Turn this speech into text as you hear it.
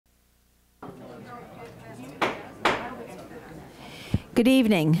Good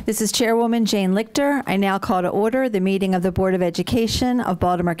evening. This is Chairwoman Jane Lichter. I now call to order the meeting of the Board of Education of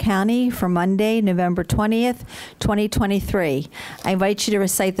Baltimore County for Monday, November 20th, 2023. I invite you to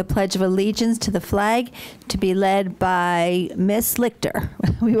recite the Pledge of Allegiance to the flag to be led by Ms. Lichter.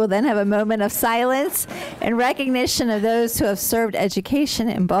 We will then have a moment of silence in recognition of those who have served education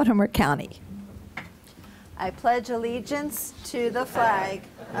in Baltimore County. I pledge allegiance to the flag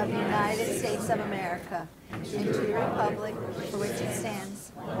of the United States of America and to the republic for which it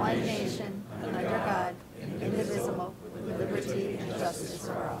stands, one nation, under God, indivisible, with liberty and justice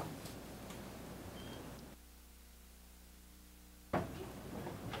for all.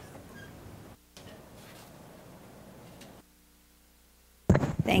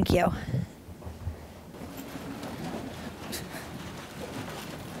 Thank you.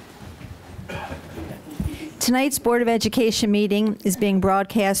 Tonight's Board of Education meeting is being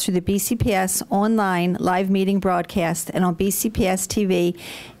broadcast through the BCPS online live meeting broadcast and on BCPS-TV,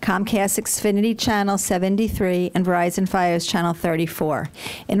 Comcast Xfinity Channel 73, and Verizon Fios Channel 34.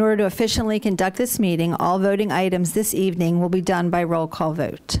 In order to efficiently conduct this meeting, all voting items this evening will be done by roll call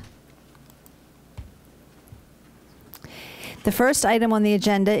vote. The first item on the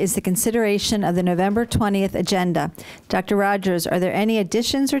agenda is the consideration of the November 20th agenda. Dr. Rogers, are there any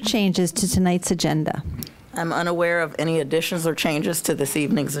additions or changes to tonight's agenda? I'm unaware of any additions or changes to this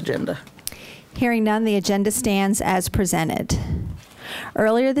evening's agenda. Hearing none, the agenda stands as presented.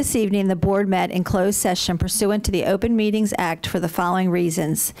 Earlier this evening, the board met in closed session pursuant to the Open Meetings Act for the following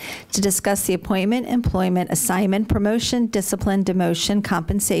reasons: to discuss the appointment, employment, assignment, promotion, discipline, demotion,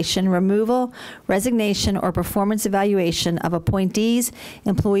 compensation, removal, resignation, or performance evaluation of appointees,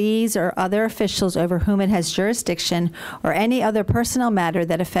 employees, or other officials over whom it has jurisdiction, or any other personnel matter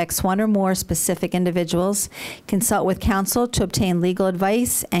that affects one or more specific individuals, consult with counsel to obtain legal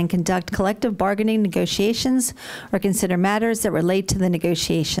advice, and conduct collective bargaining negotiations, or consider matters that relate to the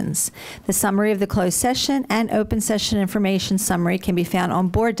negotiations. The summary of the closed session and open session information summary can be found on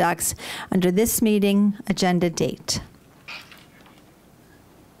board docs under this meeting agenda date.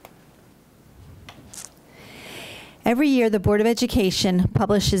 Every year, the Board of Education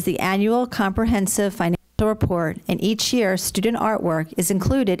publishes the annual comprehensive financial report, and each year, student artwork is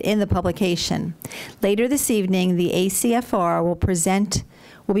included in the publication. Later this evening, the ACFR will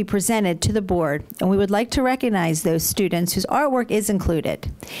be presented to the board, and we would like to recognize those students whose artwork is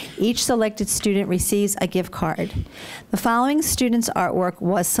included. Each selected student receives a gift card. The following students' artwork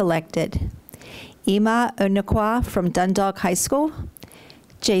was selected: Ima Onukwa from Dundalk High School,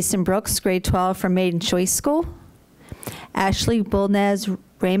 Jason Brooks, grade 12 from Maiden Choice School, Ashley Bulnez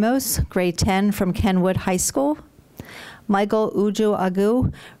Ramos, grade 10 from Kenwood High School, Michael Uju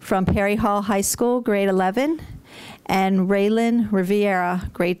Agu from Perry Hall High School, grade 11, and Raylan Riviera,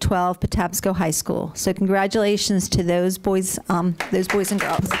 grade 12, Patapsco High School. So congratulations to those boys and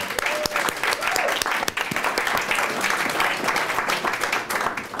girls.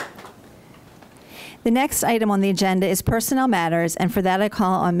 The next item on the agenda is personnel matters, and for that I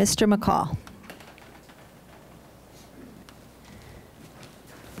call on Mr. McCall.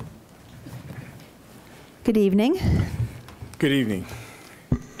 Good evening. Good evening,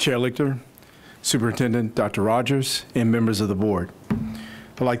 Chair Lichter, Superintendent Dr. Rogers, and members of the board.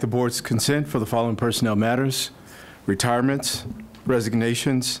 I'd like the board's consent for the following personnel matters: retirements,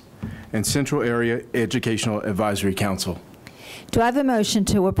 resignations, and Central Area Educational Advisory Council. Do I have a motion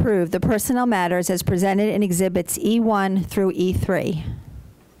to approve the personnel matters as presented in Exhibits E1 through E3?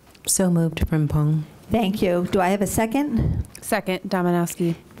 So moved, Frimpong. Thank you. Do I have a second? Second,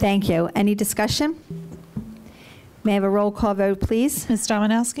 Dominowski. Thank you. Any discussion? May I have a roll call vote, please? Ms.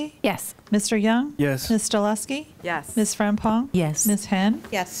 Dominowski? Yes. Mr. Young? Yes. Ms. Stolowski? Yes. Ms. Frimpong? Yes. Ms. Henn?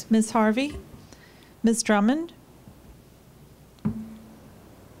 Yes. Ms. Harvey? Ms. Drummond?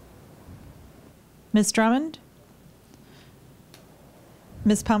 Ms. Drummond?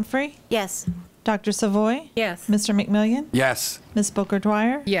 Ms. Pumphrey? Yes. Dr. Savoy? Yes. Mr. McMillian? Yes. Ms.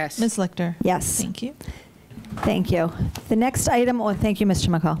 Booker-Dwyer? Yes. Ms. Lichter? Yes. Thank you. Thank you. The next item, thank you, Mr.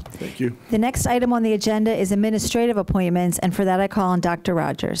 McCall. Thank you. The next item on the agenda is administrative appointments, and for that I call on Dr.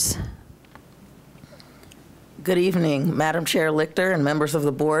 Rogers. Good evening, Madam Chair Lichter and members of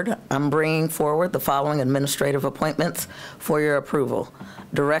the board. I'm bringing forward the following administrative appointments for your approval: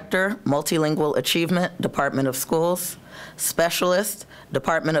 Director, Multilingual Achievement, Department of Schools; Specialist,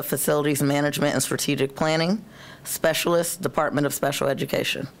 Department of Facilities Management and Strategic Planning; Specialist, Department of Special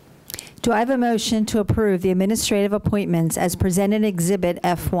Education. Do I have a motion to approve the administrative appointments as presented in Exhibit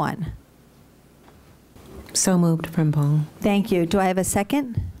F1? So moved, Frimpong. Thank you. Do I have a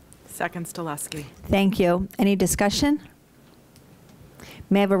second? Second, Stolowski. Thank you. Any discussion?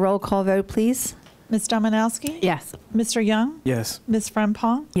 May I have a roll call vote, please? Ms. Dominowski? Yes. Mr. Young? Yes. Ms.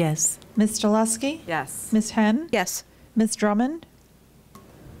 Frempong? Yes. Ms. Jalusky? Yes. Ms. Henn? Yes. Ms. Drummond?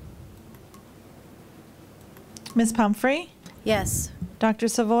 Ms. Pumphrey? Yes. Dr.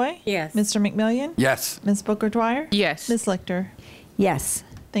 Savoy? Yes. Mr. McMillion? Yes. Ms. Booker Dwyer? Yes. Ms. Lichter? Yes.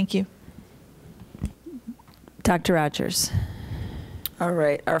 Thank you. Dr. Rogers. All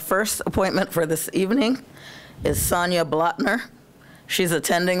right, our first appointment for this evening is Sonia Blotner. She's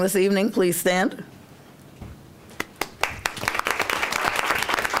attending this evening. Please stand.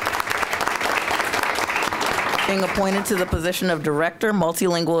 Being appointed to the position of Director,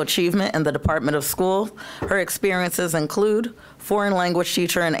 Multilingual Achievement in the Department of Schools. Her experiences include foreign language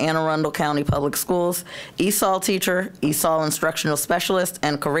teacher in Anne Arundel County Public Schools, ESOL teacher, ESOL instructional specialist,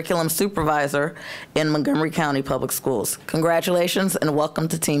 and curriculum supervisor in Montgomery County Public Schools. Congratulations and welcome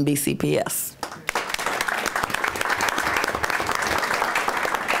to Team BCPS.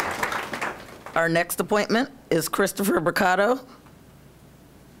 Our next appointment is Christopher Bricado.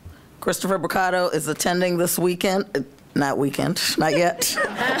 Christopher Bricado is attending this weekend, not yet.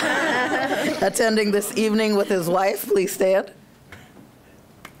 Attending this evening with his wife. Please stand.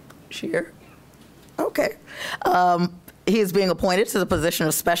 She here? Okay. He is being appointed to the position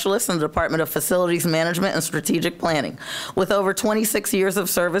of specialist in the Department of Facilities Management and Strategic Planning. With over 26 years of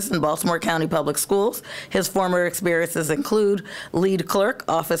service in Baltimore County Public Schools, his former experiences include lead clerk,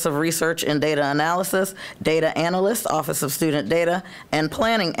 Office of Research and Data Analysis, data analyst, Office of Student Data, and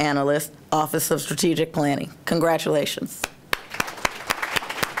planning analyst, Office of Strategic Planning. Congratulations.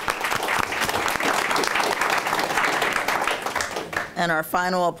 And our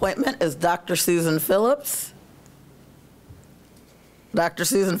final appointment is Dr. Susan Phillips. Dr.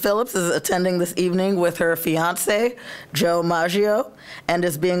 Susan Phillips is attending this evening with her fiance, Joe Maggio, and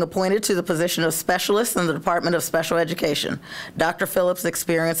is being appointed to the position of specialist in the Department of Special Education. Dr. Phillips'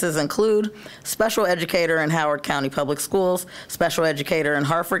 experiences include special educator in Howard County Public Schools, special educator in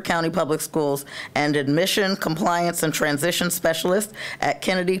Harford County Public Schools, and admission, compliance, and transition specialist at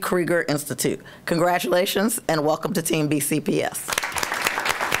Kennedy Krieger Institute. Congratulations and welcome to Team BCPS.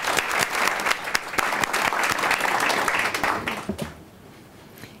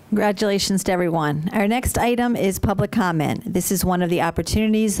 Congratulations to everyone. Our next item is public comment. This is one of the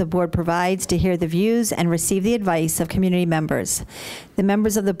opportunities the board provides to hear the views and receive the advice of community members. The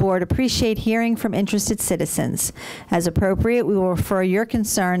members of the board appreciate hearing from interested citizens. As appropriate, we will refer your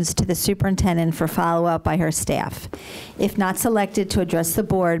concerns to the superintendent for follow-up by her staff. If not selected to address the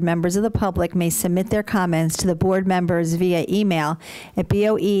board, members of the public may submit their comments to the board members via email at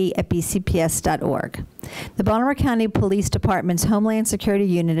boe@bcps.org. The Baltimore County Police Department's Homeland Security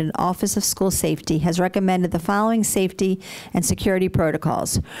Unit and Office of School Safety has recommended the following safety and security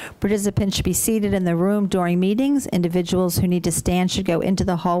protocols. Participants should be seated in the room during meetings. Individuals who need to stand should go into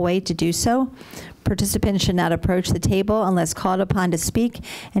the hallway to do so. Participants should not approach the table unless called upon to speak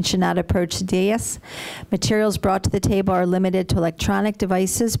and should not approach the dais. Materials brought to the table are limited to electronic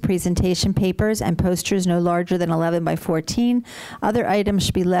devices, presentation papers, and posters no larger than 11 by 14. Other items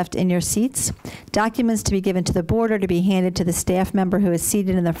should be left in your seats. Documents to be given to the board or to be handed to the staff member who is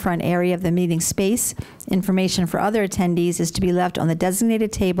seated in the front area of the meeting space. Information for other attendees is to be left on the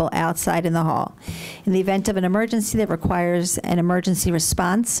designated table outside in the hall. In the event of an emergency that requires an emergency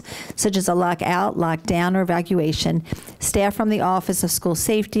response, such as a lockout, lockdown, or evacuation, staff from the Office of School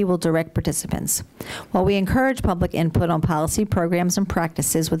Safety will direct participants. While we encourage public input on policy, programs, and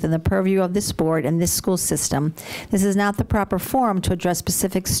practices within the purview of this board and this school system, this is not the proper forum to address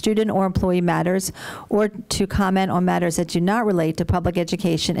specific student or employee matters or to comment on matters that do not relate to public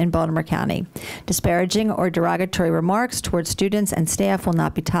education in Baltimore County. Disparaging or derogatory remarks towards students and staff will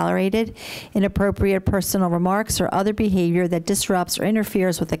not be tolerated. Inappropriate personal remarks or other behavior that disrupts or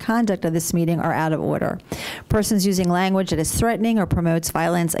interferes with the conduct of this meeting are out of order. Persons using language that is threatening or promotes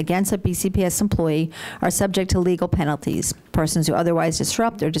violence against a BCPS employee are subject to legal penalties. Persons who otherwise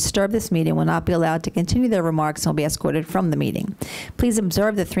disrupt or disturb this meeting will not be allowed to continue their remarks and will be escorted from the meeting. Please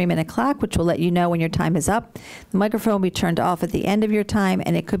observe the 3-minute clock, which will let you know when your time is up. The microphone will be turned off at the end of your time,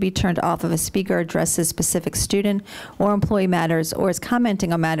 and it could be turned off if a speaker addresses specific student or employee matters or is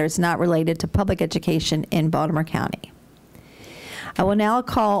commenting on matters not related to public education in Baltimore County. I will now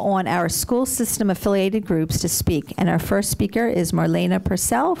call on our school system affiliated groups to speak, and our first speaker is Marlena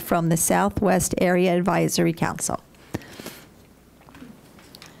Purcell from the Southwest Area Advisory Council.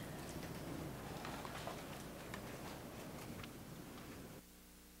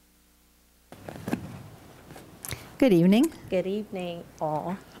 Good evening. Good evening,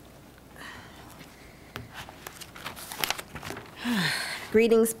 all.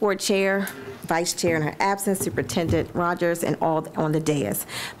 Greetings, Board Chair, Vice Chair in her absence, Superintendent Rogers, and all on the dais.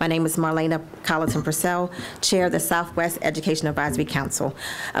 My name is Marlena Colleton-Purcell, Chair of the Southwest Education Advisory Council.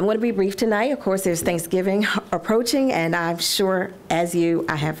 I'm going to be brief tonight. Of course, there's Thanksgiving approaching, and I'm sure, as you,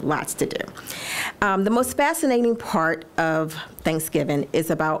 I have lots to do. The most fascinating part of Thanksgiving is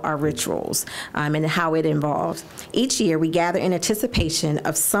about our rituals and how it involves. Each year, we gather in anticipation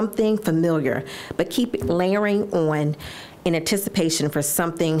of something familiar, but keep layering on in anticipation for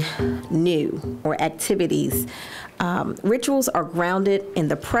something new or activities. Rituals are grounded in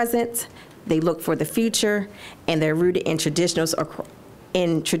the present, they look for the future, and they're rooted in traditions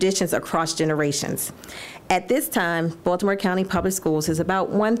across generations. At this time, Baltimore County Public Schools is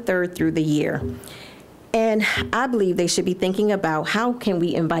about 1/3 through the year. And I believe they should be thinking about how can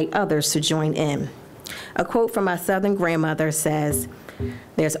we invite others to join in. A quote from my Southern grandmother says,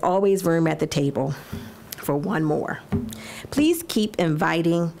 "There's always room at the table for one more." Please keep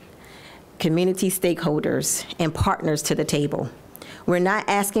inviting community stakeholders and partners to the table. We're not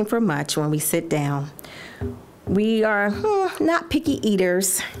asking for much when we sit down. We are not picky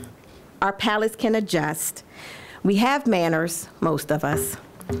eaters. Our palates can adjust. We have manners, most of us.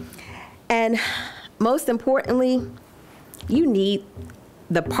 And most importantly, you need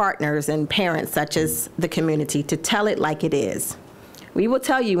the partners and parents, such as the community, to tell it like it is. We will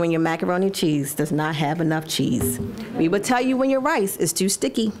tell you when your macaroni and cheese does not have enough cheese. We will tell you when your rice is too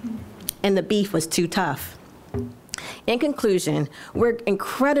sticky and the beef was too tough. In conclusion, we're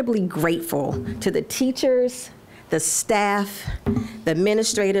incredibly grateful to the teachers, the staff, the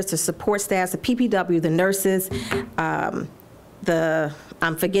administrators, the support staff, the PPW, the nurses,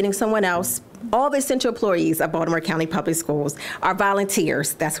 I'm forgetting someone else, all the essential employees of Baltimore County Public Schools, our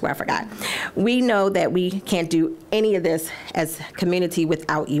volunteers, that's who I forgot. We know that we can't do any of this as a community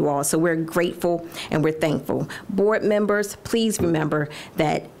without you all, so we're grateful and we're thankful. Board members, please remember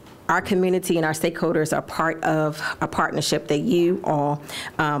that our community and our stakeholders are part of a partnership that you all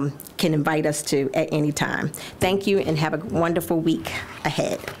can invite us to at any time. Thank you and have a wonderful week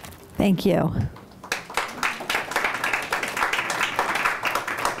ahead. Thank you.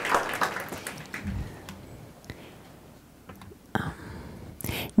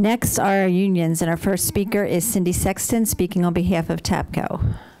 Next are our unions, and our first speaker is Cindy Sexton, speaking on behalf of TAPCO.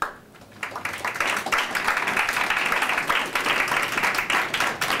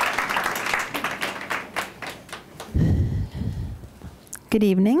 Good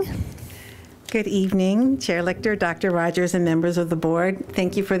evening. Good evening, Chair Lichter, Dr. Rogers, and members of the board.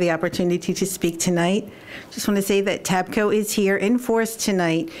 Thank you for the opportunity to speak tonight. Just want to say that TAPCO is here in force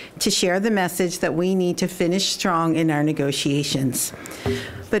tonight to share the message that we need to finish strong in our negotiations.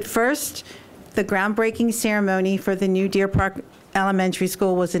 But first, the groundbreaking ceremony for the new Deer Park Elementary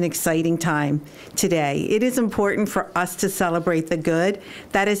School was an exciting time today. It is important for us to celebrate the good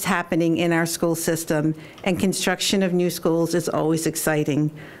that is happening in our school system, and construction of new schools is always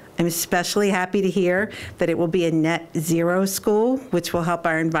exciting. I'm especially happy to hear that it will be a net zero school, which will help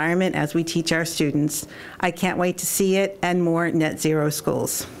our environment as we teach our students. I can't wait to see it and more net zero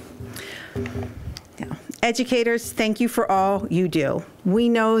schools. Yeah. Educators, thank you for all you do. We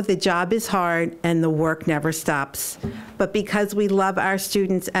know the job is hard and the work never stops. But because we love our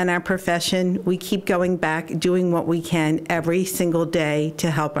students and our profession, we keep going back, doing what we can every single day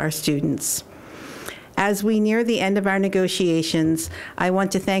to help our students. As we near the end of our negotiations, I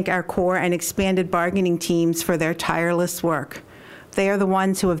want to thank our core and expanded bargaining teams for their tireless work. They are the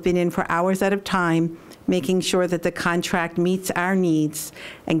ones who have been in for hours at a time, making sure that the contract meets our needs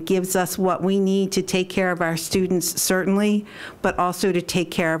and gives us what we need to take care of our students, certainly, but also to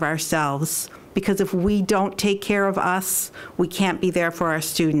take care of ourselves. Because if we don't take care of us, we can't be there for our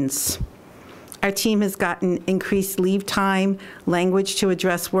students. Our team has gotten increased leave time, language to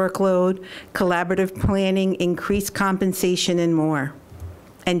address workload, collaborative planning, increased compensation, and more.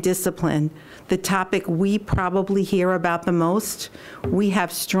 And discipline, the topic we probably hear about the most. We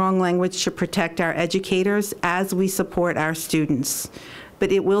have strong language to protect our educators as we support our students.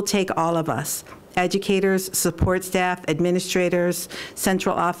 But it will take all of us. Educators, support staff, administrators,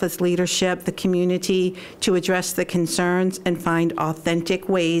 central office leadership, the community, to address the concerns and find authentic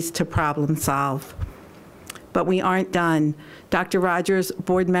ways to problem solve. But we aren't done. Dr. Rogers,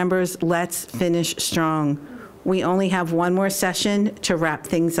 board members, let's finish strong. We only have one more session to wrap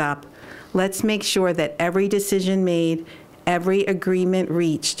things up. Let's make sure that every decision made, every agreement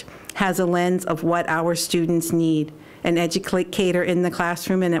reached, has a lens of what our students need, an educator in the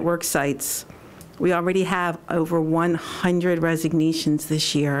classroom and at work sites. We already have over 100 resignations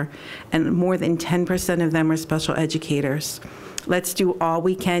this year, and more than 10% of them are special educators. Let's do all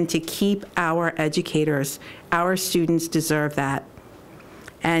we can to keep our educators. Our students deserve that.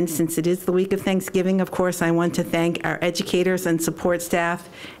 And since it is the week of Thanksgiving, of course, I want to thank our educators and support staff,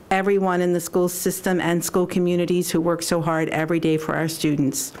 everyone in the school system and school communities who work so hard every day for our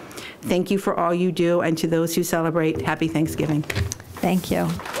students. Thank you for all you do, and to those who celebrate, happy Thanksgiving. Thank you.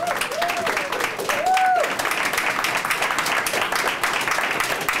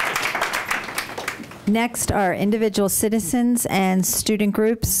 Next are individual citizens and student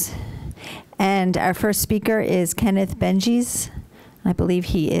groups. And our first speaker is Kenneth Benjes. I believe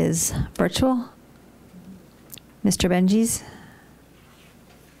he is virtual. Mr. Benjes.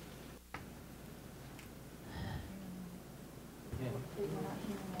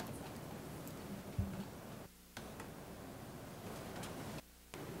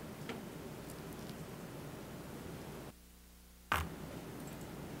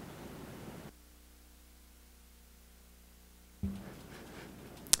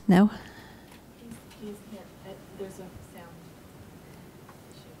 No? There's a sound.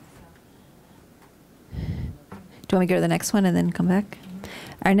 Do you want me to go to the next one and then come back?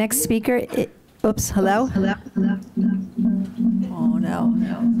 Our next speaker, oops, hello? Oh, no.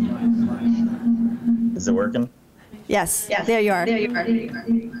 Is it working? Yes, there you are.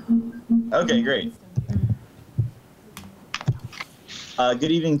 Okay, great.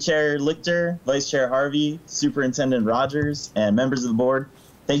 Good evening, Chair Lichter, Vice Chair Harvey, Superintendent Rogers, and members of the board.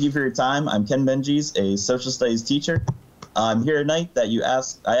 Thank you for your time. I'm Ken Benjes, a social studies teacher. I'm here tonight that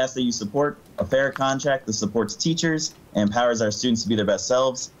I ask that you support a fair contract that supports teachers and empowers our students to be their best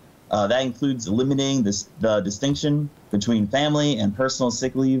selves. That includes eliminating the distinction between family and personal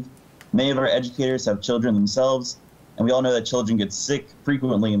sick leave. Many of our educators have children themselves, and we all know that children get sick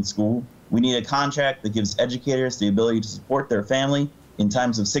frequently in school. We need a contract that gives educators the ability to support their family in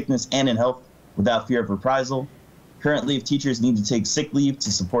times of sickness and in health without fear of reprisal. Currently, if teachers need to take sick leave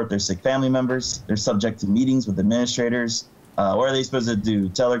to support their sick family members, they're subject to meetings with administrators. What are they supposed to do?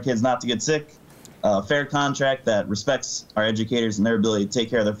 Tell their kids not to get sick? A fair contract that respects our educators and their ability to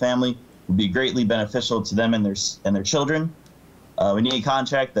take care of their family would be greatly beneficial to them and their children. We need a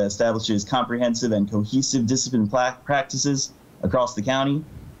contract that establishes comprehensive and cohesive discipline practices across the county,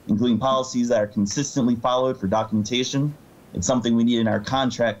 including policies that are consistently followed for documentation. It's something we need in our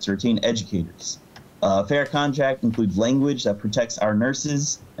contract to retain educators. A fair contract includes language that protects our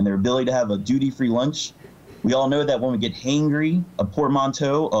nurses and their ability to have a duty-free lunch. We all know that when we get hangry, a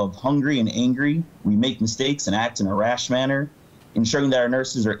portmanteau of hungry and angry, we make mistakes and act in a rash manner. Ensuring that our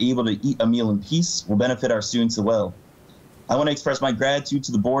nurses are able to eat a meal in peace will benefit our students as well. I want to express my gratitude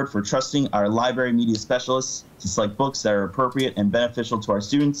to the board for trusting our library media specialists to select books that are appropriate and beneficial to our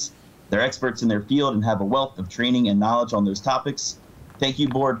students. They're experts in their field and have a wealth of training and knowledge on those topics. Thank you,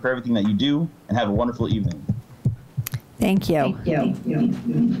 board, for everything that you do, and have a wonderful evening. Thank you. Thank you.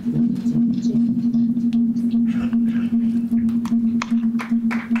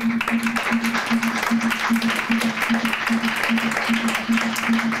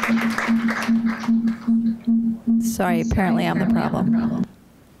 Sorry, apparently I'm the problem.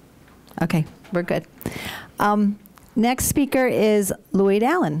 Okay, we're good. Next speaker is Lloyd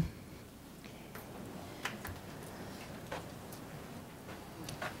Allen.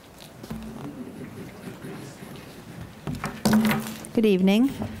 Good evening.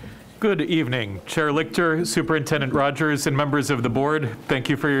 Good evening, Chair Lichter, Superintendent Rogers, and members of the board. Thank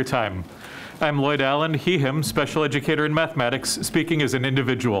you for your time. I'm Lloyd Allen, he, him, special educator in mathematics, speaking as an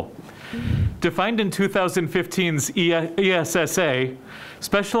individual. Defined in 2015's ESSA,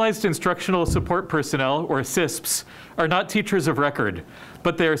 Specialized Instructional Support Personnel, or CISPs, are not teachers of record,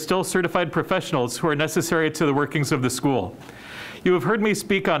 but they are still certified professionals who are necessary to the workings of the school. You have heard me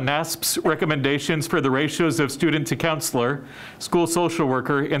speak on NASP's recommendations for the ratios of student to counselor, school social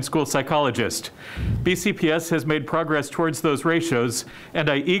worker, and school psychologist. BCPS has made progress towards those ratios,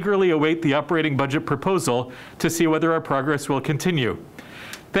 and I eagerly await the operating budget proposal to see whether our progress will continue.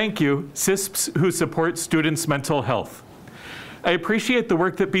 Thank you, CISPs who support students' mental health. I appreciate the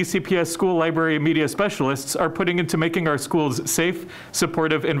work that BCPS school library media specialists are putting into making our schools safe,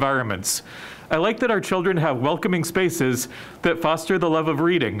 supportive environments. I like that our children have welcoming spaces that foster the love of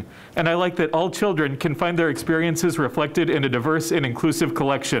reading, and I like that all children can find their experiences reflected in a diverse and inclusive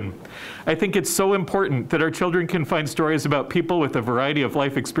collection. I think it's so important that our children can find stories about people with a variety of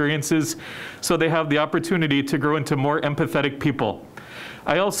life experiences so they have the opportunity to grow into more empathetic people.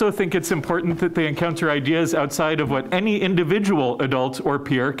 I also think it's important that they encounter ideas outside of what any individual adult or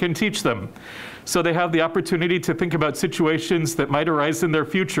peer can teach them, so they have the opportunity to think about situations that might arise in their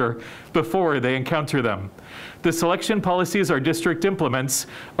future before they encounter them. The selection policies our district implements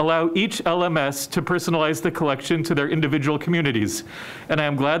allow each LMS to personalize the collection to their individual communities, and I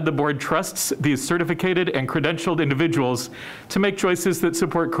am glad the board trusts these certificated and credentialed individuals to make choices that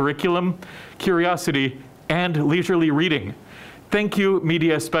support curriculum, curiosity, and leisurely reading. Thank you,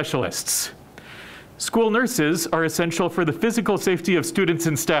 media specialists. School nurses are essential for the physical safety of students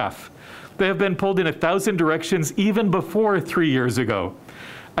and staff. They have been pulled in 1,000 directions even before 3 years ago.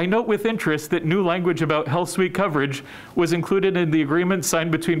 I note with interest that new language about Health Suite coverage was included in the agreement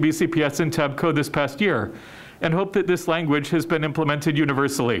signed between BCPS and TABCO this past year, and hope that this language has been implemented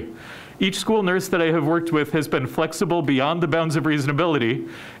universally. Each school nurse that I have worked with has been flexible beyond the bounds of reasonability,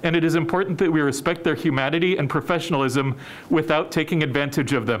 and it is important that we respect their humanity and professionalism without taking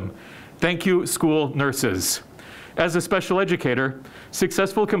advantage of them. Thank you, school nurses. As a special educator,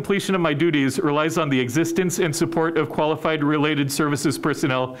 successful completion of my duties relies on the existence and support of qualified related services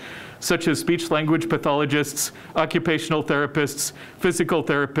personnel, such as speech-language pathologists, occupational therapists, physical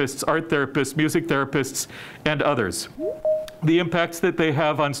therapists, art therapists, music therapists, and others. The impacts that they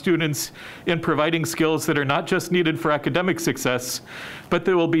have on students in providing skills that are not just needed for academic success, but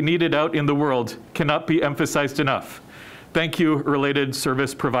that will be needed out in the world cannot be emphasized enough. Thank you, related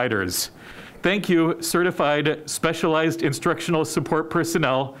service providers. Thank you, Certified Specialized Instructional Support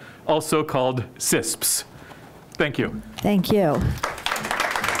Personnel, also called CISPs. Thank you. Thank you.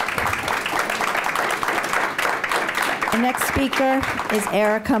 Our next speaker is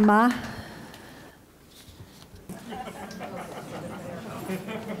Erica Ma.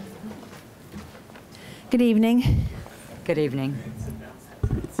 Good evening. Good evening.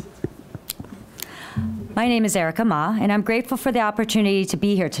 My name is Erica Ma, and I'm grateful for the opportunity to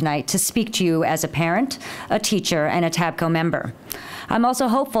be here tonight to speak to you as a parent, a teacher, and a TABCO member. I'm also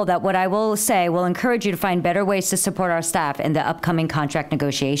hopeful that what I will say will encourage you to find better ways to support our staff in the upcoming contract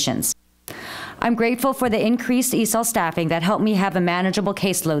negotiations. I'm grateful for the increased ESOL staffing that helped me have a manageable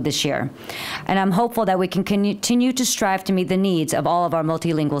caseload this year, and I'm hopeful that we can continue to strive to meet the needs of all of our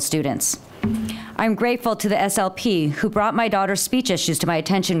multilingual students. I'm grateful to the SLP who brought my daughter's speech issues to my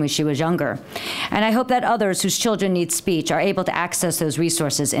attention when she was younger, and I hope that others whose children need speech are able to access those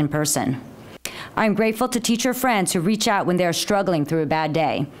resources in person. I'm grateful to teacher friends who reach out when they are struggling through a bad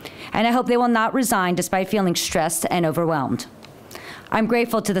day, and I hope they will not resign despite feeling stressed and overwhelmed. I'm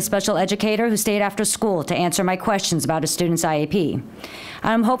grateful to the special educator who stayed after school to answer my questions about a student's IEP.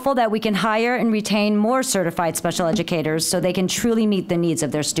 I'm hopeful that we can hire and retain more certified special educators so they can truly meet the needs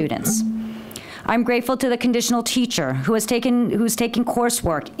of their students. I'm grateful to the conditional teacher who's taking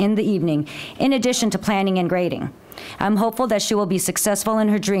coursework in the evening in addition to planning and grading. I'm hopeful that she will be successful in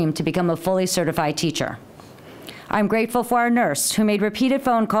her dream to become a fully certified teacher. I'm grateful for our nurse who made repeated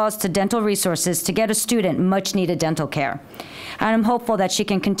phone calls to dental resources to get a student much needed dental care. And I'm hopeful that she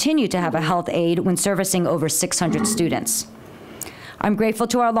can continue to have a health aide when servicing over 600 students. I'm grateful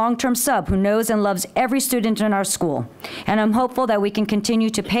to our long-term sub who knows and loves every student in our school. And I'm hopeful that we can continue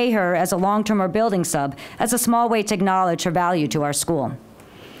to pay her as a long-term or building sub as a small way to acknowledge her value to our school.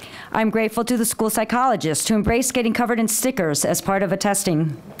 I'm grateful to the school psychologist who embraced getting covered in stickers as part of a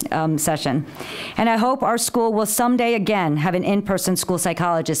testing session. And I hope our school will someday again have an in-person school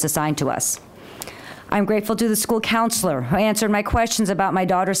psychologist assigned to us. I'm grateful to the school counselor who answered my questions about my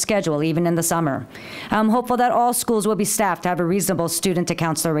daughter's schedule, even in the summer. I'm hopeful that all schools will be staffed to have a reasonable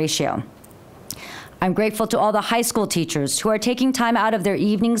student-to-counselor ratio. I'm grateful to all the high school teachers who are taking time out of their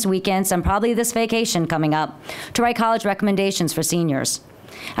evenings, weekends, and probably this vacation coming up to write college recommendations for seniors.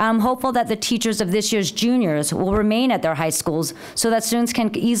 I'm hopeful that the teachers of this year's juniors will remain at their high schools so that students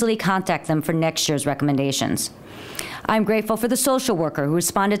can easily contact them for next year's recommendations. I'm grateful for the social worker who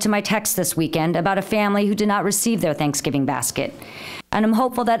responded to my text this weekend about a family who did not receive their Thanksgiving basket. And I'm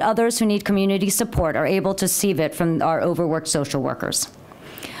hopeful that others who need community support are able to receive it from our overworked social workers.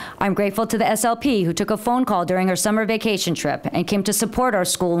 I'm grateful to the SLP who took a phone call during her summer vacation trip and came to support our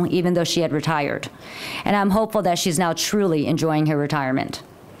school even though she had retired. And I'm hopeful that she's now truly enjoying her retirement.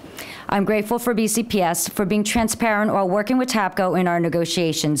 I'm grateful for BCPS for being transparent while working with TABCO in our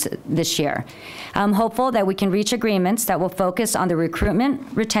negotiations this year. I'm hopeful that we can reach agreements that will focus on the recruitment,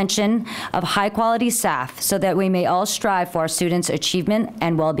 retention of high-quality staff so that we may all strive for our students' achievement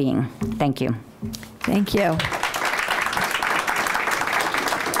and well-being. Thank you. Thank you.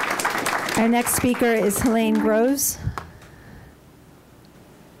 Our next speaker is Helene Groves.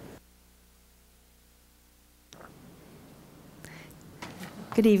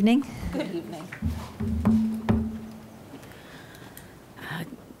 Good evening. Good evening.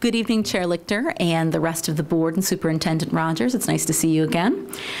 Good evening, Chair Lichter and the rest of the board and Superintendent Rogers. It's nice to see you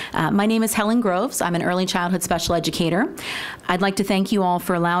again. My name is Helen Groves. I'm an early childhood special educator. I'd like to thank you all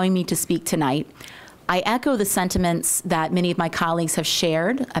for allowing me to speak tonight. I echo the sentiments that many of my colleagues have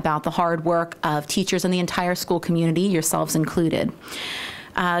shared about the hard work of teachers and the entire school community, yourselves included.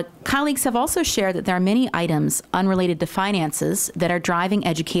 Colleagues have also shared that there are many items unrelated to finances that are driving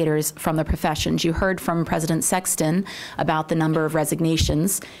educators from the professions. You heard from President Sexton about the number of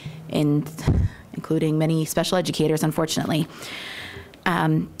resignations, including many special educators, unfortunately.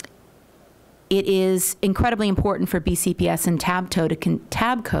 It is incredibly important for BCPS and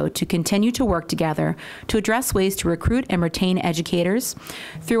TABCO to continue to work together to address ways to recruit and retain educators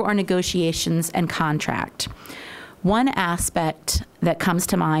through our negotiations and contract. One aspect that comes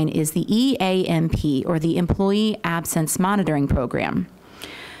to mind is the EAMP, or the Employee Absence Monitoring Program.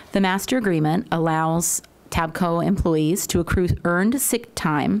 The master agreement allows TABCO employees to accrue earned sick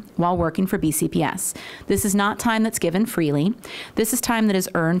time while working for BCPS. This is not time that's given freely. This is time that is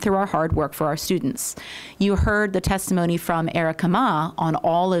earned through our hard work for our students. You heard the testimony from Erica Ma on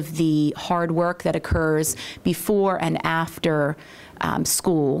all of the hard work that occurs before and after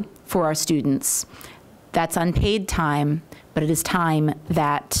school for our students. That's unpaid time, but it is time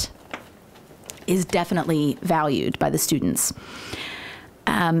that is definitely valued by the students.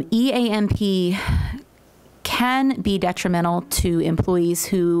 EAMP can be detrimental to employees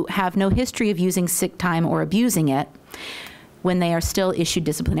who have no history of using sick time or abusing it when they are still issued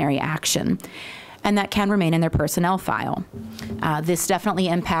disciplinary action, and that can remain in their personnel file. This definitely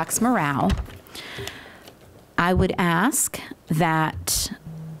impacts morale. I would ask that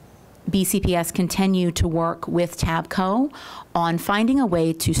BCPS continue to work with TABCO on finding a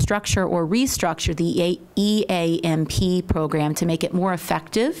way to structure or restructure the EAMP program to make it more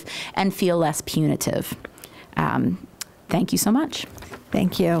effective and feel less punitive. Thank you so much.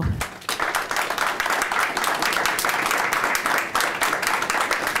 Thank you.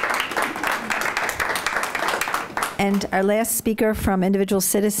 And our last speaker from individual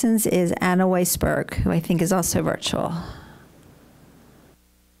citizens is Anna Weisberg, who I think is also virtual.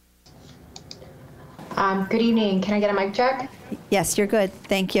 Good evening. Can I get a mic check? Yes, you're good.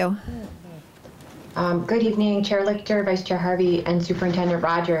 Thank you. Good evening, Chair Lichter, Vice Chair Harvey, and Superintendent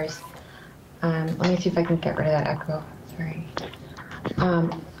Rogers. Let me see if I can get rid of that echo. Sorry.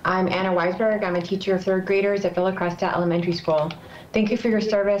 I'm Anna Weisberg. I'm a teacher of third graders at Villa Cresta Elementary School. Thank you for your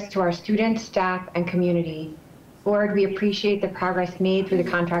service to our students, staff, and community. Board, we appreciate the progress made through the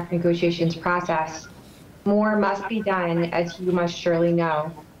contract negotiations process. More must be done, as you must surely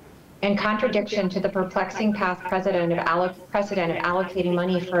know. In contradiction to the perplexing past precedent of allocating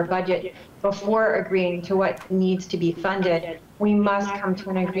money for a budget before agreeing to what needs to be funded, we must come to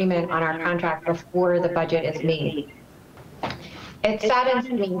an agreement on our contract before the budget is made. It saddens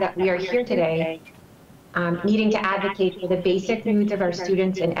me that we are here today needing to advocate for the basic needs of our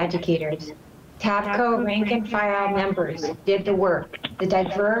students and educators. TABCO rank and file members did the work. The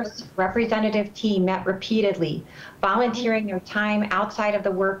diverse representative team met repeatedly, volunteering their time outside of the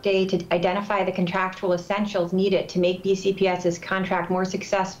workday to identify the contractual essentials needed to make BCPS's contract more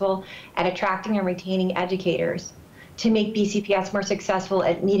successful at attracting and retaining educators, to make BCPS more successful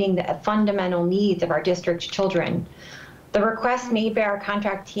at meeting the fundamental needs of our district's children. The requests made by our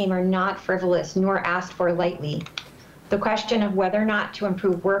contract team are not frivolous nor asked for lightly. The question of whether or not to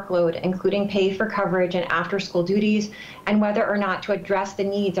improve workload, including pay for coverage and after-school duties, and whether or not to address the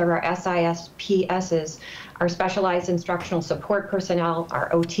needs of our SISPSs, our specialized instructional support personnel, our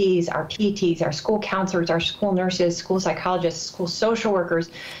OTs, our PTs, our school counselors, our school nurses, school psychologists, school social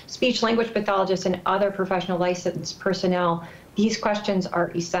workers, speech language pathologists, and other professional licensed personnel, these questions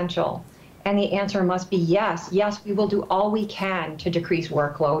are essential. And the answer must be yes. Yes, we will do all we can to decrease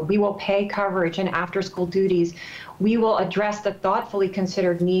workload. We will pay coverage and after-school duties. We will address the thoughtfully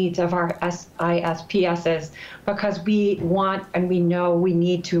considered needs of our SISPSs because we want and we know we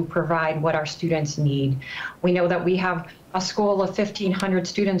need to provide what our students need. We know that we have a school of 1,500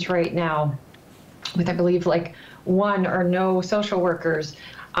 students right now with, I believe, like one or no social workers.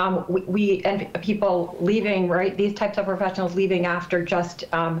 And people leaving, right? These types of professionals leaving after just,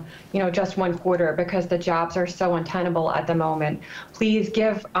 just one quarter because the jobs are so untenable at the moment. Please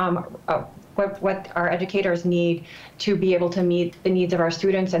give what our educators need to be able to meet the needs of our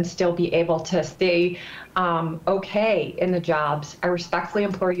students and still be able to stay okay in the jobs. I respectfully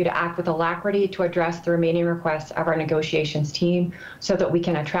implore you to act with alacrity to address the remaining requests of our negotiations team so that we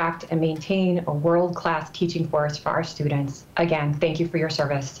can attract and maintain a world-class teaching force for our students. Again, thank you for your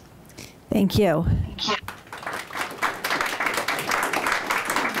service. Thank you.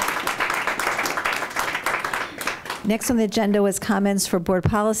 Next on the agenda was comments for board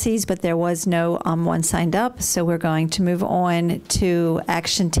policies, but there was no one signed up, so we're going to move on to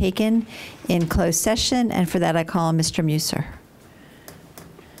action taken in closed session, and for that I call on Mr. Muser.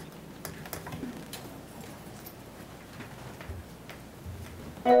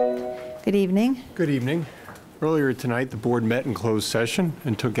 Good evening. Good evening. Earlier tonight, the board met in closed session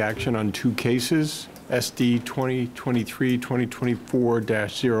and took action on 2 cases, SD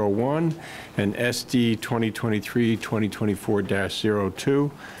 2023-2024-01 and SD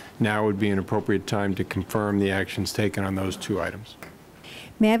 2023-2024-02. Now would be an appropriate time to confirm the actions taken on those 2 items.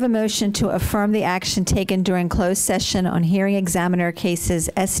 May I have a motion to affirm the action taken during closed session on hearing examiner cases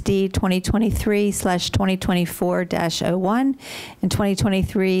SD 2023/2024-01 and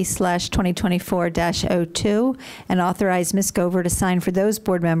 2023/2024-02 and authorize Ms. Gover to sign for those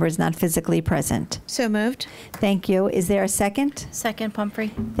board members not physically present? So moved. Thank you. Is there a second? Second,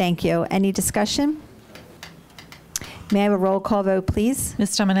 Pumphrey. Thank you. Any discussion? May I have a roll call vote, please?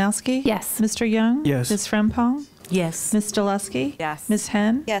 Ms. Dominowski? Yes. Mr. Young? Yes. Ms. Frempong? Yes. Ms. Doleski? Yes. Ms.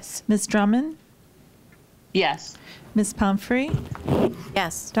 Henn? Yes. Ms. Drummond? Yes. Ms. Pumphrey?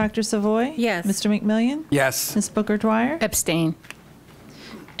 Yes. Dr. Savoy? Yes. Mr. McMillian? Yes. Ms. Booker Dwyer? Abstain.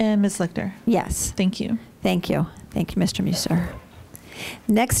 And Ms. Lichter? Yes. Thank you. Thank you. Thank you, Mr. Muser.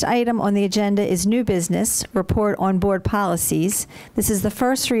 Next item on the agenda is new business, report on board policies. This is the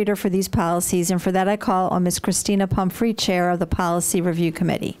first reader for these policies, and for that I call on Ms. Christina Pumphrey, Chair of the Policy Review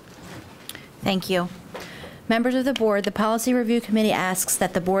Committee. Thank you. Members of the board, the Policy Review Committee asks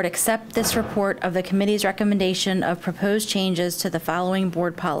that the board accept this report of the committee's recommendation of proposed changes to the following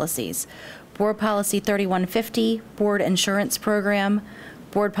board policies. Board Policy 3150, Board Insurance Program,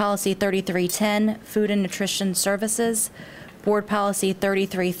 Board Policy 3310, Food and Nutrition Services, Board Policy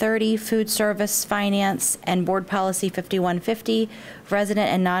 3330, Food Service Finance, and Board Policy 5150, Resident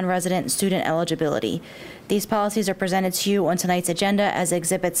and Non-Resident Student Eligibility. These policies are presented to you on tonight's agenda as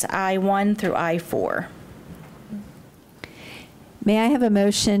Exhibits I-1 through I-4. May I have a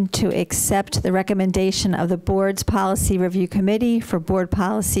motion to accept the recommendation of the board's Policy Review Committee for Board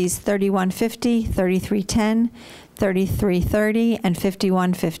Policies 3150, 3310, 3330, and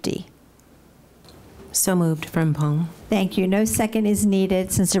 5150? So moved, Frempong. Thank you. No second is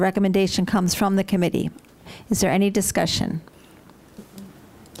needed since the recommendation comes from the committee. Is there any discussion?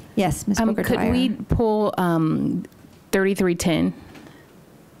 Yes, Ms. Booker Could Dwyer. we pull 3310?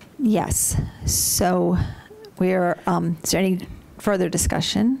 Yes. So we're, is there any further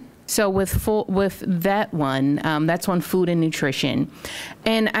discussion? So with that one, that's on food and nutrition.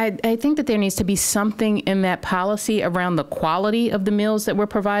 And I think that there needs to be something in that policy around the quality of the meals that we're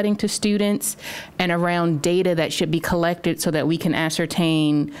providing to students and around data that should be collected so that we can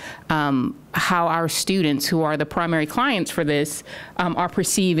ascertain how our students, who are the primary clients for this, are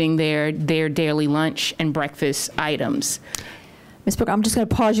perceiving their daily lunch and breakfast items. Ms. Booker, I'm just going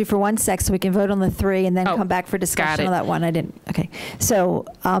to pause you for 1 sec so we can vote on the 3 and then come back for discussion on that one. I didn't. Okay. So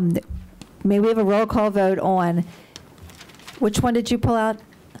may we have a roll call vote on, which one did you pull out?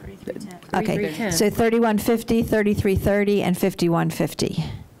 3310. Okay. So 3150, 3330, and 5150.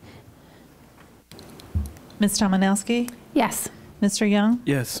 Ms. Dominowski? Yes. Mr. Young?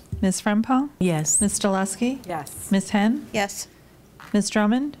 Yes. Ms. Frempong? Yes. Ms. Doleski? Yes. Ms. Henn? Yes. Ms.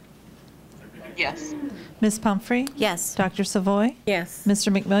 Drummond? Yes. Ms. Pumphrey? Yes. Dr. Savoy? Yes.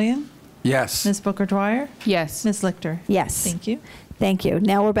 Mr. McMillian? Yes. Ms. Booker Dwyer? Yes. Ms. Lichter? Yes. Thank you. Thank you.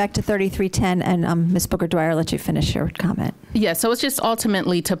 Now we're back to 3310, and Ms. Booker Dwyer, I'll let you finish your comment. Yeah, so it's just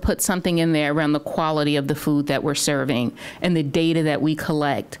ultimately to put something in there around the quality of the food that we're serving and the data that we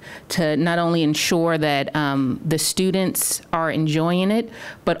collect to not only ensure that the students are enjoying it,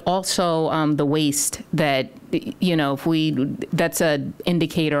 but also the waste that, you know, that's an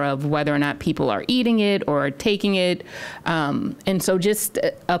indicator of whether or not people are eating it or taking it. And so just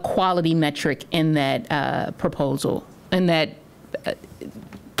a quality metric in that proposal, in that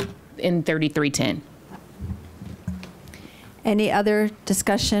in 3310. Any other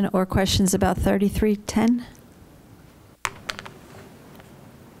discussion or questions about 3310?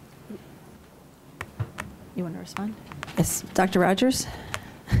 You want to respond? Yes, Dr. Rogers?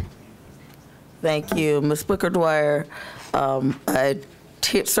 Thank you, Ms. Booker Dwyer. I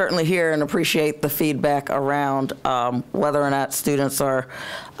certainly hear and appreciate the feedback around whether or not students are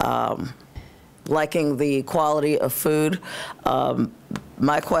liking the quality of food.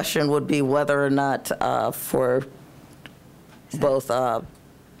 My question would be whether or not for both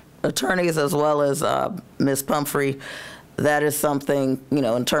attorneys as well as Ms. Pumphrey, that is something, you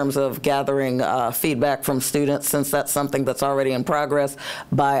know, in terms of gathering feedback from students, since that's something that's already in progress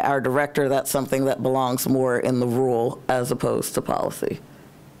by our director, that's something that belongs more in the rule as opposed to policy.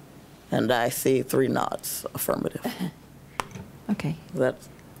 And I see 3 nods, affirmative. Okay. That's,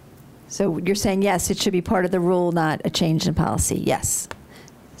 So you're saying, yes, it should be part of the rule, not a change in policy? Yes.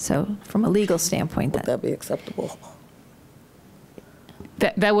 So from a legal standpoint, would that be acceptable?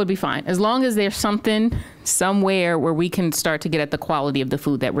 That would be fine, as long as there's something somewhere where we can start to get at the quality of the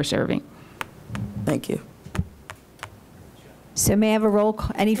food that we're serving. Thank you. So may I have a roll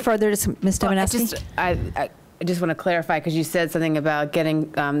call? Any further, Ms. Domanowski? I just want to clarify, because you said something about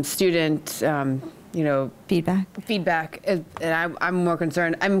getting student, feedback, and I'm more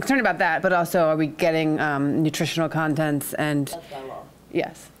concerned. I'm concerned about that, but also, are we getting nutritional contents and? That's by law.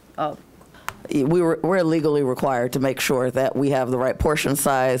 Yes. Oh. We're legally required to make sure that we have the right portion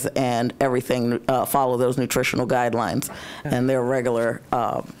size and everything follow those nutritional guidelines and their regular,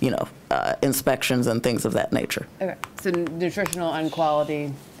 inspections and things of that nature. Okay. So nutritional and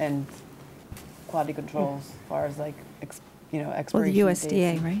quality controls, as far as like, expiration Well, the USDA,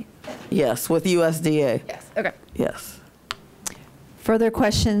 dates. right? Yes, with USDA. Yes. Okay. Yes. Further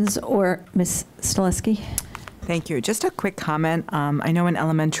questions, or Ms. Stileski? Thank you. Just a quick comment. I know in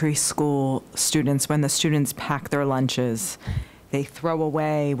elementary school, when the students pack their lunches, they throw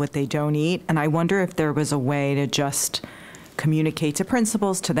away what they don't eat. And I wonder if there was a way to just communicate to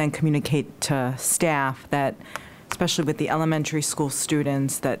principals, to then communicate to staff that, especially with the elementary school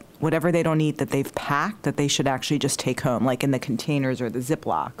students, that whatever they don't eat that they've packed, that they should actually just take home, like in the containers or the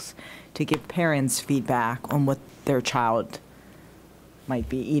Ziplocs, to give parents feedback on what their child might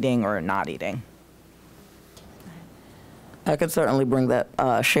be eating or not eating. I could certainly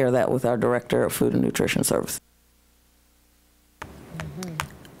share that with our Director of Food and Nutrition Services.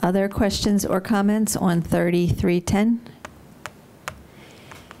 Other questions or comments on 3310?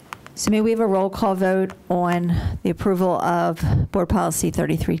 So may we have a roll call vote on the approval of Board Policy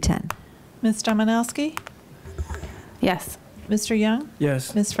 3310? Ms. Domanowski? Yes. Mr. Young?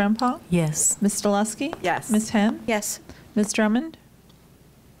 Yes. Ms. Frempong? Yes. Ms. Stileski? Yes. Ms. Henn? Yes. Ms. Drummond?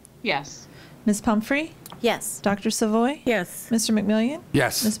 Yes. Ms. Pumphrey? Yes. Dr. Savoy? Yes. Mr. McMillian?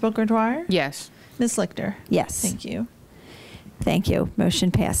 Yes. Ms. Booker-Dwyer? Yes. Ms. Lichter? Yes. Thank you. Thank you. Motion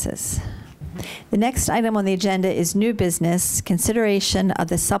passes. The next item on the agenda is new business, consideration of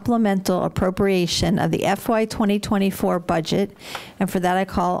the supplemental appropriation of the FY 2024 budget. And for that, I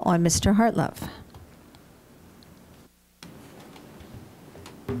call on Mr. Hartlove.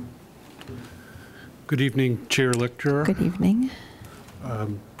 Good evening, Chair Lichter. Good evening.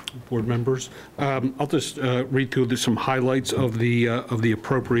 Board members. I'll just read through some highlights of the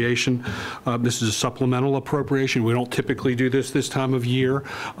appropriation. This is a supplemental appropriation. We don't typically do this time of year.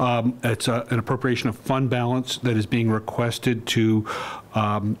 It's an appropriation of fund balance that is being requested to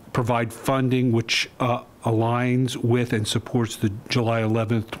provide funding which aligns with and supports the July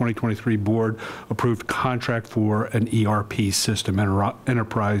 11th, 2023 board approved contract for an ERP system,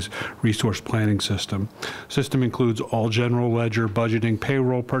 enterprise resource planning system. System includes all general ledger, budgeting,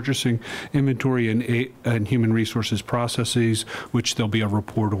 payroll, purchasing, inventory, and human resources processes, which there'll be a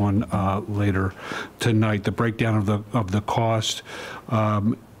report on later tonight. The breakdown of the cost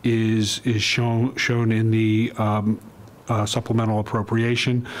is shown in the supplemental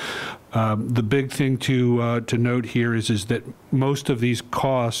appropriation. The big thing to note here is that most of these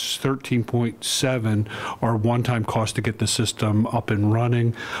costs, 13.7, are one-time costs to get the system up and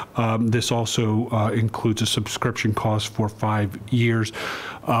running. This also includes a subscription cost for 5 years.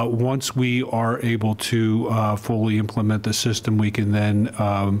 Once we are able to fully implement the system, we can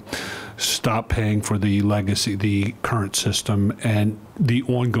then stop paying for the current system, and the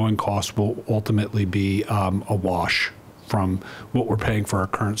ongoing cost will ultimately be a wash from what we're paying for our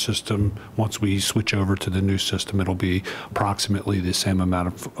current system. Once we switch over to the new system, it'll be approximately the same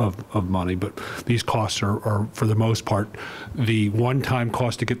amount of money. But these costs are, for the most part, the one-time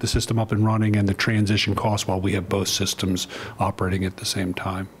cost to get the system up and running and the transition cost while we have both systems operating at the same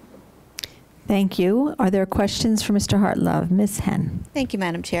time. Thank you. Are there questions for Mr. Hartlove? Ms. Henn. Thank you,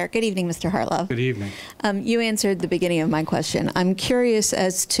 Madam Chair. Good evening, Mr. Hartlove. Good evening. You answered the beginning of my question. I'm curious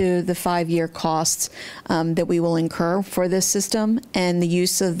as to the 5-year costs that we will incur for this system and the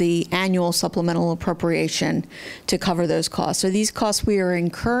use of the annual supplemental appropriation to cover those costs. Are these costs we are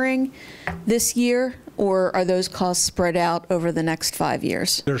incurring this year, or are those costs spread out over the next 5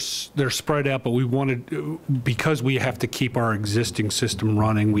 years? They're spread out, but we wanted, because we have to keep our existing system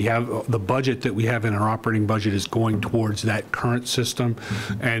running, we have the budget that we have in our operating budget is going towards that current system,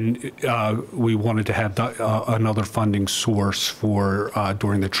 and we wanted to have another funding source for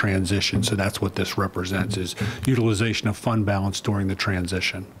during the transition. So that's what this represents, is utilization of fund balance during the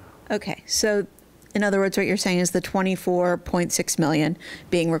transition. Okay, so In other words, what you're saying is the 24.6 million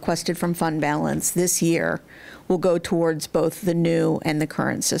being requested from fund balance this year will go towards both the new and the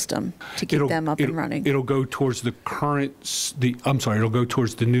current system to keep them up and running. It'll go towards the it'll go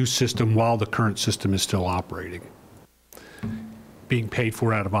towards the new system while the current system is still operating, being paid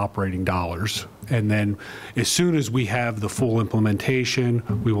for out of operating dollars. And then as soon as we have the full implementation,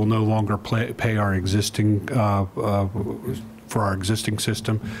 we will no longer pay our existing for our existing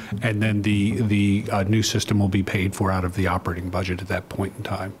system, and then the new system will be paid for out of the operating budget at that point in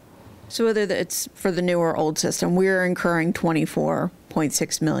time. So whether it's for the new or old system, we're incurring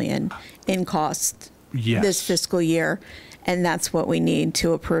 24.6 million in costs this fiscal year, and that's what we need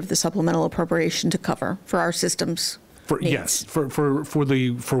to approve the supplemental appropriation to cover for our systems. Yes, for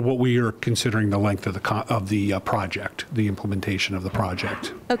what we are considering the length of the project, the implementation of the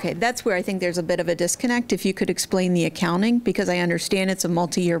project. Okay, that's where I think there's a bit of a disconnect. If you could explain the accounting, because I understand it's a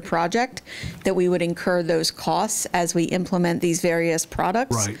multi-year project, that we would incur those costs as we implement these various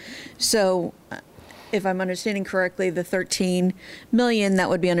products. Right. So if I'm understanding correctly, the 13 million, that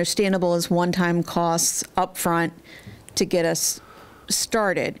would be understandable as one-time costs upfront to get us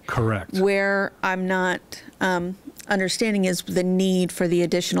started. Correct. Where I'm not understanding is the need for the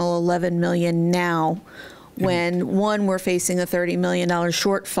additional 11 million now, when one, we're facing a $30 million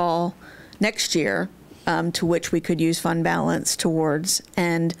shortfall next year, to which we could use fund balance towards,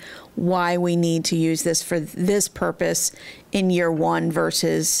 and why we need to use this for this purpose in year one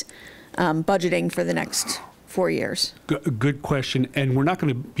versus budgeting for the next 4 years. Good question, and we're not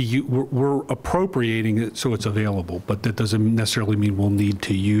going to be, we're appropriating it so it's available, but that doesn't necessarily mean we'll need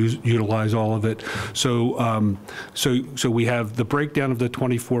to utilize all of it. So, so we have the breakdown of the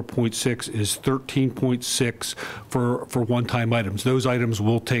 24.6 is 13.6 for one-time items. Those items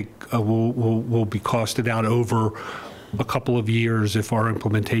will take will be costed out over a couple of years if our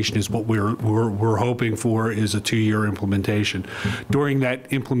implementation is what we're hoping for is a 2-year implementation. During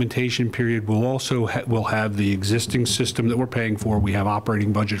that implementation period, we'll also we'll have the existing system that we're paying for. We have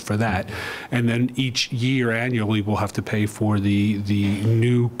operating budget for that, and then each year annually we'll have to pay for the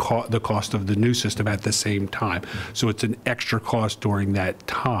cost of the new system at the same time. So it's an extra cost during that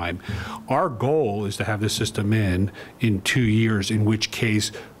time. Our goal is to have the system in 2 years, in which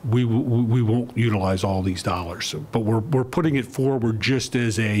case we won't utilize all these dollars, but we're putting it forward just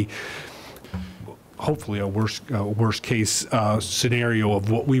as a hopefully a worst case scenario of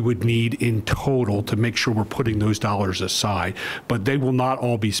what we would need in total to make sure we're putting those dollars aside. But they will not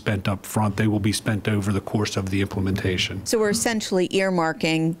all be spent up front. They will be spent over the course of the implementation. So we're essentially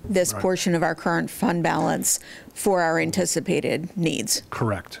earmarking this portion of our current fund balance for our anticipated needs.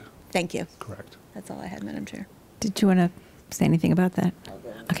 Correct. Thank you. Correct. That's all I had, Madam Chair. Did you want to say anything about that?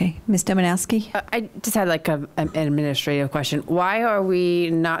 Okay, Ms. Dominowski? I just had like an administrative question. Why are we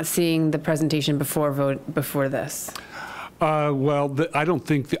not seeing the presentation before this? Well, I don't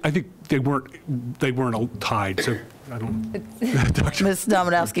think, I think they weren't tied, so I don't. Ms.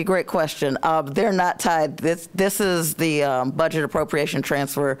 Dominowski, great question. They're not tied. This is the budget appropriation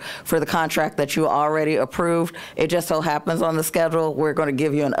transfer for the contract that you already approved. It just so happens on the schedule, we're going to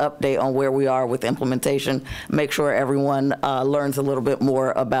give you an update on where we are with implementation, make sure everyone learns a little bit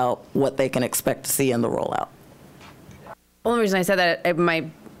more about what they can expect to see in the rollout. The only reason I said that, it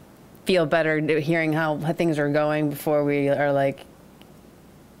might feel better hearing how things are going before we are like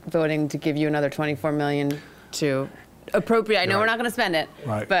voting to give you another 24 million to appropriate. I know we're not going to spend it,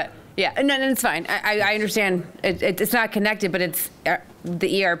 but yeah, and it's fine. I understand it's not connected, but it's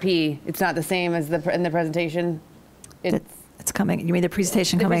the ERP. It's not the same as in the presentation. It's coming. You mean the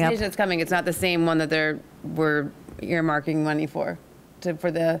presentation coming up? The presentation that's coming. It's not the same one that we're earmarking money for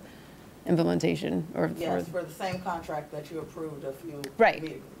the implementation or yes, for the same contract that you approved a few meetings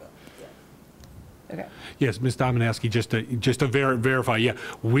ago. Okay. Yes, Ms. Dominowski, just to verify, yeah,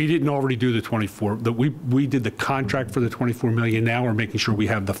 we didn't already do the 24. We did the contract for the 24 million. Now we're making sure we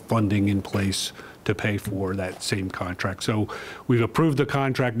have the funding in place to pay for that same contract. So we've approved the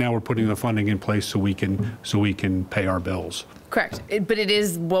contract. Now we're putting the funding in place so we can pay our bills. Correct, but it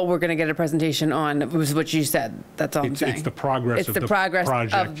is what we're going to get a presenting on. It was what you said. That's all I'm saying. It's the progress of the project. It's the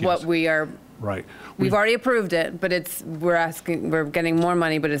progress of what we are. Right. We've already approved it, but we're getting more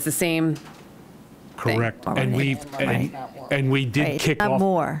money, but it's the same. Correct, and we did kick off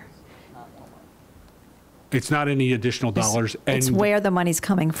more. It's not any additional dollars. It's where the money's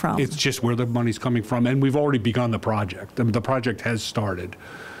coming from. It's just where the money's coming from, and we've already begun the project. I mean, the project has started.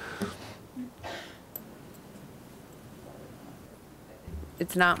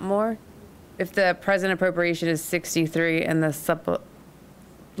 It's not more? If the present appropriation is 63 and the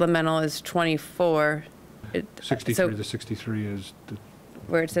supplemental is 24. 63 to 63 is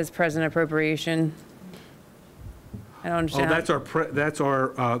where it says present appropriation. I don't understand.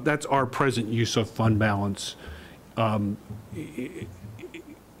 Oh, that's our present use of fund balance in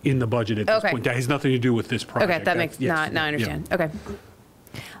the budget at this point. That has nothing to do with this project. Okay, that makes, now I understand. Okay.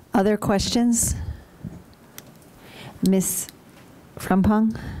 Other questions? Ms.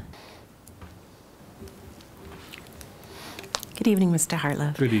 Frempong? Good evening, Mr.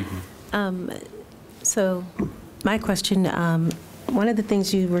 Hartlove. Good evening. So my question, one of the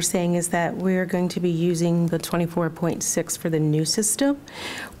things you were saying is that we're going to be using the 24.6 for the new system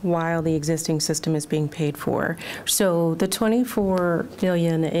while the existing system is being paid for. So the 24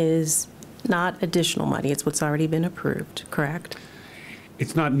 million is not additional money, it's what's already been approved, correct?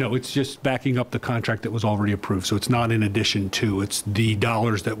 It's not, no, it's just backing up the contract that was already approved. So it's not in addition to, it's the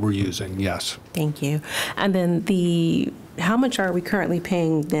dollars that we're using, yes. Thank you. And then how much are we currently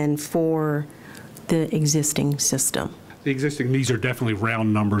paying then for the existing system? The existing, these are definitely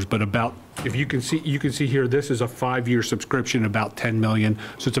round numbers, but about, if you can see here, this is a 5-year subscription, about 10 million.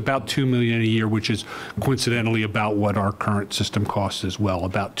 So it's about 2 million a year, which is coincidentally about what our current system costs as well,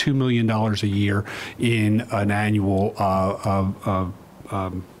 about $2 million a year in an annual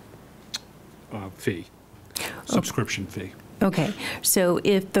fee, subscription fee. Okay, so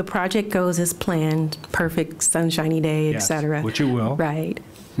if the project goes as planned, perfect sunshiny day, et cetera. Which it will. Right.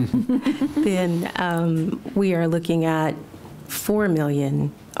 Then we are looking at 4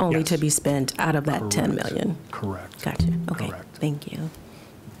 million only to be spent out of that 10 million. Correct. Gotcha. Okay. Correct. Thank you.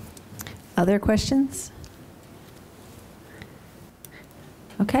 Other questions?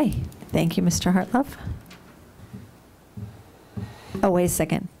 Okay. Thank you, Mr. Hartlove. Oh, wait a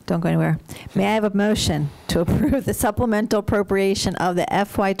second. Don't go anywhere. May I have a motion to approve the supplemental appropriation of the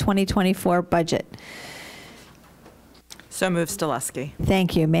FY 2024 budget? So move, Stileski.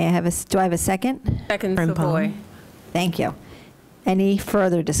 Thank you. May I have do I have a second? Second, Savoy. Thank you. Any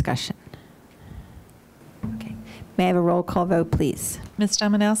further discussion? Okay. May I have a roll call vote, please? Ms.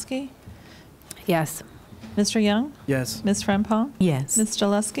 Dominowski? Yes. Mr. Young? Yes. Ms. Frempong? Yes. Ms.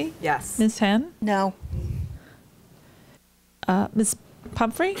 Jaleski? Yes. Ms. Henn? No. Ms.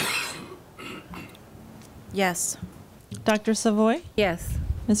 Pumphrey? Yes. Dr. Savoy? Yes.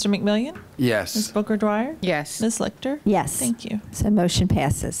 Mr. McMillian? Yes. Ms. Booker Dwyer? Yes. Ms. Lichter? Yes. Thank you. So motion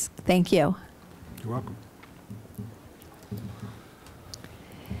passes. Thank you. You're welcome.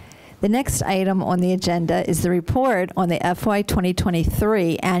 The next item on the agenda is the report on the FY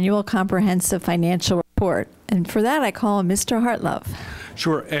 2023 Annual Comprehensive Financial Report. And for that, I call on Mr. Hartlove.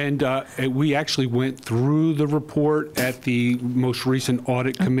 Sure, and we actually went through the report at the most recent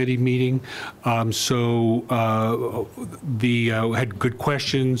audit committee meeting. Had good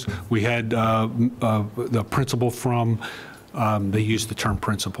questions. We had the principal from, they used the term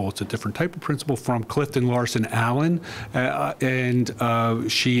principal, it's a different type of principal, from Clifton Larson Allen, and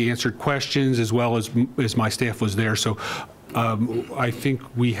she answered questions as well as my staff was there. So I think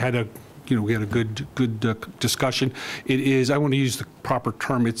we had a good discussion. It is, I want to use the proper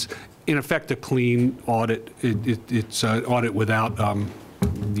term, it's in effect a clean audit. It's an audit without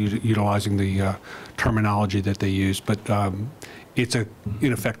utilizing the terminology that they use, but it's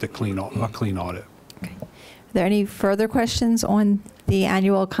in effect a clean audit. Okay. Are there any further questions on the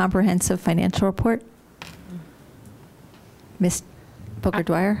Annual Comprehensive Financial Report? Ms. Booker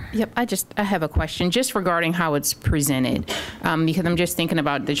Dwyer? Yep, I have a question just regarding how it's presented, because I'm just thinking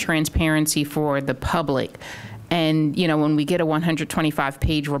about the transparency for the public. And, when we get a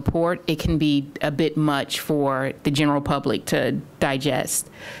 125-page report, it can be a bit much for the general public to digest.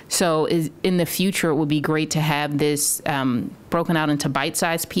 So in the future, it would be great to have this broken out into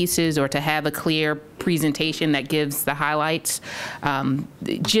bite-sized pieces, or to have a clear presentation that gives the highlights,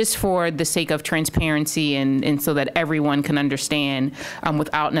 just for the sake of transparency and so that everyone can understand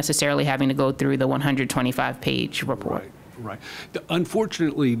without necessarily having to go through the 125-page report. Right.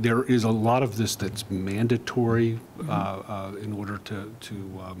 Unfortunately, there is a lot of this that's mandatory in order to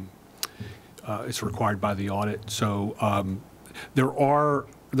it's required by the audit. So there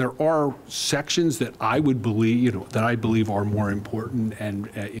are sections that I would believe, that I believe are more important, and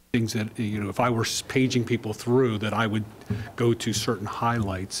things that, if I were paging people through, that I would go to certain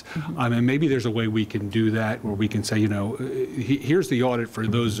highlights. And maybe there's a way we can do that, where we can say, here's the audit for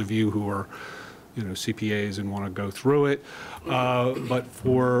those of you who are CPAs and want to go through it. But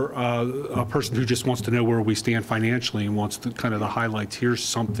for a person who just wants to know where we stand financially and wants to kind of the highlights, here's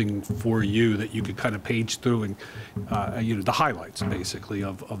something for you that you could kind of page through, and the highlights basically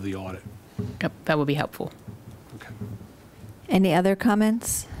of the audit. Yep, that would be helpful. Okay. Any other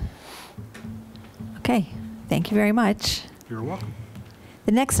comments? Okay, thank you very much. You're welcome.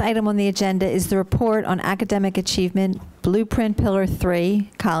 The next item on the agenda is the report on academic achievement Blueprint Pillar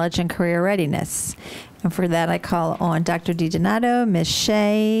 3, College and Career Readiness. And for that, I call on Dr. DiDonato, Ms.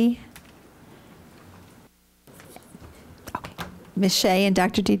 Shea, and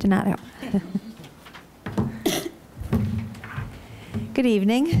Dr. DiDonato. Good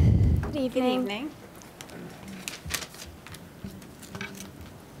evening. Good evening. Good evening.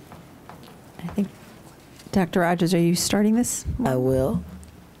 I think, Dr. Rogers, are you starting this? I will.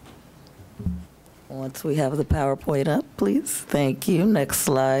 Once we have the PowerPoint up, please. Thank you. Next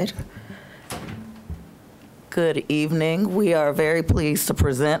slide. Good evening. We are very pleased to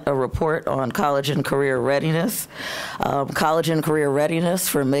present a report on college and career readiness. College and career readiness,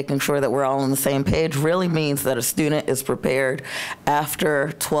 for making sure that we're all on the same page, really means that a student is prepared after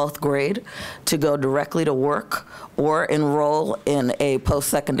 12th grade to go directly to work or enroll in a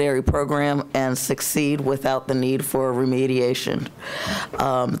post-secondary program and succeed without the need for remediation.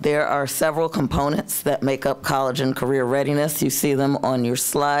 There are several components that make up college and career readiness. You see them on your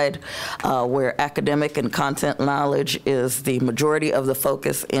slide, where academic and content knowledge is the majority of the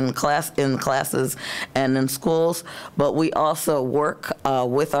focus in classes and in schools, but we also work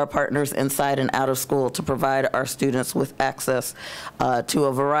with our partners inside and out of school to provide our students with access to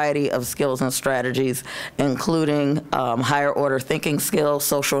a variety of skills and strategies, including higher order thinking skills,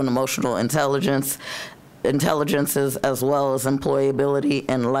 social and emotional intelligences, as well as employability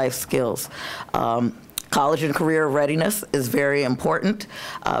and life skills. College and career readiness is very important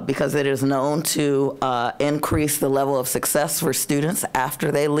because it is known to increase the level of success for students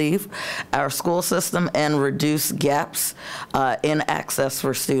after they leave our school system and reduce gaps in access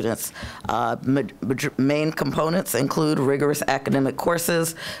for students. Main components include rigorous academic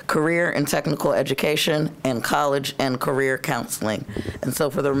courses, career and technical education, and college and career counseling. And so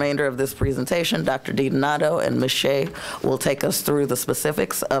for the remainder of this presentation, Dr. DiDonato and Ms. Shea will take us through the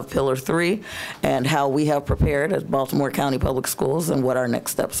specifics of Pillar 3 and how we have prepared at Baltimore County Public Schools and what our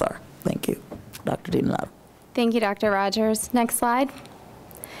next steps are. Thank you. Dr. DiDonato. Thank you, Dr. Rogers. Next slide.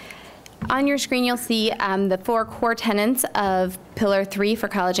 On your screen, you'll see the 4 core tenets of Pillar 3 for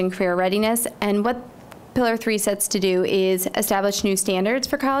college and career readiness. And what Pillar 3 sets to do is establish new standards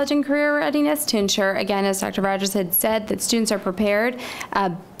for college and career readiness to ensure, again, as Dr. Rogers had said, that students are prepared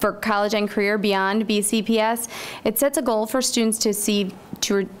for college and career beyond BCPS. It sets a goal for students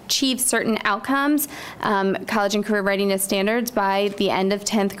to achieve certain outcomes, college and career readiness standards, by the end of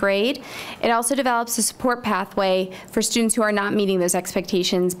 10th grade. It also develops a support pathway for students who are not meeting those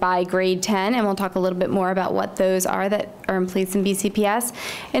expectations by grade 10, and we'll talk a little bit more about what those are that are in place in BCPS.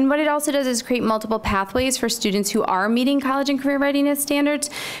 And what it also does is create multiple pathways for students who are meeting college and career readiness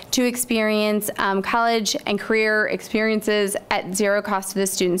standards to experience college and career experiences at zero cost to the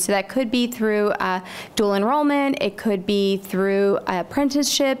students. So that could be through dual enrollment, it could be through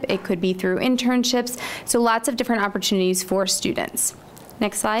apprenticeship, it could be through internships, so lots of different opportunities for students.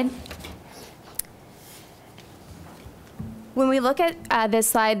 Next slide. When we look at this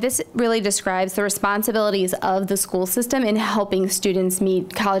slide, this really describes the responsibilities of the school system in helping students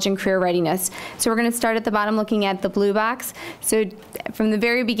meet college and career readiness. So we're going to start at the bottom looking at the blue box. So from the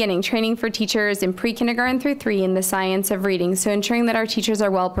very beginning, training for teachers in pre-kindergarten through 3 in the science of reading. So ensuring that our teachers are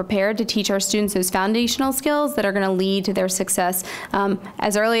well prepared to teach our students those foundational skills that are going to lead to their success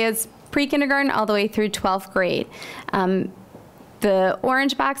as early as pre-kindergarten all the way through 12th grade. The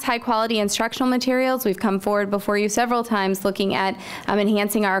orange box, high quality instructional materials. We've come forward before you several times looking at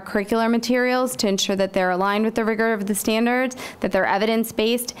enhancing our curricular materials to ensure that they're aligned with the rigor of the standards, that they're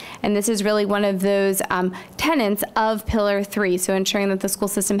evidence-based, and this is really one of those tenets of Pillar 3, so ensuring that the school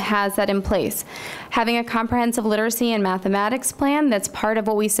system has that in place. Having a comprehensive literacy and mathematics plan, that's part of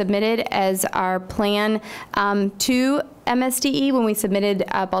what we submitted as our plan to MSDE when we submitted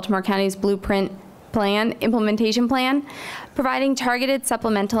Baltimore County's Blueprint plan, implementation plan. Providing targeted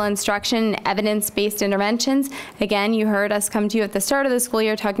supplemental instruction and evidence-based interventions. Again, you heard us come to you at the start of the school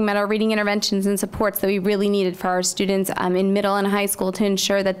year talking about our reading interventions and supports that we really needed for our students in middle and high school to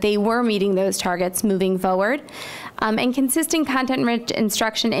ensure that they were meeting those targets moving forward. And consistent content-rich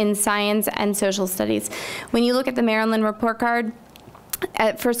instruction in science and social studies. When you look at the Maryland report card,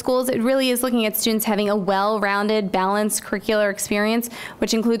 for schools, it really is looking at students having a well-rounded, balanced curricular experience,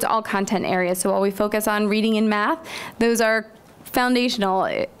 which includes all content areas. So while we focus on reading and math, those are foundational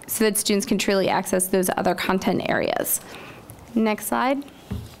so that students can truly access those other content areas. Next slide.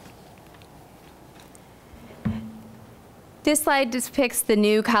 This slide depicts the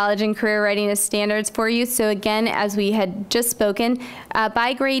new college and career readiness standards for you. So again, as we had just spoken,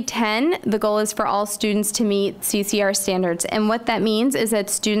 by grade 10, the goal is for all students to meet CCR standards. And what that means is that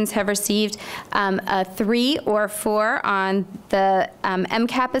students have received a 3 or 4 on the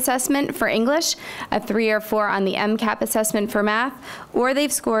MCAP assessment for English, a 3 or 4 on the MCAP assessment for math, or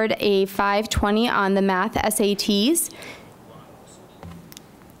they've scored a 520 on the math SATs.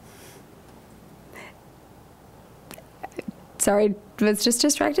 Sorry, was just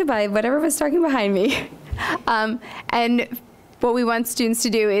distracted by whatever was talking behind me. And what we want students to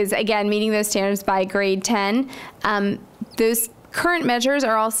do is, again, meeting those standards by grade 10. Those current measures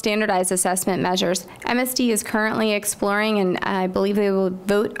are all standardized assessment measures. MSD is currently exploring, and I believe they will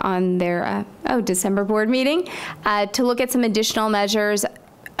vote on their December board meeting, to look at some additional measures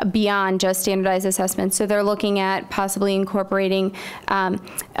beyond just standardized assessments. So they're looking at possibly incorporating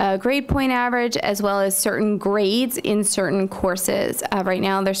a grade point average as well as certain grades in certain courses. Right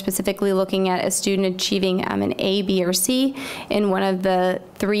now they're specifically looking at a student achieving an A, B, or C in one of the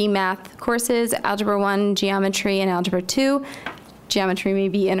 3 math courses, Algebra 1, Geometry, and Algebra 2. Geometry may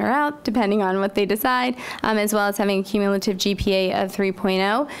be in or out, depending on what they decide, as well as having a cumulative GPA of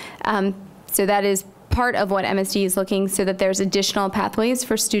 3.0. So that is part of what MSD is looking, so that there's additional pathways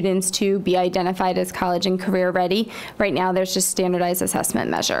for students to be identified as college and career ready. Right now, there's just standardized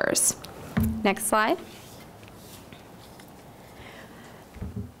assessment measures. Next slide.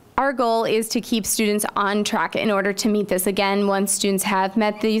 Our goal is to keep students on track in order to meet this. Again, once students have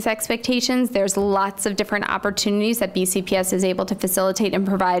met these expectations, there's lots of different opportunities that BCPS is able to facilitate and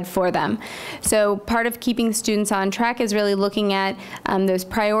provide for them. So part of keeping students on track is really looking at those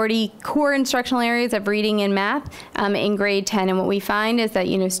priority core instructional areas of reading and math in grade 10. And what we find is that,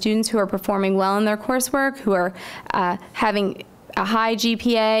 students who are performing well in their coursework, who are having a high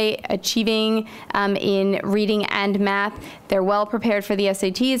GPA, achieving in reading and math, they're well prepared for the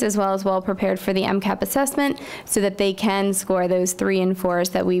SATs as well as well prepared for the MCAP assessment, so that they can score those 3 and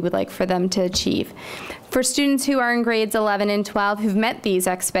 4s that we would like for them to achieve. For students who are in grades 11 and 12 who've met these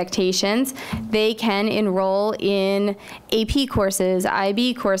expectations, they can enroll in AP courses,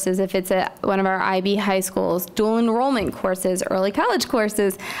 IB courses if it's one of our IB high schools, dual enrollment courses, early college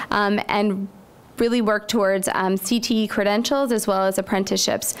courses, and really work towards CTE credentials as well as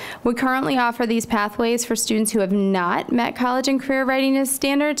apprenticeships. We currently offer these pathways for students who have not met college and career readiness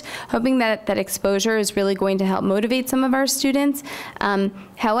standards, hoping that that exposure is really going to help motivate some of our students.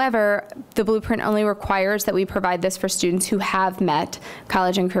 However, the blueprint only requires that we provide this for students who have met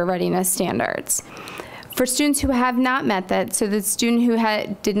college and career readiness standards. For students who have not met that, so the student who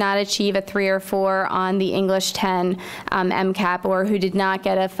did not achieve a 3 or 4 on the English 10 MCAP, or who did not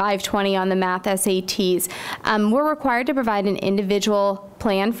get a 520 on the math SATs, we're required to provide an individual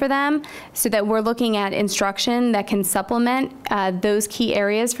plan for them, so that we're looking at instruction that can supplement those key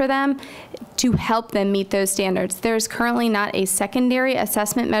areas for them to help them meet those standards. There's currently not a secondary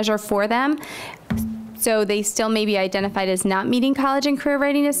assessment measure for them, so they still may be identified as not meeting college and career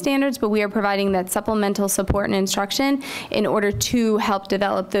readiness standards, but we are providing that supplemental support and instruction in order to help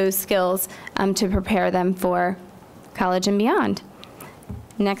develop those skills to prepare them for college and beyond.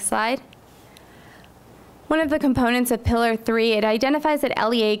 Next slide. One of the components of Pillar 3, it identifies that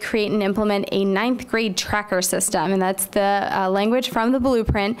LEA create and implement a 9th grade tracker system, and that's the language from the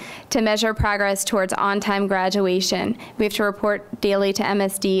blueprint, to measure progress towards on-time graduation. We have to report daily to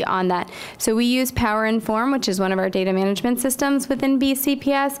MSD on that. So we use Power Inform, which is one of our data management systems within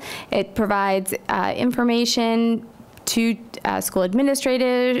BCPS. It provides information to school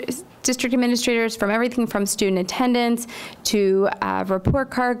administrators, district administrators, from everything from student attendance to report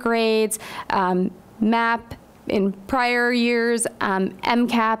card grades, MAP in prior years,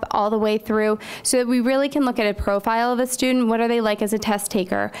 MCAP all the way through, so that we really can look at a profile of a student. What are they like as a test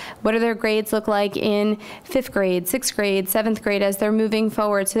taker? What do their grades look like in 5th grade, 6th grade, 7th grade as they're moving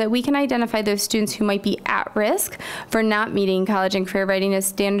forward, so that we can identify those students who might be at risk for not meeting college and career readiness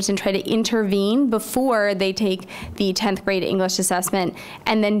standards and try to intervene before they take the 10th grade English assessment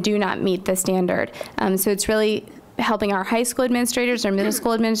and then do not meet the standard. So it's really helping our high school administrators or middle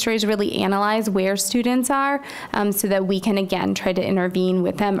school administrators really analyze where students are, so that we can, again, try to intervene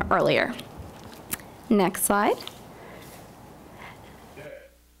with them earlier. Next slide.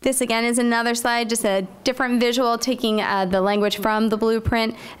 This, again, is another slide, just a different visual, taking the language from the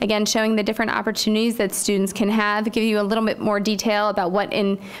blueprint, again, showing the different opportunities that students can have, give you a little bit more detail about what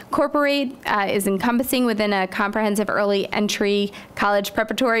Incorporate is encompassing within a comprehensive early entry college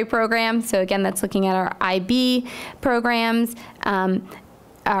preparatory program. So again, that's looking at our IB programs.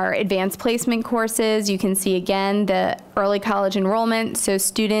 our advanced placement courses. You can see again the early college enrollment. So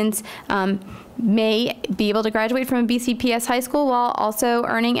students may be able to graduate from a BCPS high school while also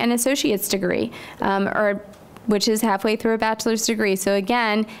earning an associate's degree, which is halfway through a bachelor's degree. So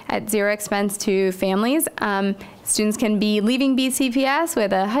again, at zero expense to families, students can be leaving BCPS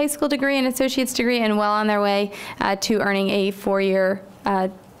with a high school degree, an associate's degree, and well on their way to earning a 4-year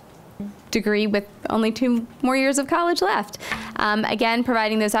degree with only 2 more years of college left. Again,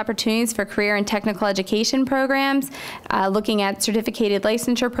 providing those opportunities for career and technical education programs, looking at certificated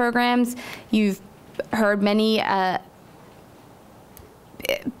licensure programs. You've heard many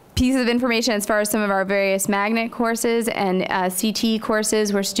pieces of information as far as some of our various magnet courses and CT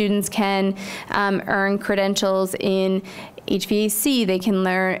courses where students can earn credentials in HVAC, they can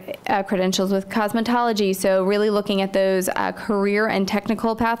learn credentials with cosmetology. So really looking at those career and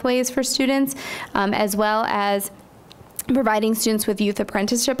technical pathways for students, as well as providing students with youth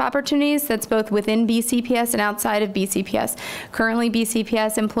apprenticeship opportunities. That's both within BCPS and outside of BCPS. Currently,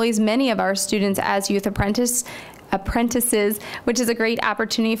 BCPS employs many of our students as youth apprentices, which is a great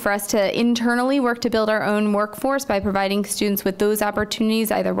opportunity for us to internally work to build our own workforce by providing students with those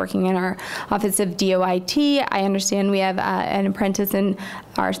opportunities, either working in our Office of DOIT. I understand we have an apprentice in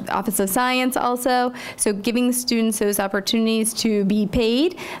our Office of Science also. So giving students those opportunities to be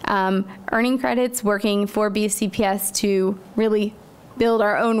paid, earning credits, working for BCPS to really build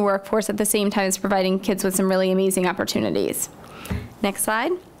our own workforce at the same time as providing kids with some really amazing opportunities. Next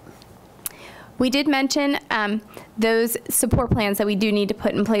slide. We did mention those support plans that we do need to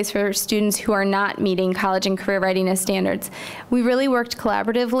put in place for students who are not meeting college and career readiness standards. We really worked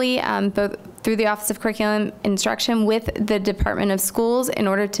collaboratively both through the Office of Curriculum Instruction with the Department of Schools in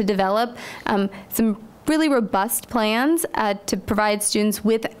order to develop some really robust plans to provide students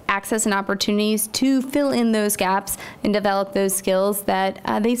with access and opportunities to fill in those gaps and develop those skills that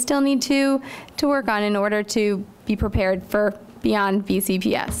they still need to work on in order to be prepared for beyond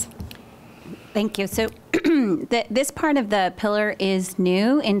BCPS. Thank you. So this part of the pillar is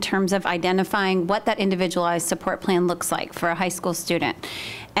new in terms of identifying what that individualized support plan looks like for a high school student.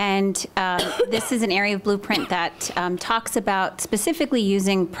 And this is an area of Blueprint that talks about specifically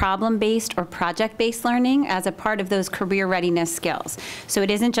using problem-based or project-based learning as a part of those career readiness skills. So it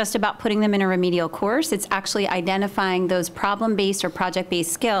isn't just about putting them in a remedial course, it's actually identifying those problem-based or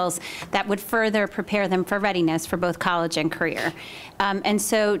project-based skills that would further prepare them for readiness for both college and career. And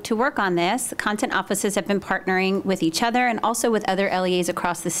so to work on this, content offices have been partnering with each other and also with other LEAs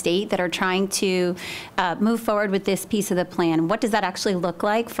across the state that are trying to move forward with this piece of the plan. What does that actually look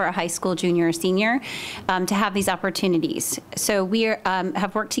like for a high school junior or senior to have these opportunities? So we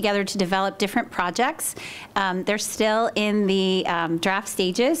have worked together to develop different projects. They're still in the draft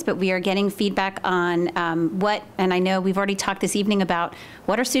stages, but we are getting feedback on what, and I know we've already talked this evening about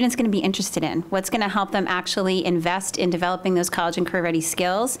what are students going to be interested in? What's going to help them actually invest in developing those college and career ready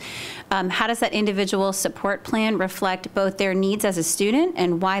skills? How does that individual support plan reflect both their needs as a student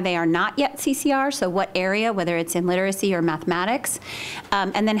and why they are not yet CCR? So what area, whether it's in literacy or mathematics?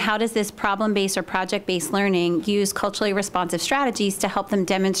 And then how does this problem-based or project-based learning use culturally responsive strategies to help them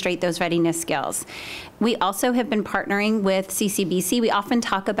demonstrate those readiness skills? We also have been partnering with CCBC. We often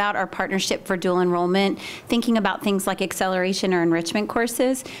talk about our partnership for dual enrollment, thinking about things like acceleration or enrichment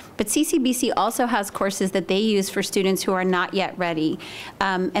courses, but CCBC also has courses that they use for students who are not yet ready.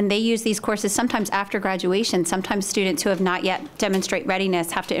 And they use these courses sometimes after graduation. Sometimes students who have not yet demonstrate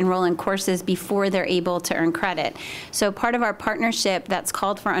readiness have to enroll in courses before they're able to earn credit. So part of our partnership that's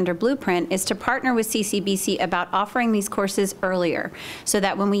called for under Blueprint is to partner with CCBC about offering these courses earlier, so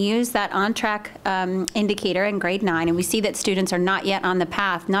that when we use that on-track indicator in grade 9 and we see that students are not yet on the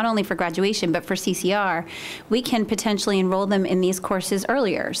path, not only for graduation but for CCR, we can potentially enroll them in these courses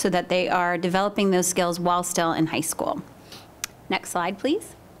earlier so that they are developing those skills while still in high school. Next slide,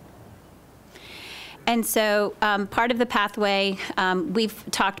 please. And so part of the pathway, we've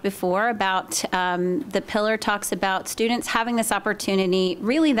talked before about the pillar talks about students having this opportunity,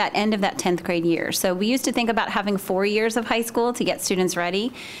 really that end of that 10th grade year. So we used to think about having 4 years of high school to get students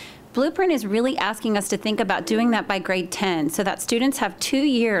ready. Blueprint is really asking us to think about doing that by grade 10 so that students have 2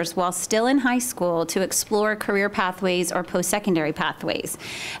 years while still in high school to explore career pathways or post-secondary pathways,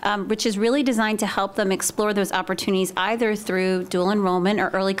 which is really designed to help them explore those opportunities either through dual enrollment or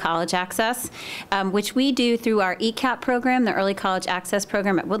early college access, which we do through our ECAP program, the Early College Access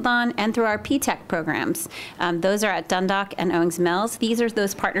Program at Woodlawn, and through our PTech programs. Those are at Dundalk and Owings Mills. These are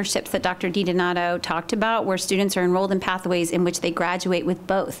those partnerships that Dr. DiDonato talked about where students are enrolled in pathways in which they graduate with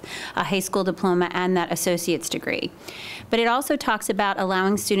both a high school diploma and that associate's degree. But it also talks about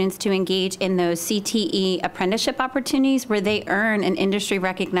allowing students to engage in those CTE apprenticeship opportunities where they earn an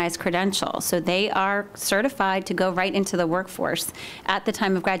industry-recognized credential. So they are certified to go right into the workforce at the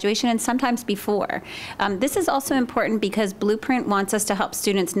time of graduation and sometimes before. This is also important because Blueprint wants us to help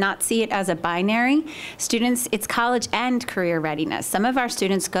students not see it as a binary. Students, it's college and career readiness. Some of our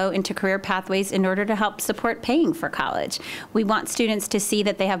students go into career pathways in order to help support paying for college. We want students to see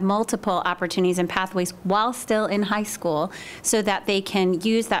that they have multiple opportunities and pathways while still in high school, so that they can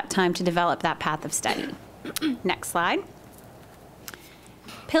use that time to develop that path of study. Next slide.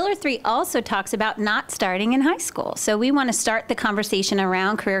 Pillar 3 also talks about not starting in high school. So we want to start the conversation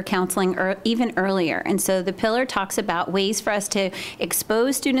around career counseling even earlier. And so the pillar talks about ways for us to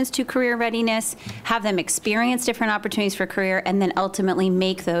expose students to career readiness, have them experience different opportunities for career, and then ultimately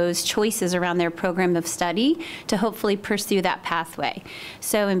make those choices around their program of study to hopefully pursue that pathway.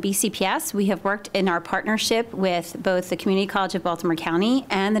 So in BCPS, we have worked in our partnership with both the Community College of Baltimore County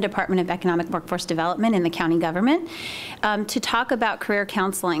and the Department of Economic Workforce Development in the county government to talk about career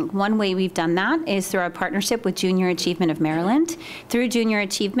counseling. One way we've done that is through our partnership with Junior Achievement of Maryland. Through Junior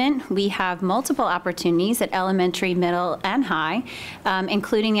Achievement, we have multiple opportunities at elementary, middle, and high,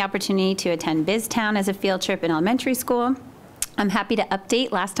 including the opportunity to attend BizTown as a field trip in elementary school. I'm happy to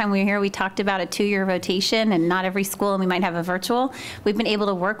update. Last time we were here, we talked about a 2-year rotation, and not every school, and we might have a virtual. We've been able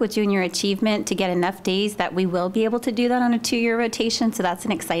to work with Junior Achievement to get enough days that we will be able to do that on a 2-year rotation, so that's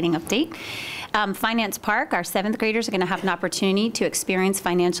an exciting update. Finance Park, our 7th graders are going to have an opportunity to experience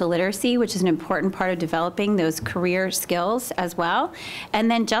financial literacy, which is an important part of developing those career skills as well. And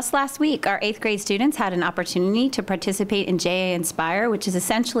then just last week, our 8th grade students had an opportunity to participate in JA Inspire, which is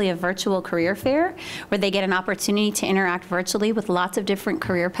essentially a virtual career fair where they get an opportunity to interact virtually with lots of different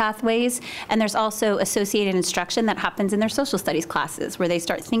career pathways. And there's also associated instruction that happens in their social studies classes where they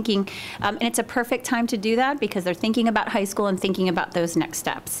start thinking, and it's a perfect time to do that because they're thinking about high school and thinking about those next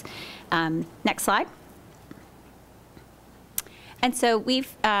steps. Next slide. And so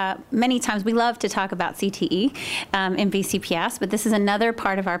we've, many times, we love to talk about CTE in BCPS, but this is another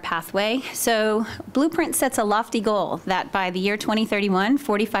part of our pathway. So Blueprint sets a lofty goal that by the year 2031,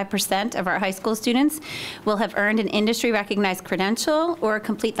 45% of our high school students will have earned an industry-recognized credential or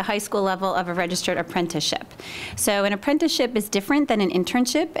complete the high school level of a registered apprenticeship. So an apprenticeship is different than an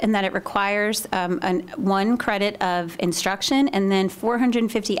internship in that it requires 1 credit of instruction and then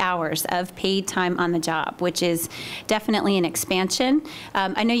 450 hours of paid time on the job, which is definitely an expansion.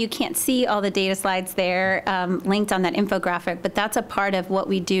 I know you can't see all the data slides there linked on that infographic, but that's a part of what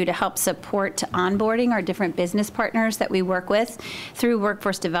we do to help support onboarding our different business partners that we work with through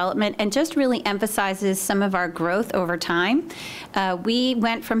workforce development, and just really emphasizes some of our growth over time. We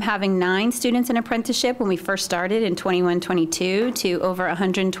went from having 9 students in apprenticeship when we first started in 21-22 to over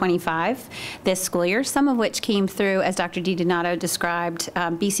 125 this school year, some of which came through, as Dr. DiDonato described,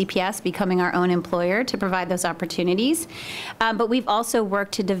 BCPS becoming our own employer to provide those opportunities. But we've also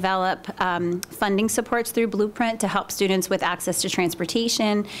worked to develop funding supports through Blueprint to help students with access to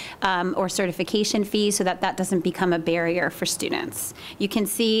transportation or certification fees so that that doesn't become a barrier for students. You can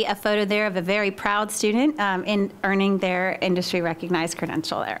see a photo there of a very proud student in earning their industry-recognized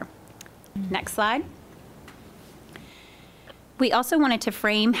credential there. Next slide. We also wanted to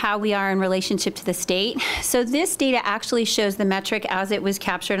frame how we are in relationship to the state. So this data actually shows the metric as it was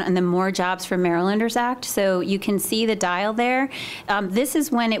captured in the More Jobs for Marylanders Act. So you can see the dial there. This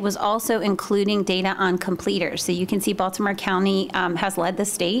is when it was also including data on completers. So you can see Baltimore County has led the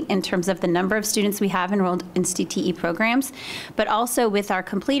state in terms of the number of students we have enrolled in CTE programs. But also with our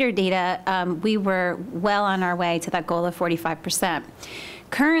completer data, we were well on our way to that goal of 45%.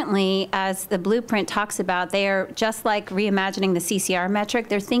 Currently, as the Blueprint talks about, they are just like reimagining the CCR metric.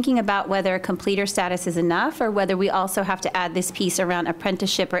 They're thinking about whether completer status is enough or whether we also have to add this piece around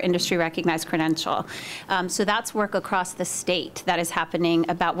apprenticeship or industry-recognized credential. So that's work across the state that is happening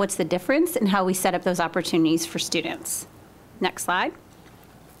about what's the difference and how we set up those opportunities for students. Next slide.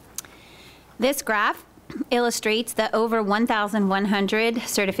 This graph illustrates the over 1,100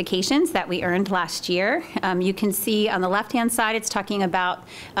 certifications that we earned last year. You can see on the left-hand side, it's talking about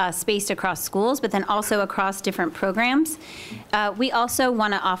spaced across schools, but then also across different programs. We also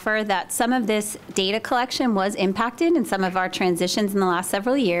want to offer that some of this data collection was impacted in some of our transitions in the last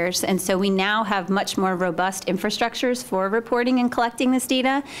several years, and so we now have much more robust infrastructures for reporting and collecting this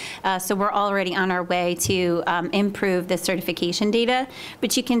data. So we're already on our way to improve the certification data,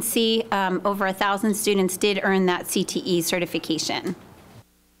 but you can see over 1,000 students did earn that CTE certification.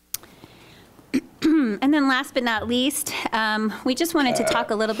 And then last but not least, we just wanted to talk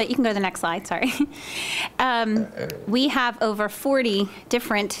a little bit, you can go to the next slide, sorry. We have over 40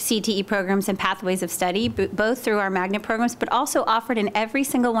 different CTE programs and pathways of study, both through our magnet programs, but also offered in every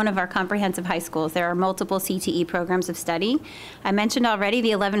single one of our comprehensive high schools. There are multiple CTE programs of study. I mentioned already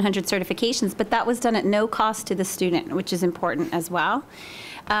the 1,100 certifications, but that was done at no cost to the student, which is important as well.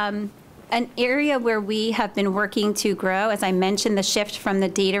 An area where we have been working to grow, as I mentioned, the shift from the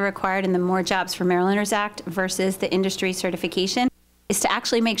data required in the More Jobs for Marylanders Act versus the industry certification, is to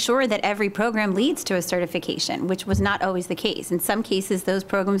actually make sure that every program leads to a certification, which was not always the case. In some cases, those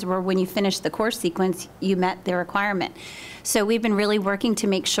programs were when you finished the course sequence, you met the requirement. So we've been really working to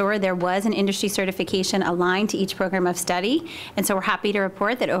make sure there was an industry certification aligned to each program of study. And so we're happy to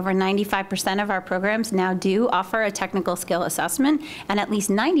report that over 95% of our programs now do offer a technical skill assessment, and at least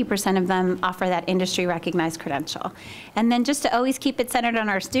 90% of them offer that industry recognized credential. And then just to always keep it centered on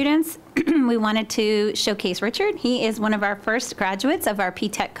our students, we wanted to showcase Richard. He is one of our first graduates of our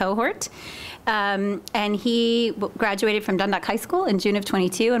P-TECH cohort. And he graduated from Dundalk High School in June of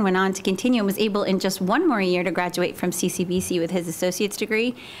 22 and went on to continue and was able in just one more year to graduate from CCBC with his associate's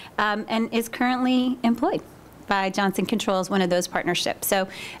degree, and is currently employed by Johnson Controls, one of those partnerships. So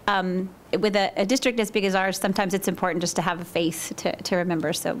with a district as big as ours, sometimes it's important just to have a face to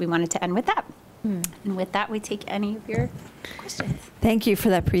remember. So we wanted to end with that. And with that, we take any of your questions. Thank you for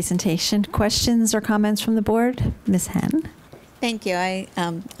that presentation. Questions or comments from the board? Ms. Henn? Thank you. I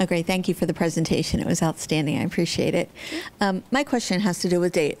agree. Thank you for the presentation. It was outstanding. I appreciate it. My question has to do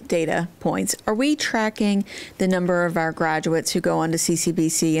with data points. Are we tracking the number of our graduates who go on to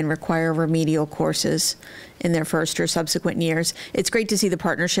CCBC and require remedial courses in their first or subsequent years? It's great to see the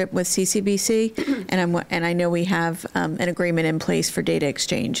partnership with CCBC, and I know we have an agreement in place for data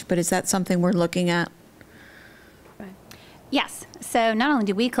exchange, but is that something we're looking at? Yes. So not only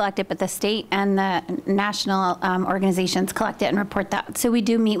do we collect it, but the state and the national organizations collect it and report that. So we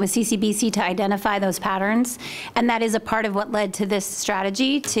do meet with CCBC to identify those patterns. And that is a part of what led to this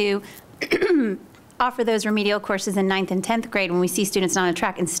strategy to offer those remedial courses in 9th and 10th grade when we see students not on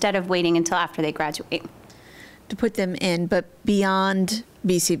track, instead of waiting until after they graduate. To put them in, but beyond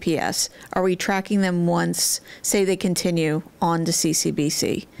BCPS, are we tracking them once, say they continue on to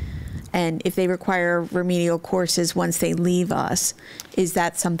CCBC? And if they require remedial courses once they leave us, is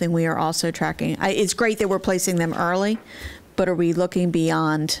that something we are also tracking? It's great that we're placing them early, but are we looking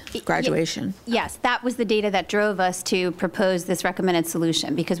beyond graduation? Yes, that was the data that drove us to propose this recommended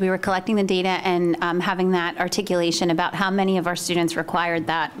solution, because we were collecting the data and having that articulation about how many of our students required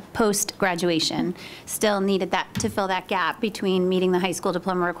that post-graduation, still needed that to fill that gap between meeting the high school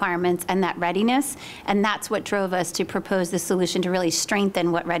diploma requirements and that readiness. And that's what drove us to propose this solution to really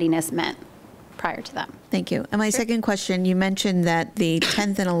strengthen what readiness meant prior to that. Thank you. And my second question, you mentioned that the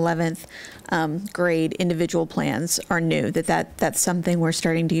 10th and 11th grade individual plans are new, that's something we're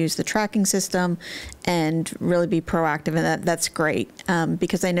starting to use the tracking system and really be proactive, and that's great,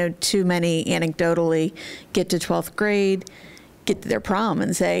 because I know too many anecdotally get to 12th grade, get to their prom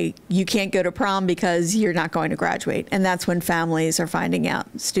and say, you can't go to prom because you're not going to graduate. And that's when families are finding out.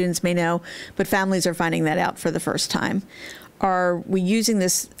 Students may know, but families are finding that out for the first time. Are we using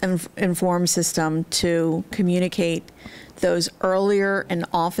this informed system to communicate those earlier and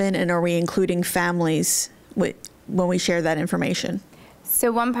often, and are we including families when we share that information?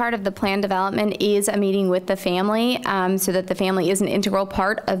 So one part of the plan development is a meeting with the family, so that the family is an integral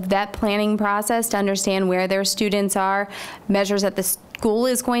part of that planning process to understand where their students are, measures that the school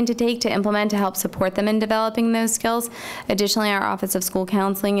is going to take to implement to help support them in developing those skills. Additionally, our Office of School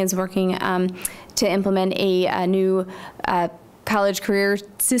Counseling is working to implement a new college career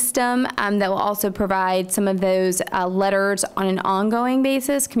system that will also provide some of those letters on an ongoing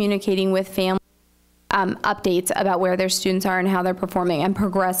basis, communicating with families updates about where their students are and how they're performing and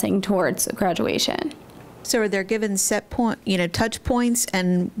progressing towards graduation. So are there given set touch points,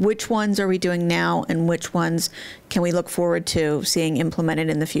 and which ones are we doing now and which ones can we look forward to seeing implemented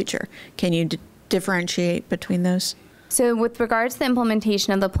in the future? Can you differentiate between those? So with regards to the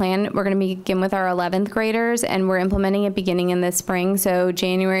implementation of the plan, we're going to begin with our 11th graders, and we're implementing it beginning in the spring. So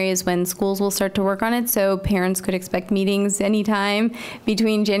January is when schools will start to work on it. So parents could expect meetings anytime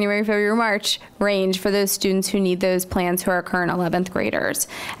between January, February, March range for those students who need those plans who are current 11th graders.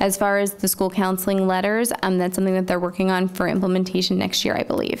 As far as the school counseling letters, that's something that they're working on for implementation next year, I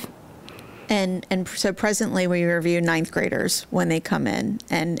believe. And so presently we review 9th graders when they come in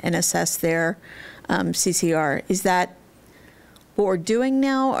and assess their CCR. Is that what we're doing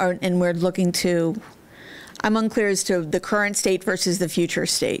now, and we're looking to I'm unclear as to the current state versus the future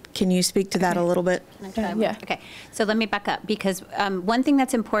state. Can you speak to that a little bit? Yeah. Okay, so let me back up, because one thing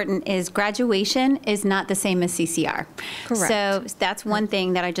that's important is graduation is not the same as CCR. Correct. So that's one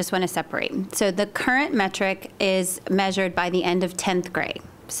thing that I just want to separate. So the current metric is measured by the end of 10th grade.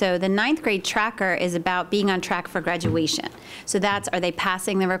 So the 9th grade tracker is about being on track for graduation. So that's, are they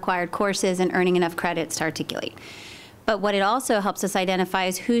passing the required courses and earning enough credits to articulate? But what it also helps us identify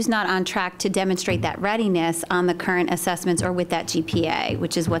is who's not on track to demonstrate that readiness on the current assessments or with that GPA,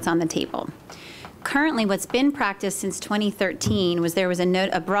 which is what's on the table. Currently, what's been practiced since 2013 was there was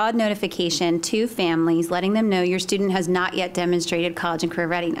a broad notification to families letting them know your student has not yet demonstrated college and career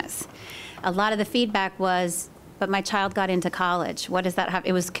readiness. A lot of the feedback was, but my child got into college. What does that have?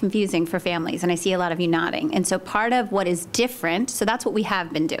 It was confusing for families, and I see a lot of you nodding. And so part of what is different, so that's what we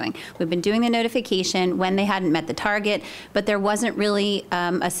have been doing. We've been doing the notification when they hadn't met the target, but there wasn't really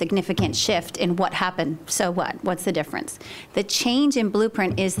a significant shift in what happened. So what? What's the difference? The change in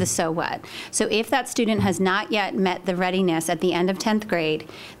blueprint is the so what. So if that student has not yet met the readiness at the end of 10th grade,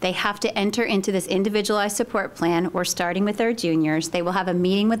 they have to enter into this individualized support plan. We're starting with their juniors. They will have a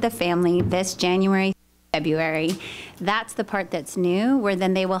meeting with the family this January, February. That's the part that's new, where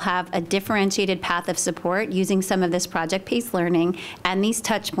then they will have a differentiated path of support using some of this project-based learning and these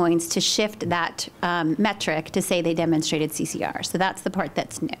touch points to shift that metric to say they demonstrated CCR. So that's the part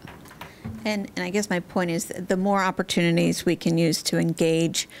that's new. And I guess my point is the more opportunities we can use to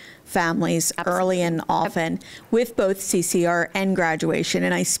engage families early and often with both CCR and graduation,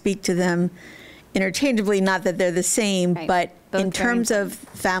 and I speak to them interchangeably, not that they're the same, but both in terms of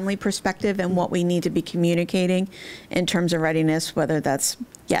family perspective and what we need to be communicating in terms of readiness, whether that's,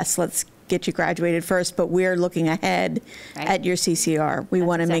 yes, let's get you graduated first, but we're looking ahead at your CCR. We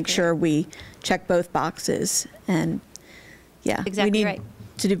want to make sure we check both boxes. And yeah, we need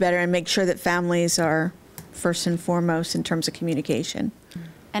to do better and make sure that families are first and foremost in terms of communication.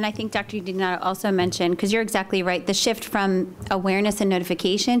 And I think Dr. Udina also mentioned, because you're exactly right, the shift from awareness and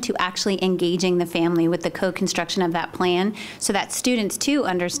notification to actually engaging the family with the co-construction of that plan, so that students too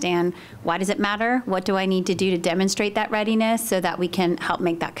understand, why does it matter? What do I need to do to demonstrate that readiness so that we can help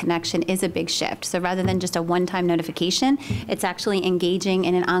make that connection, is a big shift. So rather than just a one-time notification, it's actually engaging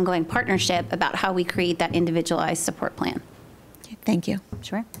in an ongoing partnership about how we create that individualized support plan. Thank you.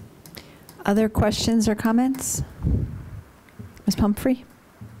 Sure. Other questions or comments? Ms. Pumphrey?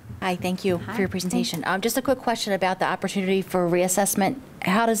 Hi, thank you for your presentation. Just a quick question about the opportunity for reassessment.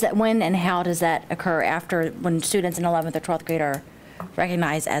 How does that, when and how does that occur after, when students in 11th or 12th grade are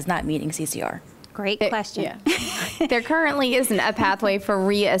recognized as not meeting CCR? Great question. Yeah. There currently isn't a pathway for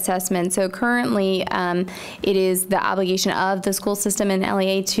reassessment. So currently, it is the obligation of the school system and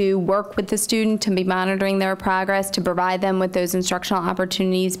LEA to work with the student, to be monitoring their progress, to provide them with those instructional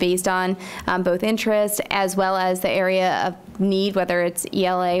opportunities based on both interest as well as the area of need, whether it's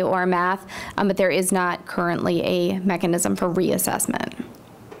ELA or math. But there is not currently a mechanism for reassessment.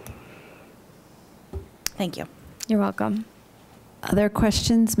 Thank you. You're welcome. Other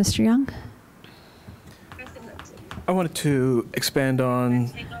questions, Mr. Young? I wanted to expand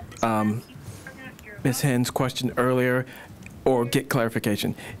on Ms. Henn's question earlier, or get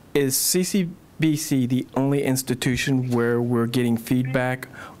clarification. Is CCBC the only institution where we're getting feedback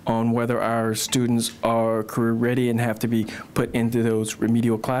on whether our students are career ready and have to be put into those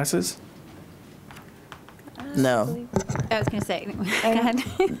remedial classes? No. I was going to say, go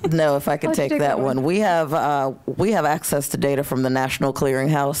ahead. No, if I could take that one. We have access to data from the National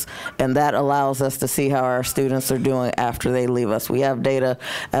Clearinghouse, and that allows us to see how our students are doing after they leave us. We have data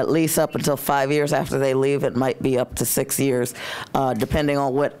at least up until 5 years after they leave. It might be up to 6 years, depending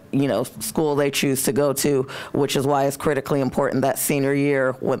on what school they choose to go to, which is why it's critically important that senior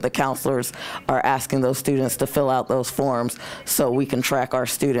year when the counselors are asking those students to fill out those forms so we can track our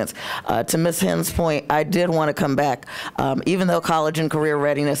students. To Ms. Henn's point, I did want to come back. Even though college and career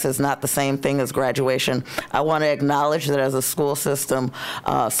readiness is not the same thing as graduation, I want to acknowledge that as a school system,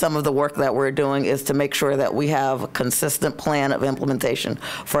 some of the work that we're doing is to make sure that we have a consistent plan of implementation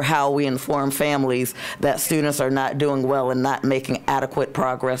for how we inform families that students are not doing well and not making adequate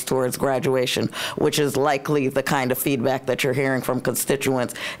progress towards graduation, which is likely the kind of feedback that you're hearing from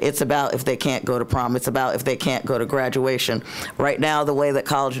constituents. It's about if they can't go to prom. It's about if they can't go to graduation. Right now, the way that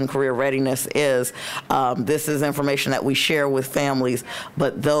college and career readiness is, this is information that we share with families,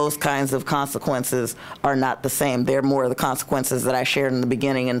 but those kinds of consequences are not the same. They're more the consequences that I shared in the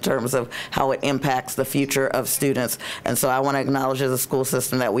beginning in terms of how it impacts the future of students. And so I want to acknowledge as a school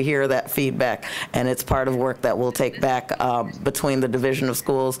system that we hear that feedback, and it's part of work that we'll take back between the Division of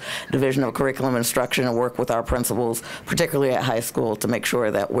Schools Schools Division of Curriculum Instruction and work with our principals, particularly at high school, to make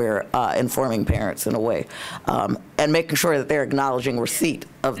sure that we're informing parents in a way, and making sure that they're acknowledging receipt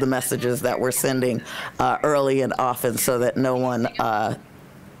of the messages that we're sending early and often, so that no one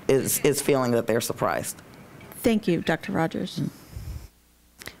is feeling that they're surprised. Thank you, Dr. Rogers.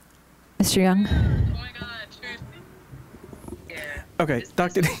 Mr. Young? Okay,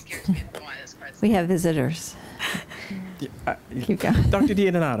 Dr. We have visitors. Keep going. Dr.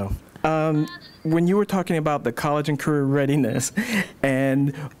 Diodonato, when you were talking about the college and career readiness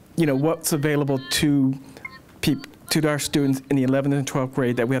and, you know, what's available to our students in the 11th and 12th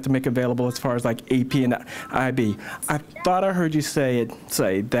grade that we have to make available as far as like AP and IB, I thought I heard you say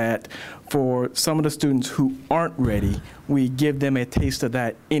that for some of the students who aren't ready, we give them a taste of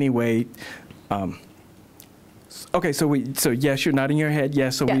that anyway. Okay, so yes, you're nodding your head,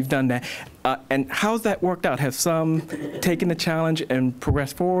 yes, so we've done that. And how's that worked out? Have some taken the challenge and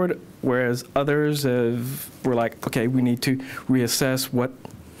progressed forward, whereas others were like, okay, we need to reassess what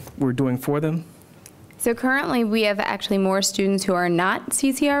we're doing for them? So currently we have actually more students who are not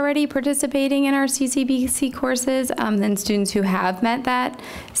CCR ready participating in our CCBC courses than students who have met that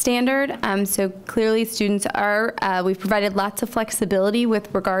standard. So clearly students are, we've provided lots of flexibility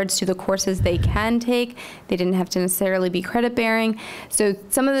with regards to the courses they can take. They didn't have to necessarily be credit bearing. So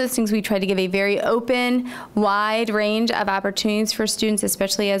some of those things we tried to give a very open, wide range of opportunities for students,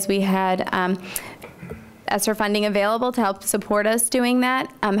 especially as we had ESSER funding available to help support us doing that.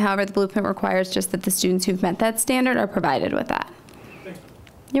 However, the blueprint requires just that the students who've met that standard are provided with that.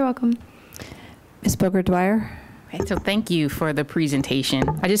 You're welcome. Ms. Bogert-Dwyer. Okay, so thank you for the presentation.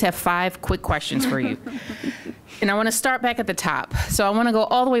 I just have 5 quick questions for you. And I want to start back at the top. So I want to go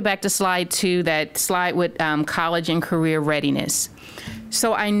all the way back to slide 2, that slide with college and career readiness.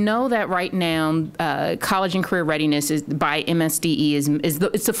 So I know that right now, college and career readiness is by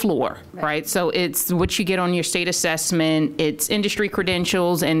MSDE it's a floor, right? So it's what you get on your state assessment, it's industry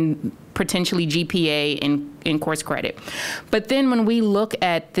credentials, and potentially GPA and course credit. But then when we look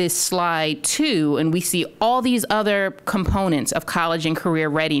at this slide 2 and we see all these other components of college and career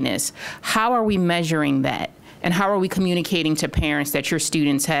readiness, how are we measuring that? And how are we communicating to parents that your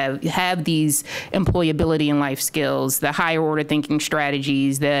students have these employability and life skills, the higher order thinking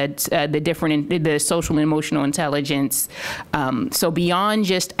strategies, the social and emotional intelligence? So beyond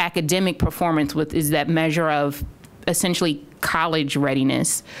just academic performance, is that measure of essentially college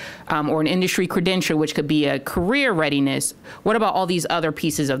readiness or an industry credential, which could be a career readiness. What about all these other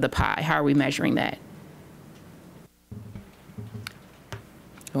pieces of the pie? How are we measuring that?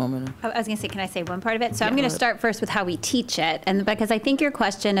 I was going to say, can I say one part of it? So I'm going to start first with how we teach it. And because I think your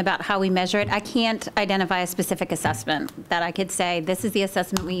question about how we measure it, I can't identify a specific assessment that I could say, this is the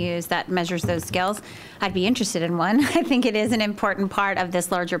assessment we use that measures those skills. I'd be interested in one. I think it is an important part of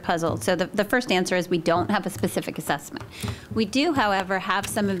this larger puzzle. So the first answer is we don't have a specific assessment. We do, however, have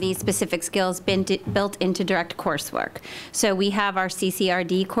some of these specific skills built into direct coursework. So we have our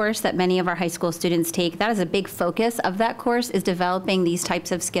CCRD course that many of our high school students take. That is a big focus of that course, is developing these types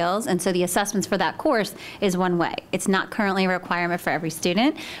of skills, and so the assessments for that course is one way. It's not currently a requirement for every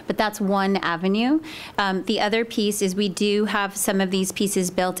student, but that's one avenue. The other piece is we do have some of these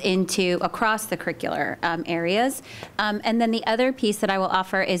pieces built into across the curricular areas. And then the other piece that I will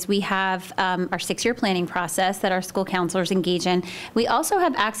offer is we have our 6-year planning process that our school counselors engage in. We also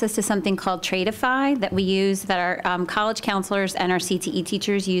have access to something called Tradeify that we use, that our college counselors and our CTE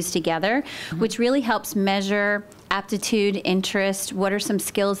teachers use together, which really helps measure aptitude, interest, what are some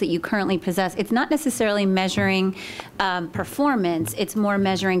skills that you currently possess. It's not necessarily measuring performance, it's more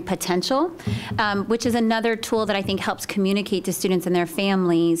measuring potential, which is another tool that I think helps communicate to students and their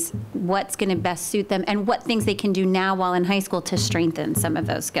families what's going to best suit them and what things they can do now while in high school to strengthen some of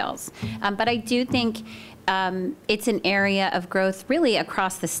those skills. But I do think it's an area of growth really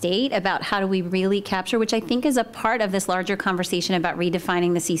across the state about how do we really capture, which I think is a part of this larger conversation about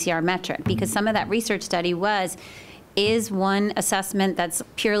redefining the CCR metric, because some of that research study is one assessment that's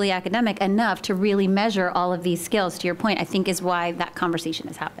purely academic enough to really measure all of these skills, to your point, I think is why that conversation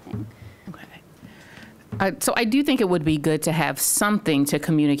is happening. So I do think it would be good to have something to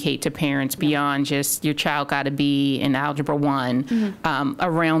communicate to parents beyond just your child got to be in Algebra 1,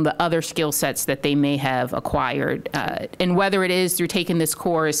 around the other skill sets that they may have acquired. And whether it is through taking this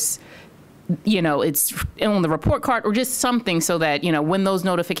course, you know, it's on the report card or just something so that, you know, when those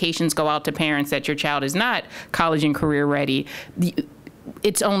notifications go out to parents that your child is not college and career ready,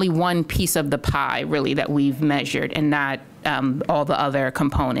 it's only one piece of the pie really that we've measured and not all the other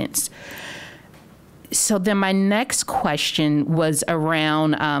components. So then my next question was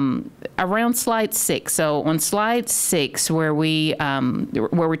around slide 6. So on slide 6, where we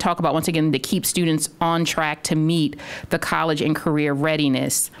talk about, once again, to keep students on track to meet the college and career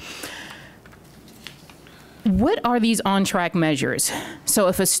readiness. What are these on-track measures? So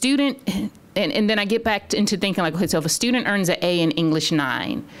if a student, and then I get back into thinking like, okay, so if a student earns an A in English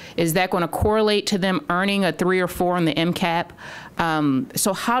 9, is that going to correlate to them earning a 3 or 4 on the MCAP?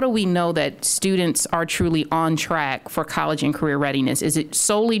 So how do we know that students are truly on track for college and career readiness? Is it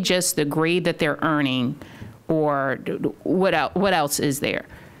solely just the grade that they're earning, or what else is there?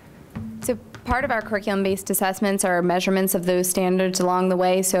 So part of our curriculum-based assessments are measurements of those standards along the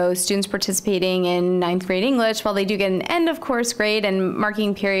way. So students participating in 9th grade English, while they do get an end of course grade and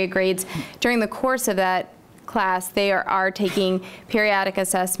marking period grades, during the course of that class, they are taking periodic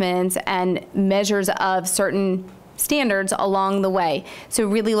assessments and measures of certain standards along the way. So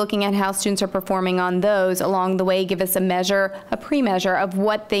really looking at how students are performing on those along the way give us a measure, a pre-measure of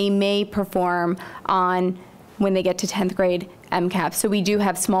what they may perform on when they get to 10th grade MCAP. So we do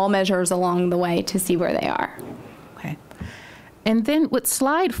have small measures along the way to see where they are. Okay. And then with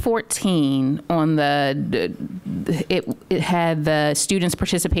slide 14 on it had the students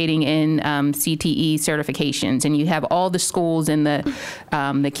participating in CTE certifications, and you have all the schools and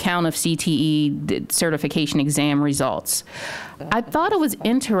the count of CTE certification exam results. I thought it was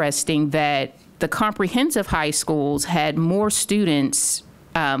interesting that the comprehensive high schools had more students.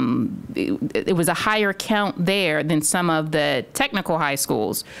 It was a higher count there than some of the technical high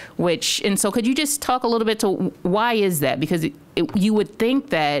schools, and so could you just talk a little bit to why is that? Because you would think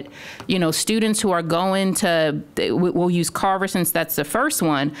that, students who are going to, we'll use Carver since that's the first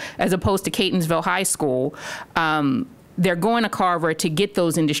one, as opposed to Catonsville High School, they're going to Carver to get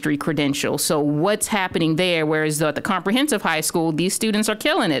those industry credentials. So what's happening there? Whereas at the comprehensive high school, these students are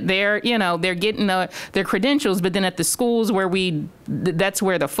killing it. They're getting their credentials, but then at the schools where that's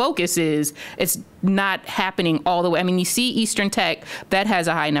where the focus is, it's not happening all the way. I mean, you see Eastern Tech, that has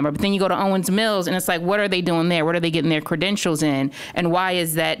a high number, but then you go to Owens Mills and it's like, what are they doing there? What are they getting their credentials in? And why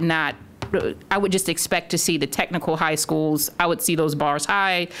is that not? I would just expect to see the technical high schools, I would see those bars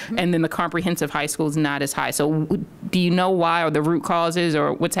high, and then the comprehensive high schools not as high. So do you know why, or the root causes,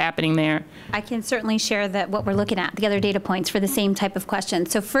 or what's happening there? I can certainly share what we're looking at, the other data points for the same type of question.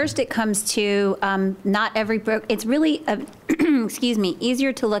 So first it comes to not every, it's really, excuse me,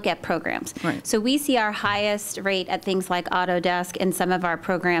 easier to look at programs. Right. So we see our highest rate at things like Autodesk and some of our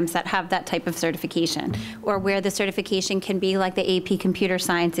programs that have that type of certification, or where the certification can be like the AP Computer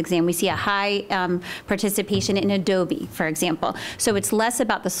Science exam. We see a high participation in Adobe, for example. So it's less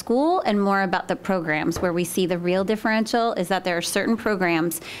about the school and more about the programs. Where we see the real differential is that there are certain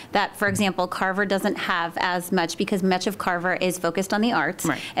programs that, for example, Carver doesn't have as much, because much of Carver is focused on the arts.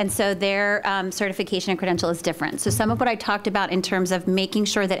 Right. And so their certification and credential is different. So some of what I talked about in terms of making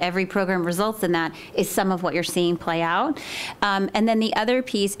sure that every program results in that is some of what you're seeing play out. And then the other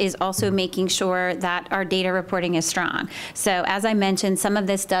piece is also making sure that our data reporting is strong. So as I mentioned, some of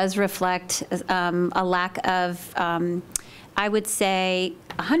this does reflect a lack of, I would say,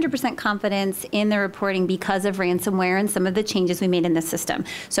 100% confidence in the reporting because of ransomware and some of the changes we made in the system.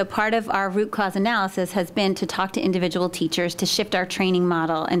 So part of our root cause analysis has been to talk to individual teachers, to shift our training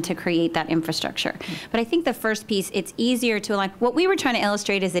model, and to create that infrastructure. But I think the first piece, it's easier to, like, what we were trying to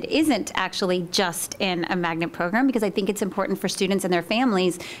illustrate is it isn't actually just in a magnet program, because I think it's important for students and their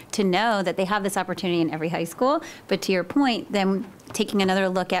families to know that they have this opportunity in every high school. But to your point, then taking another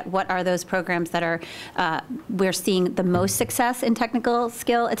look at what are those programs that are, we're seeing the most success in technical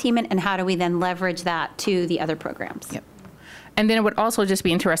skill attainment, and how do we then leverage that to the other programs. Yep. And then it would also just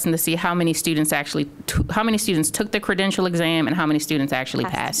be interesting to see how many students took the credential exam and how many students actually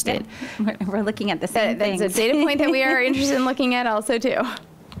passed it. We're looking at the same thing. That's a data point that we are interested in looking at also too.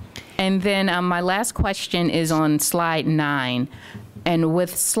 And then my last question is on slide 9. And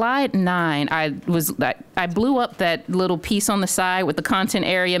with slide 9, I blew up that little piece on the side with the content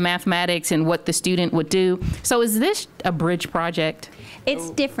area, mathematics, and what the student would do. So is this a bridge project? It's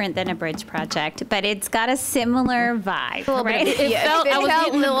different than a bridge project, but it's got a similar vibe, right? It felt a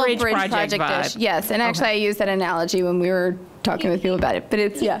little bridge project-ish. Yes, and actually I used that analogy when we were talking with people about it. But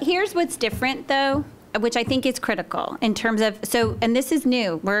it's, yeah. Here's what's different, though, which I think is critical in terms of, and this is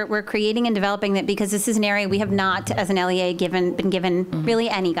new. We're creating and developing that because this is an area we have not, as an LEA, been given really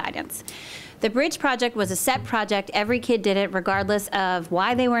any guidance. The Bridge Project was a set project. Every kid did it regardless of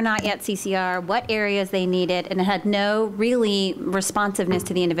why they were not yet CCR, what areas they needed, and it had no really responsiveness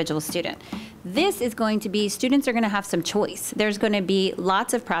to the individual student. This is going to be, students are going to have some choice. There's going to be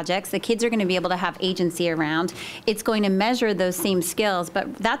lots of projects. The kids are going to be able to have agency around. It's going to measure those same skills,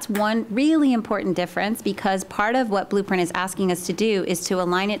 but that's one really important difference, because part of what Blueprint is asking us to do is to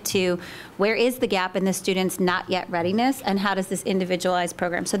align it to where is the gap in the student's not yet readiness, and how does this individualized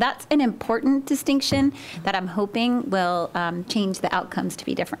program. So that's an important distinction that I'm hoping will change the outcomes to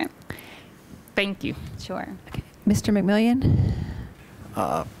be different. Thank you. Sure. Okay. Mr. McMillian?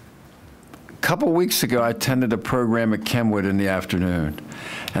 A couple weeks ago, I attended a program at Kenwood in the afternoon,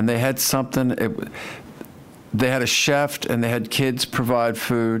 and they had something. They had a chef, and they had kids provide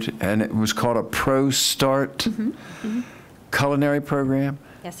food, and it was called a Pro Start culinary program.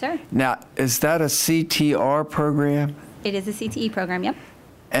 Yes, sir. Now, is that a CTR program? It is a CTE program, yep.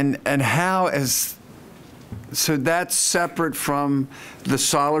 And how is, so that's separate from the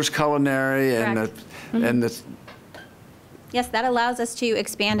Solars Culinary and the Yes, that allows us to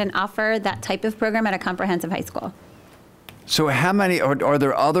expand and offer that type of program at a comprehensive high school. So how many, are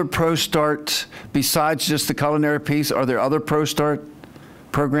there other Pro Starts besides just the culinary piece? Are there other Pro Start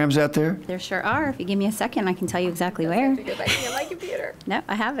programs out there? There sure are. If you give me a second, I can tell you exactly where. Because I see my computer. No,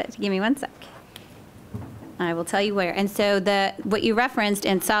 I have it. Give me one sec. I will tell you where. And so what you referenced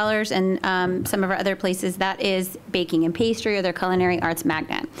in Solars and some of our other places, that is baking and pastry or their culinary arts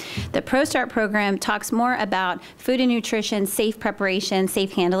magnet. The Pro Start program talks more about food and nutrition, safe preparation,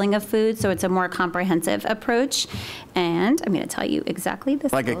 safe handling of food. So it's a more comprehensive approach. And I'm going to tell you exactly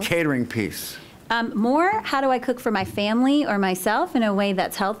this. Like a catering piece. More, how do I cook for my family or myself in a way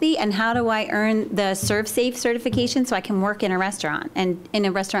that's healthy, and how do I earn the Serve Safe certification so I can work in a restaurant and in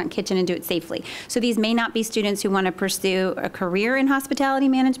a restaurant kitchen and do it safely. So these may not be students who want to pursue a career in hospitality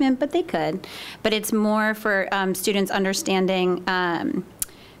management, but they could. But it's more for students understanding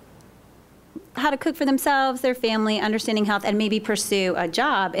how to cook for themselves, their family, understanding health, and maybe pursue a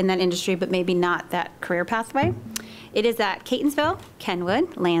job in that industry, but maybe not that career pathway. It is at Catonsville,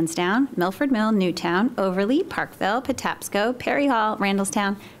 Kenwood, Lansdowne, Milford Mill, Newtown, Overlea, Parkville, Patapsco, Perry Hall,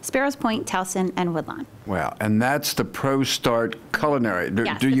 Randallstown, Sparrows Point, Towson, and Woodlawn. Wow, and that's the Pro Start culinary.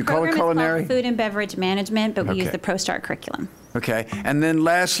 Do you call it culinary? The program is called Food and Beverage Management, but we use the Pro Start curriculum. Okay, and then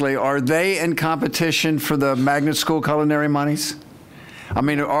lastly, are they in competition for the magnet school culinary monies? I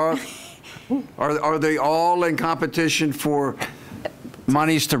mean, are they all in competition for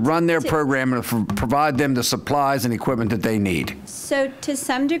monies to run their program and provide them the supplies and equipment that they need? So to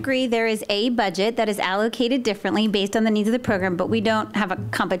some degree, there is a budget that is allocated differently based on the needs of the program, but we don't have a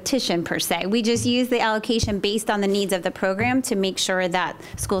competition per se. We just use the allocation based on the needs of the program to make sure that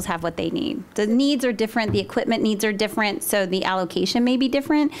schools have what they need. The needs are different, the equipment needs are different, so the allocation may be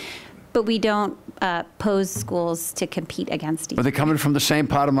different, but we don't pose schools to compete against each other. Are they coming from the same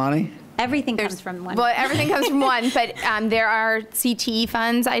pot of money? Everything comes from one. Well, everything comes from one, but there are CTE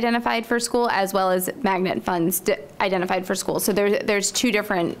funds identified for school as well as magnet funds identified for school. So there's two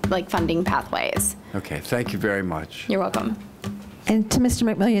different funding pathways. Okay, thank you very much. You're welcome. And to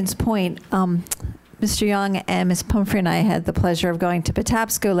Mr. McMillian's point, Mr. Young and Ms. Pumphrey and I had the pleasure of going to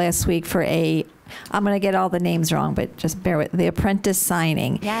Patapsco last week for I'm going to get all the names wrong, but just bear with the apprentice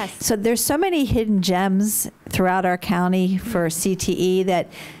signing. Yes. So there's so many hidden gems throughout our county for CTE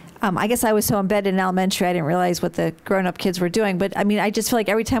that I guess I was so embedded in elementary, I didn't realize what the grown-up kids were doing. But I mean, I just feel like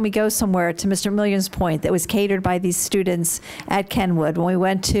every time we go somewhere, to Mr. Million's point, that was catered by these students at Kenwood. When we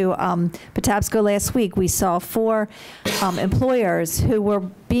went to Patapsco last week, we saw 4 employers who were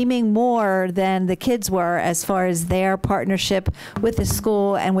beaming more than the kids were as far as their partnership with the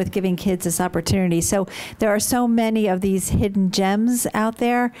school and with giving kids this opportunity. So there are so many of these hidden gems out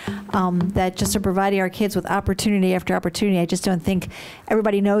there that just are providing our kids with opportunity after opportunity. I just don't think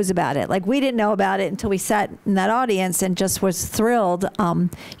everybody knows about it. Like, we didn't know about it until we sat in that audience and just was thrilled,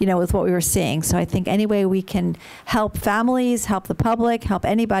 with what we were seeing. So I think any way we can help families, help the public, help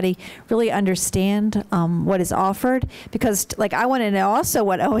anybody really understand what is offered, because I want to know also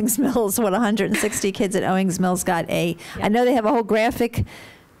what Owings Mills, what 160 kids at Owings Mills got I know they have a whole graphic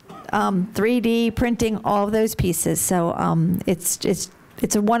 3D printing, all of those pieces. So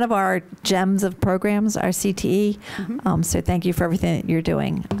it's one of our gems of programs, our CTE. So thank you for everything that you're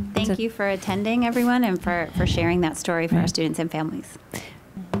doing. Thank you for attending, everyone, and for sharing that story for our students and families.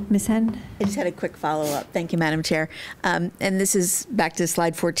 Ms. Henn? I just had a quick follow-up. Thank you, Madam Chair. And this is back to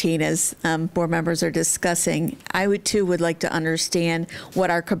slide 14 as board members are discussing. I would like to understand what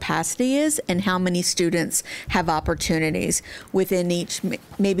our capacity is and how many students have opportunities within each,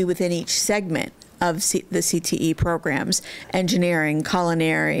 maybe within each segment of the CTE programs, engineering,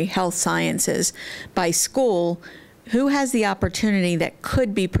 culinary, health sciences, by school. who has the opportunity that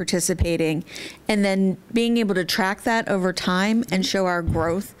could be participating, and then being able to track that over time and show our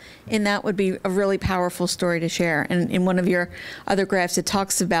growth in that would be a really powerful story to share. And in one of your other graphs, it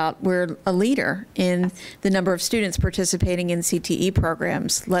talks about we're a leader in the number of students participating in CTE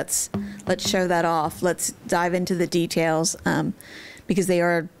programs. Let's show that off. Let's dive into the details because they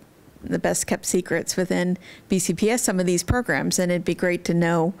are the best kept secrets within BCPS, some of these programs, and it'd be great to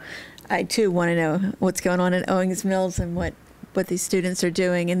know. I too want to know what's going on at Owings Mills and what these students are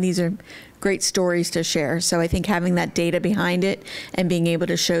doing, and these are great stories to share. So I think having that data behind it and being able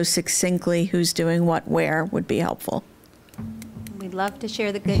to show succinctly who's doing what where would be helpful. We'd love to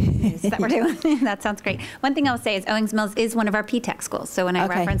share the good news that we're doing. That sounds great. One thing I'll say is Owings Mills is one of our P-TECH schools. So when I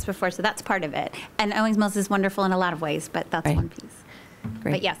referenced before, so that's part of it. And Owings Mills is wonderful in a lot of ways, but that's one piece.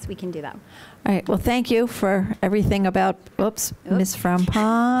 Great. But yes, we can do that. All right, well, thank you for everything about, oops. Ms.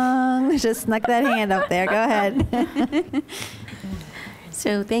 Frampong just snuck that hand up there. Go ahead.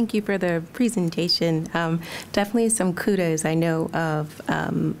 So thank you for the presentation. Definitely some kudos. I know of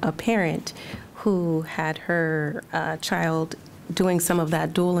a parent who had her child doing some of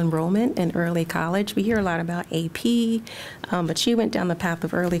that dual enrollment in early college. We hear a lot about AP, but she went down the path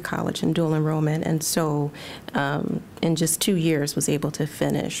of early college and dual enrollment, and so in just 2 years was able to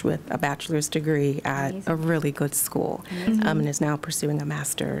finish with a bachelor's degree at a really good school, and is now pursuing a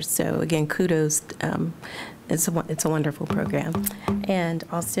master's. So again, kudos. It's a wonderful program. And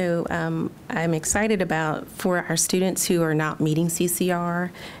also, I'm excited about, for our students who are not meeting CCR,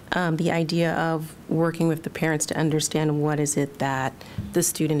 the idea of working with the parents to understand what is it that the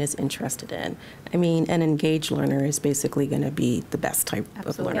student is interested in. I mean, an engaged learner is basically going to be the best type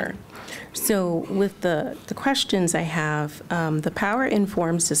of learner. So with the questions I have, the Power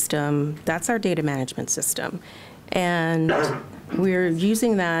Inform system, that's our data management system. And we're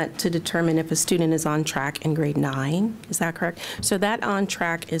using that to determine if a student is on track in grade 9. Is that correct? So that on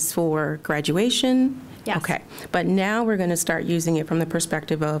track is for graduation? Yes. Okay. But now we're going to start using it from the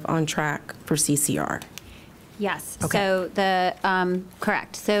perspective of on track for CCR. Yes. Okay. So the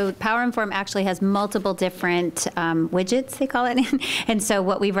correct. So Power Inform actually has multiple different widgets, they call it. And so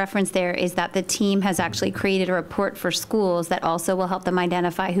what we referenced there is that the team has actually created a report for schools that also will help them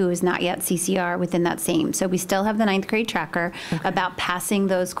identify who is not yet CCR within that same. So we still have the 9th grade tracker about passing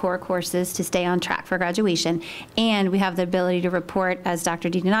those core courses to stay on track for graduation. And we have the ability to report, as Dr.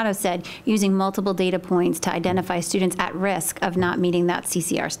 DiDonato said, using multiple data points to identify students at risk of not meeting that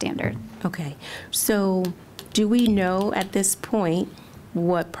CCR standard. Okay. So do we know at this point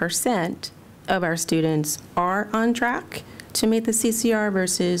what % of our students are on track to meet the CCR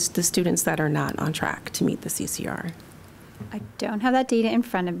versus the students that are not on track to meet the CCR? I don't have that data in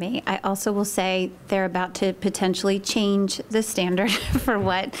front of me. I also will say they're about to potentially change the standard for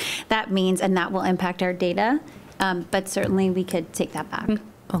what that means, and that will impact our data. But certainly we could take that back.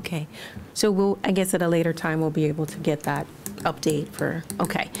 Okay. So I guess at a later time, we'll be able to get that update for,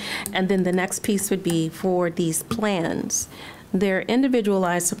 okay. And then the next piece would be for these plans. They're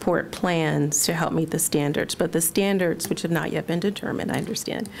individualized support plans to help meet the standards, but the standards, which have not yet been determined, I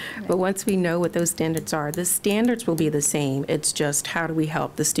understand. Right. But once we know what those standards are, the standards will be the same. It's just how do we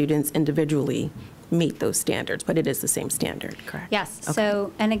help the students individually meet those standards, but it is the same standard, correct? Yes. Okay.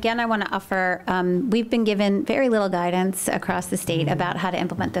 So, and again, I want to offer, we've been given very little guidance across the state about how to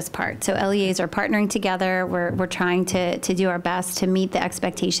implement this part. So LEAs are partnering together. We're trying to do our best to meet the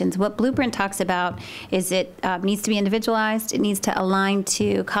expectations. What Blueprint talks about is it needs to be individualized. It needs to align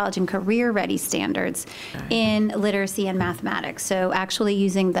to college and career ready standards in literacy and mathematics. So actually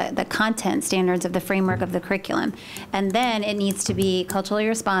using the content standards of the framework of the curriculum. And then it needs to be culturally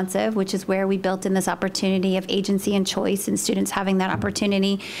responsive, which is where we built in this opportunity of agency and choice and students having that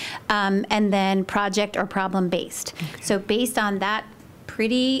opportunity, and then project or problem based. Okay. So based on that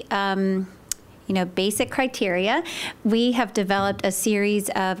pretty basic criteria, we have developed a series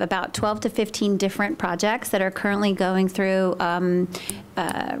of about 12 to 15 different projects that are currently going through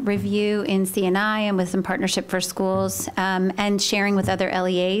review in CNI and with some partnership for schools, and sharing with other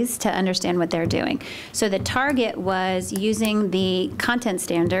LEAs to understand what they're doing. So the target was using the content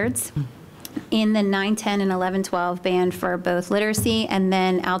standards in the 9, 10, and 11, 12 band for both literacy and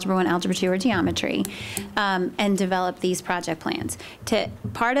then Algebra 1, Algebra 2, or geometry, and develop these project plans.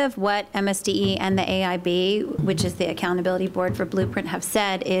 Part of what MSDE and the AIB, which is the Accountability Board for Blueprint, have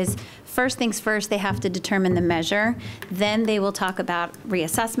said is, first things first, they have to determine the measure. Then they will talk about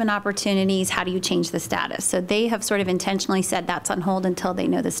reassessment opportunities. How do you change the status? So they have sort of intentionally said that's on hold until they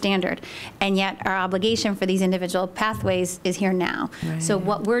know the standard. And yet our obligation for these individual pathways is here now. Right. So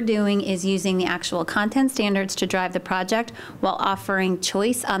what we're doing is using using the actual content standards to drive the project while offering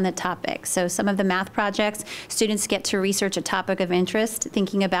choice on the topic. So some of the math projects, students get to research a topic of interest,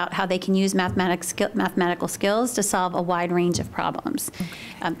 thinking about how they can use mathematical skills to solve a wide range of problems.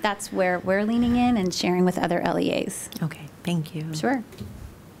 That's where we're leaning in and sharing with other LEAs. Okay, thank you. Sure.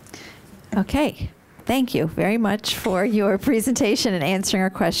 Okay. Thank you very much for your presentation and answering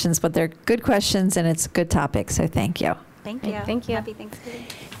our questions, but they're good questions and it's a good topic, so thank you. Thank you. Thank you. Happy Thanksgiving.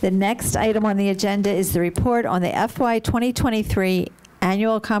 The next item on the agenda is the report on the FY 2023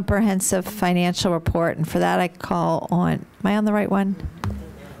 Annual Comprehensive Financial Report, and for that I call on, am I on the right one?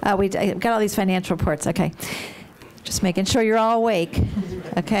 I got all these financial reports, okay. Just making sure you're all awake,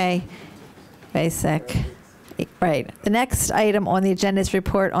 okay. Basic, right. The next item on the agenda is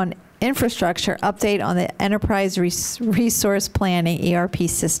report on infrastructure update on the Enterprise Resource Planning ERP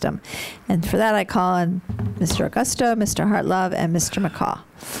system. And for that, I call on Mr. Augusto, Mr. Hartlove, and Mr. McCaw.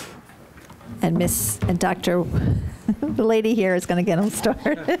 And Dr. the lady here is going to get them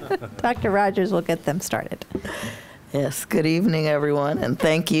started. Dr. Rogers will get them started. Yes, good evening, everyone, and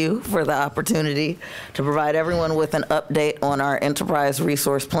thank you for the opportunity to provide everyone with an update on our Enterprise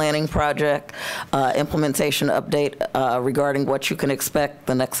Resource Planning project, implementation update regarding what you can expect.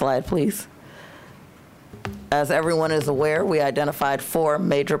 The next slide, please. As everyone is aware, we identified 4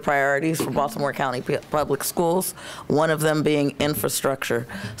 major priorities for Baltimore County Public Schools, one of them being infrastructure.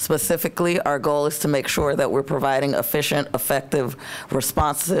 Specifically, our goal is to make sure that we're providing efficient, effective,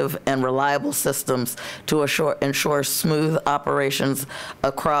 responsive, and reliable systems to ensure smooth operations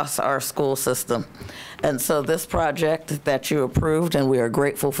across our school system. And so this project that you approved, and we are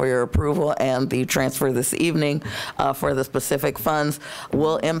grateful for your approval and the transfer this evening for the specific funds,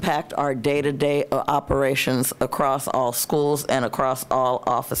 will impact our day-to-day operations across all schools and across all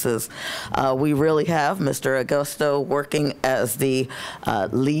offices. We really have Mr. Augusto working as the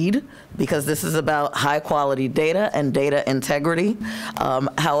lead, because this is about high-quality data and data integrity.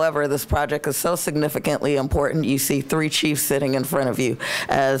 However, this project is so significantly important, you see 3 chiefs sitting in front of you,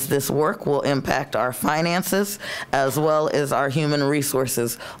 as this work will impact our finances as well as our human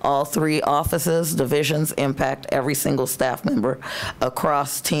resources. All 3 offices, divisions impact every single staff member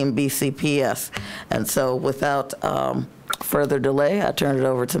across Team BCPS. And so without further delay, I turn it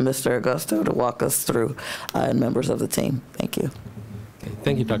over to Mr. Augusto to walk us through and members of the team. Thank you.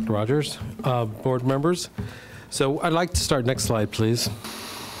 Thank you, Dr. Rogers. Board members, so I'd like to start, next slide, please,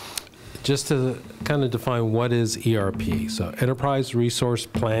 just to kind of define what is ERP. So Enterprise Resource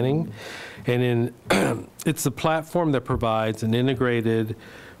Planning, and it's a platform that provides an integrated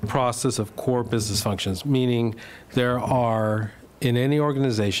process of core business functions, meaning there are, in any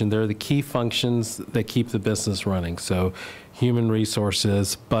organization, there are the key functions that keep the business running. So human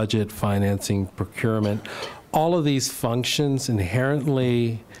resources, budget, financing, procurement. All of these functions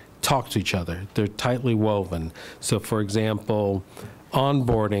inherently talk to each other. They're tightly woven. So for example,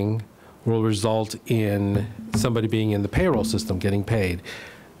 onboarding will result in somebody being in the payroll system getting paid.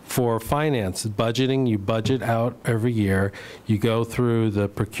 For finance, budgeting, you budget out every year. You go through the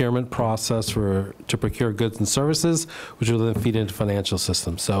procurement process to procure goods and services, which will then feed into financial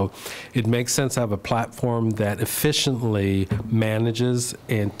systems. So it makes sense to have a platform that efficiently manages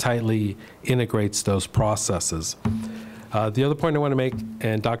and tightly integrates those processes. The other point I want to make,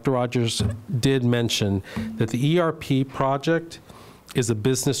 and Dr. Rogers did mention, that the ERP project is a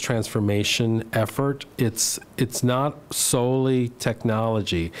business transformation effort. It's not solely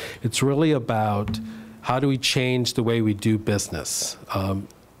technology. It's really about how do we change the way we do business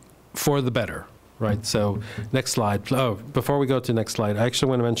for the better, right? So next slide. Oh, before we go to the next slide, I actually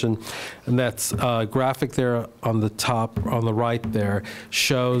want to mention, and that's graphic there on the top, on the right there,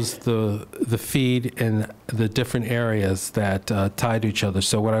 shows the feed and the different areas that tie to each other.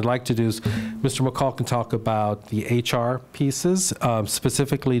 So what I'd like to do is, Mr. McCall can talk about the HR pieces,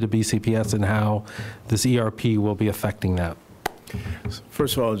 specifically to BCPS and how this ERP will be affecting that.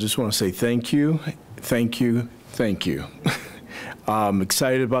 First of all, I just want to say thank you, thank you, thank you. I'm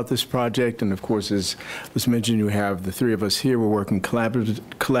excited about this project, and of course, as was mentioned, you have the 3 of us here. We're working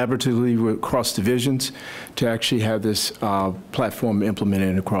collaboratively across divisions to actually have this platform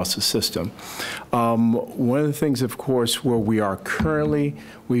implemented across the system. One of the things, of course, where we are currently,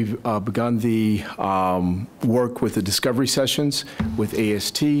 we've begun the work with the discovery sessions with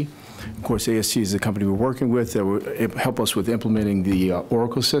AST. Of course, AST is the company we're working with that will help us with implementing the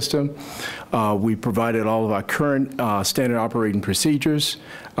Oracle system. We provided all of our current standard operating procedures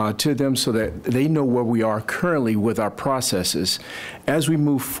to them so that they know where we are currently with our processes. As we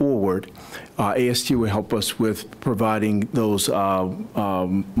move forward, AST will help us with providing those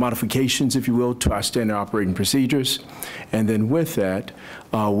modifications, if you will, to our standard operating procedures. And then with that,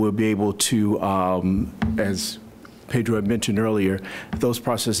 we'll be able to, as Pedro had mentioned earlier, those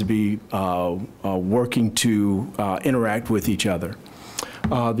processes be working to interact with each other.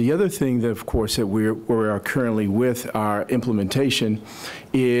 The other thing that, of course, that we are currently with our implementation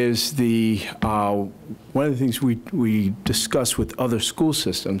is one of the things we discussed with other school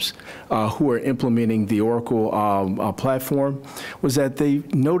systems who are implementing the Oracle platform was that they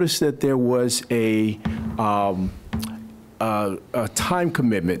noticed that there was a time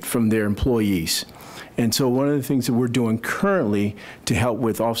commitment from their employees. And so one of the things that we're doing currently to help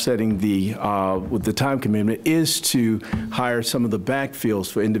with offsetting with the time commitment is to hire some of the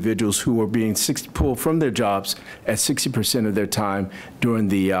backfills for individuals who are being pulled from their jobs at 60% of their time during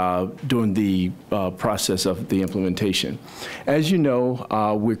the process of the implementation. As you know,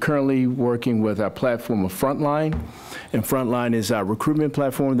 we're currently working with our platform of Frontline. And Frontline is our recruitment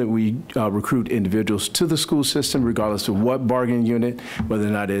platform that we recruit individuals to the school system, regardless of what bargaining unit, whether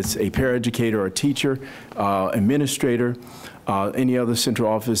or not it's a paraeducator or a teacher, administrator, any other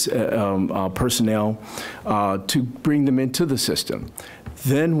central office personnel, to bring them into the system.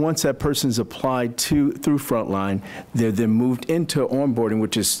 Then once that person's applied through Frontline, they're then moved into onboarding,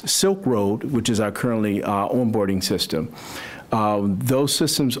 which is Silk Road, which is our currently onboarding system. Those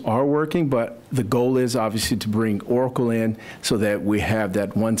systems are working, but the goal is obviously to bring Oracle in so that we have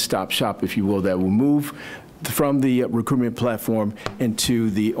that one-stop shop, if you will, that will move from the recruitment platform into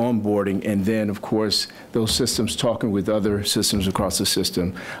the onboarding, and then, of course, those systems talking with other systems across the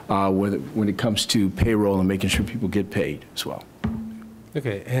system when it comes to payroll and making sure people get paid as well.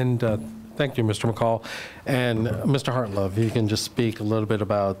 Okay, and thank you, Mr. McCall. And Mr. Hartlove, you can just speak a little bit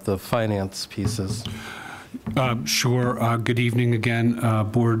about the finance pieces. Sure. Good evening again,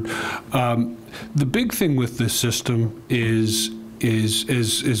 Board. The big thing with this system is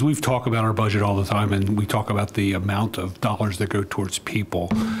we've talked about our budget all the time, and we talk about the amount of dollars that go towards people.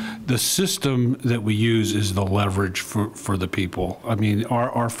 The system that we use is the leverage for the people. I mean,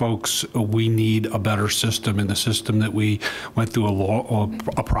 our folks, we need a better system, and the system that we went through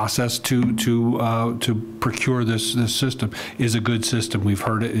a process to procure this system is a good system. We've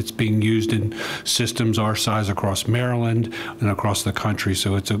heard it. It's being used in systems our size across Maryland and across the country.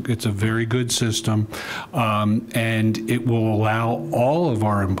 So it's a very good system, and it will allow all of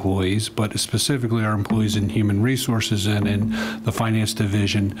our employees, but specifically our employees in human resources and in the finance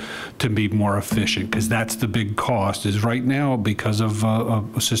division, to be more efficient, because that's the big cost is right now because of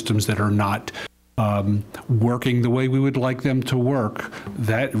systems that are not working the way we would like them to work.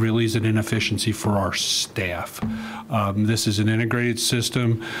 That really is an inefficiency for our staff. This is an integrated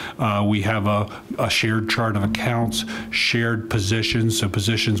system. We have a shared chart of accounts, shared positions, so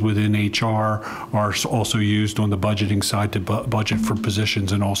positions within HR are also used on the budgeting side to budget for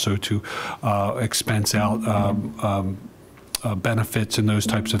positions and also to expense out benefits and those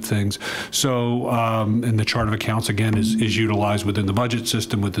types of things. So, and the chart of accounts, again, is utilized within the budget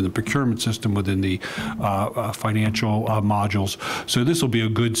system, within the procurement system, within the financial modules. So this will be a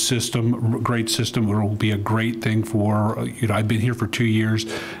good system, great system. It will be a great thing for, I've been here for 2 years,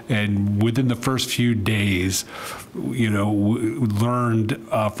 and within the first few days, learned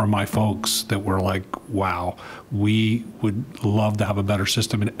from my folks that were like, wow, we would love to have a better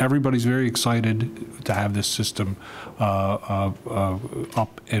system. And everybody's very excited to have this system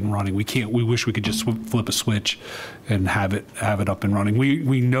up and running. We wish we could just flip a switch and have it up and running.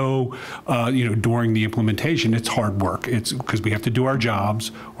 We know, during the implementation, it's hard work. It's because we have to do our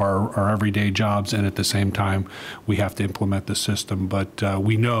jobs, our everyday jobs, and at the same time, we have to implement the system. But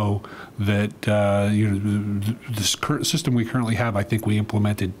we know that this current system we currently have, I think we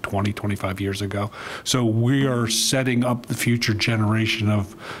implemented 20, 25 years ago. So we are setting up the future generation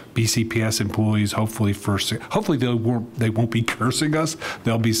of BCPS employees. Hopefully they won't be cursing us.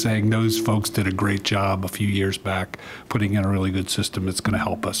 They'll be saying those folks did a great job a few years back, putting in a really good system that's going to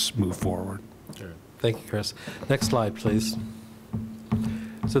help us move forward. Sure. Thank you, Chris. Next slide, please.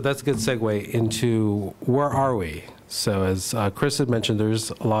 So that's a good segue into where are we? So as Chris had mentioned,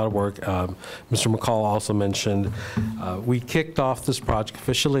 there's a lot of work. Mr. McCall also mentioned we kicked off this project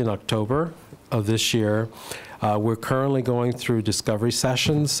officially in October of this year. We're currently going through discovery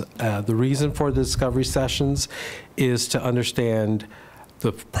sessions. The reason for the discovery sessions is to understand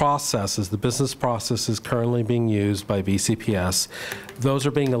the processes, the business processes currently being used by BCPS, those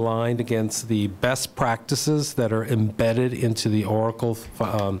are being aligned against the best practices that are embedded into the Oracle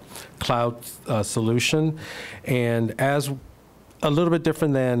cloud solution. And as a little bit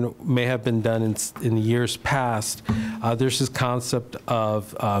different than may have been done in years past, there's this concept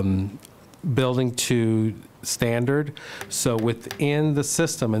of building to standard. So within the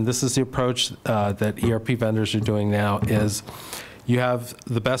system, and this is the approach that ERP vendors are doing now, is you have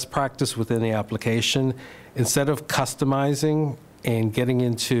the best practice within the application. Instead of customizing and getting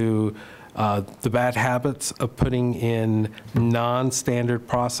into the bad habits of putting in non-standard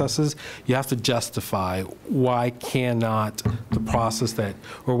processes, you have to justify why cannot the process that,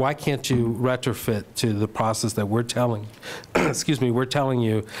 or why can't you retrofit to the process that we're telling, we're telling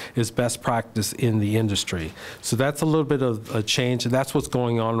you is best practice in the industry. So that's a little bit of a change, and that's what's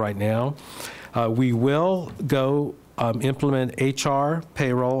going on right now. We will go implement HR,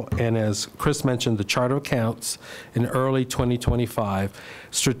 payroll, and as Chris mentioned, the chart of accounts in early 2025.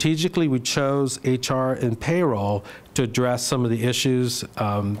 Strategically, we chose HR and payroll to address some of the issues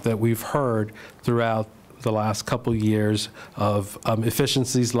that we've heard throughout the last couple years of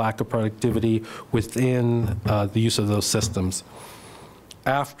efficiencies, lack of productivity within the use of those systems.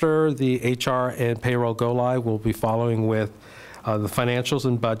 After the HR and payroll go live, we'll be following with the financials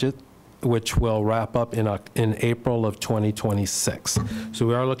and budget, which will wrap up in April of 2026. So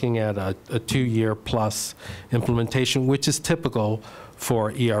we are looking at a 2-year plus implementation, which is typical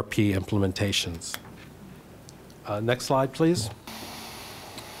for ERP implementations. Next slide, please.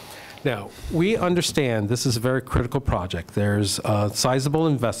 Now, we understand this is a very critical project. There's a sizable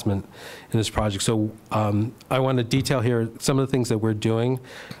investment in this project. So I want to detail here some of the things that we're doing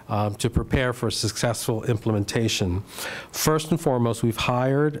to prepare for a successful implementation. First and foremost, we've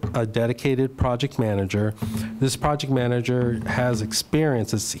hired a dedicated project manager. This project manager has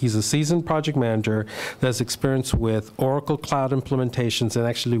experience. He's a seasoned project manager that has experience with Oracle Cloud implementations and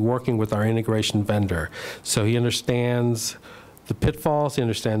actually working with our integration vendor. So he understands the pitfalls, he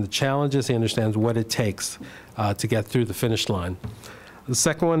understands the challenges, he understands what it takes to get through the finish line. The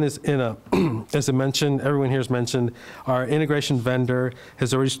second one is as I mentioned, everyone here has mentioned, our integration vendor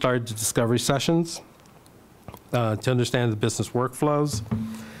has already started the discovery sessions to understand the business workflows.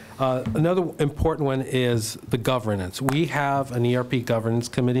 Another important one is the governance. We have an ERP governance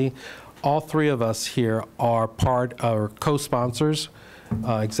committee. All 3 of us here are co-sponsors,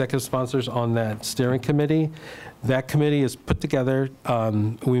 executive sponsors on that steering committee. That committee is put together.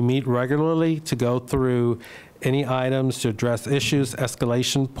 We meet regularly to go through any items to address issues,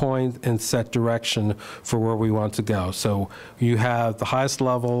 escalation points, and set direction for where we want to go. So you have the highest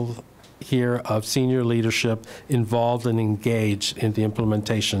level here of senior leadership involved and engaged in the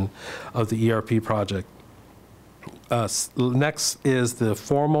implementation of the ERP project. Next is the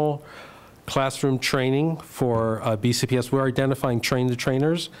formal classroom training for BCPS. We're identifying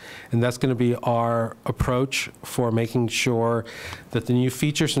train-the-trainers, and that's going to be our approach for making sure that the new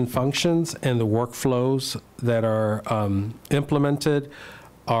features and functions and the workflows that are implemented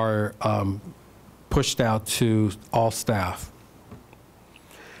are pushed out to all staff.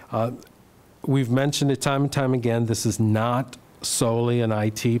 We've mentioned it time and time again, this is not solely an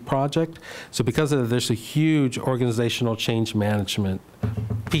IT project. So because of that, there's a huge organizational change management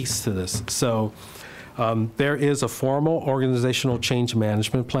piece to this. So there is a formal organizational change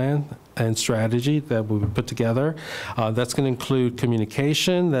management plan and strategy that we put together. That's going to include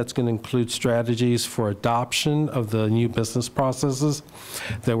communication. That's going to include strategies for adoption of the new business processes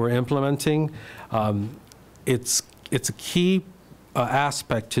that we're implementing. It's a key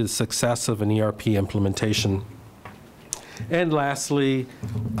aspect to the success of an ERP implementation. And lastly,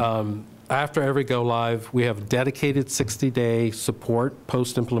 after every go live, we have dedicated 60-day support,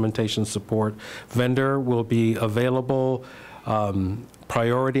 post-implementation support. Vendor will be available,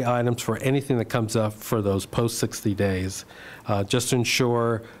 priority items for anything that comes up for those post 60 days, just to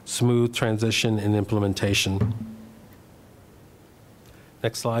ensure smooth transition and implementation.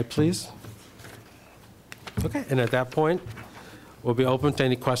 Next slide, please. Okay, and at that point, we'll be open to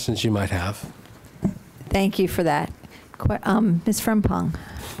any questions you might have. Thank you for that. Ms. Frimpong.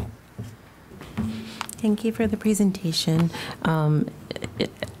 Thank you for the presentation.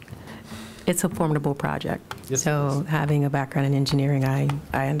 It's a formidable project. Yes, so having a background in engineering,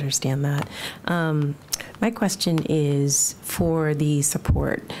 I understand that. My question is for the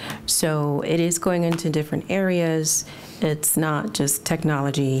support. So it is going into different areas. It's not just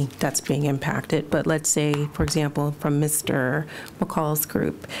technology that's being impacted, but let's say, for example, from Mr. McCall's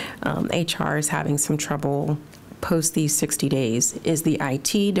group, HR is having some trouble post these 60 days? Is the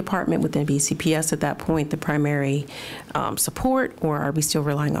IT department within BCPS at that point the primary support, or are we still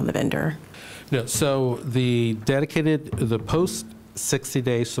relying on the vendor? No, so the post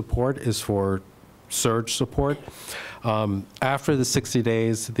 60-day support is for surge support. After the 60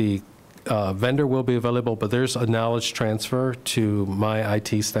 days, the vendor will be available, but there's a knowledge transfer to my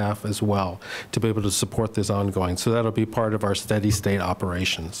IT staff as well to be able to support this ongoing. So that'll be part of our steady state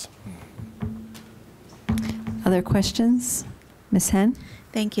operations. Other questions? Ms. Henn?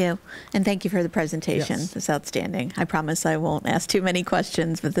 Thank you. And thank you for the presentation. Yes. It's outstanding. I promise I won't ask too many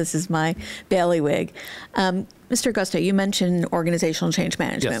questions, but this is my bailiwick. Mr. Augusto, you mentioned organizational change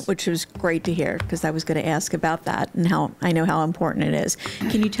management, Yes. which was great to hear because I was going to ask about that and how I know how important it is.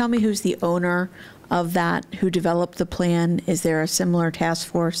 Can you tell me who's the owner of that, who developed the plan? Is there a similar task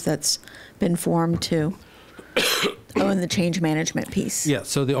force that's been formed to own the change management piece? Yeah,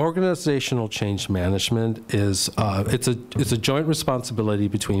 so the organizational change management is, it's a joint responsibility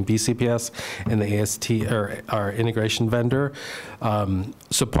between BCPS and the AST, or our integration vendor.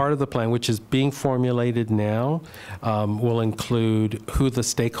 So part of the plan, which is being formulated now, will include who the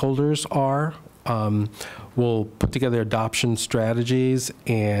stakeholders are. We'll put together adoption strategies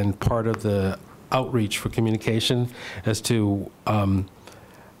and part of the outreach for communication as to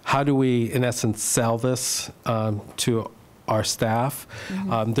how do we, in essence, sell this to our staff.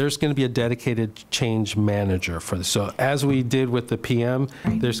 There's going to be a dedicated change manager for this. So as we did with the PM,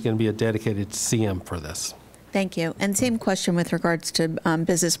 there's going to be a dedicated CM for this. Thank you. And same question with regards to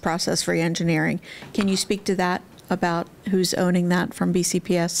business process re-engineering. Can you speak to that, about who's owning that from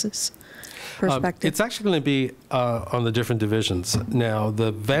BCPS's perspective? It's actually going to be on the different divisions. Now,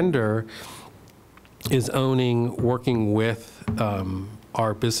 the vendor is working with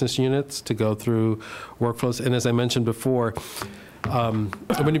our business units to go through workflows. And as I mentioned before, I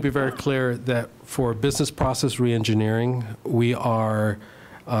want to be very clear that for business process reengineering, we are,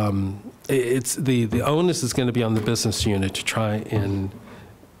 it's the onus is going to be on the business unit to try and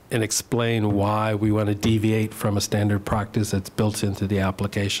explain why we want to deviate from a standard practice that's built into the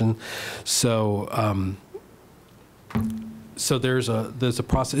application. So, so there's a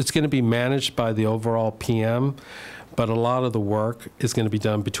process. It's going to be managed by the overall PM, but a lot of the work is going to be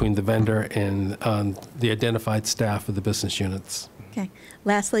done between the vendor and the identified staff of the business units. Okay.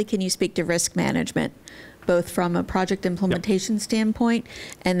 Lastly, can you speak to risk management, both from a project implementation standpoint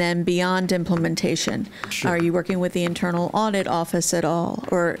and then beyond implementation? Sure. Are you working with the internal audit office at all,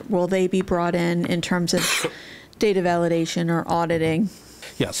 or will they be brought in terms of data validation or auditing?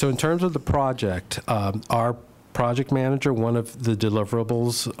 Yeah, so in terms of the project, our project manager, one of the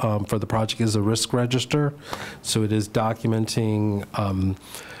deliverables for the project is a risk register. So it is documenting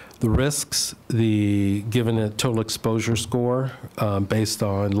the risks, given a total exposure score based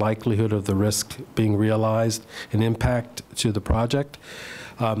on likelihood of the risk being realized and impact to the project.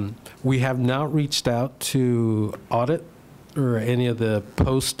 We have not reached out to audit or any of the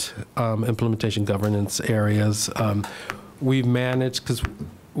post-implementation governance areas. We've managed, because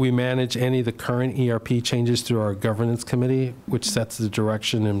we manage any of the current ERP changes through our governance committee, which sets the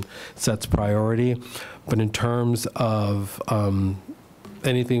direction and sets priority. But in terms of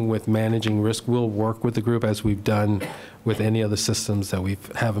anything with managing risk, we'll work with the group as we've done with any other systems that we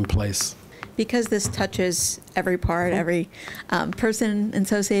have in place. Because this touches every part, every person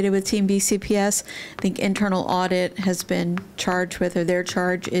associated with Team BCPS, I think internal audit has been charged with, or their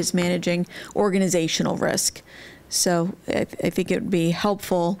charge is managing organizational risk. So I think it would be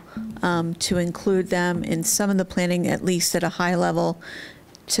helpful to include them in some of the planning, at least at a high level,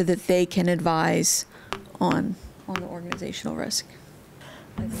 so that they can advise on the organizational risk.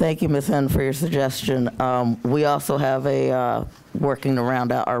 Thank you, Ms. Henn, for your suggestion. We also have a working to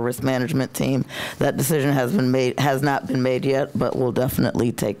round out our risk management team. That decision has not been made yet, but we'll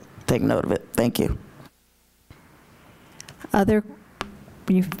definitely take note of it. Thank you. Other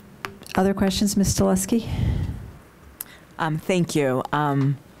questions, Ms. Stileski? Thank you.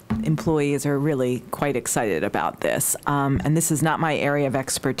 Employees are really quite excited about this. And this is not my area of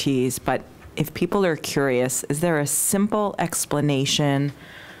expertise, but if people are curious, is there a simple explanation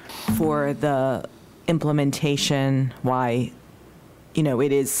for the implementation, why,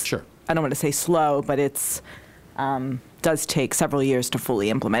 it is, sure, I don't want to say slow, but it's does take several years to fully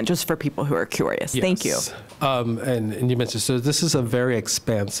implement, just for people who are curious. Yes. Thank you. And you mentioned, so this is a very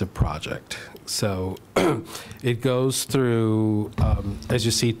expansive project. So it goes through, as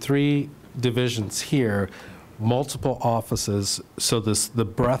you see, 3 divisions here, multiple offices, so the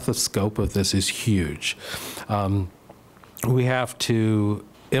breadth of scope of this is huge. We have to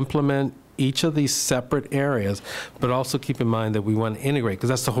implement each of these separate areas, but also keep in mind that we want to integrate, because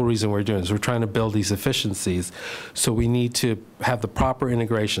that's the whole reason we're doing this. We're trying to build these efficiencies. So we need to have the proper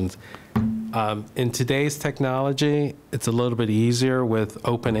integrations. In today's technology, it's a little bit easier with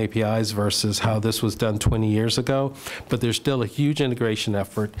open APIs versus how this was done 20 years ago, but there's still a huge integration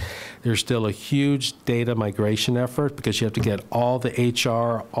effort. There's still a huge data migration effort because you have to get all the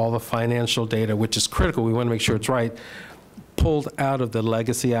HR, all the financial data, which is critical. We want to make sure it's right, pulled out of the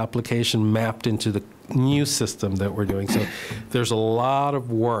legacy application, mapped into the new system that we're doing. So there's a lot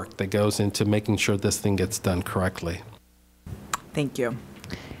of work that goes into making sure this thing gets done correctly. Thank you.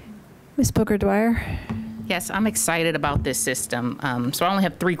 Ms. Booker-Dwyer? Yes, I'm excited about this system. So I only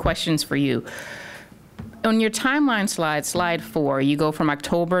have 3 questions for you. On your timeline slide, slide 4, you go from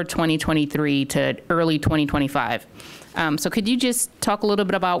October 2023 to early 2025. So could you just talk a little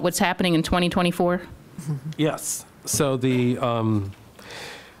bit about what's happening in 2024? Yes. So the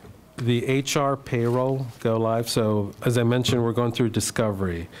HR payroll go live. So as I mentioned, we're going through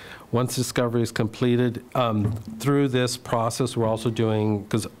discovery. Once discovery is completed, through this process, we're also doing,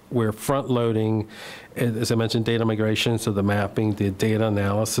 because we're front-loading, as I mentioned, data migration, so the mapping, the data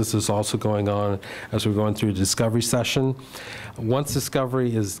analysis is also going on as we're going through the discovery session. Once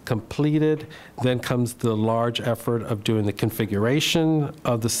discovery is completed, then comes the large effort of doing the configuration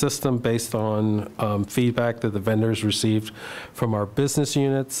of the system based on feedback that the vendors received from our business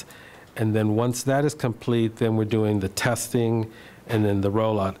units. And then once that is complete, then we're doing the testing and then the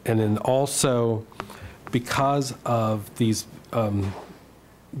rollout. And then also, because of these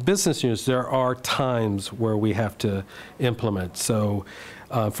business units, there are times where we have to implement. So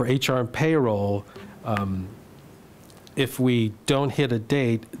for HR and payroll, if we don't hit a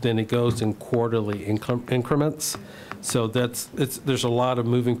date, then it goes in quarterly increments. So there's a lot of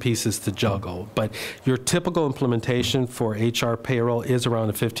moving pieces to juggle. But your typical implementation for HR payroll is around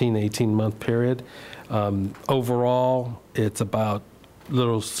a 15 to 18-month period. Overall, it's about a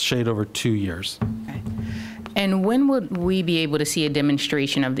little shade over 2 years. Okay. And when would we be able to see a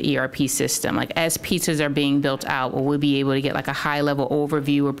demonstration of the ERP system? Like as pieces are being built out, will we be able to get like a high-level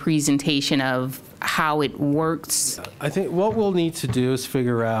overview or presentation of how it works? I think what we'll need to do is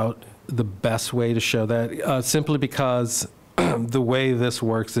figure out the best way to show that, simply because the way this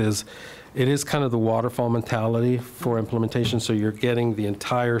works is it is kind of the waterfall mentality for implementation. So you're getting the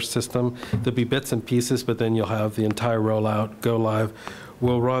entire system. There'll be bits and pieces, but then you'll have the entire rollout, go live.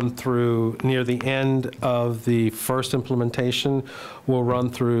 We'll run through, near the end of the first implementation, we'll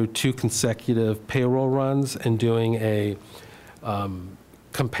run through 2 consecutive payroll runs and doing a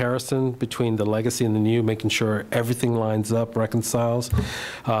comparison between the legacy and the new, making sure everything lines up, reconciles.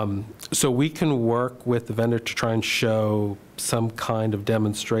 So we can work with the vendor to try and show some kind of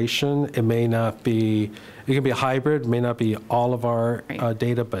demonstration. It may not be, it can be a hybrid, may not be all of our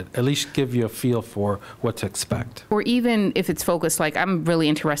data, but at least give you a feel for what to expect. Or even if it's focused, like I'm really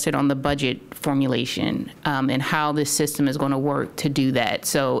interested on the budget formulation and how this system is going to work to do that.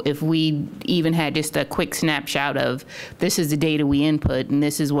 So if we even had just a quick snapshot of this is the data we input and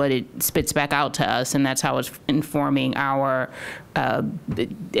this is what it spits back out to us, and that's how it's informing our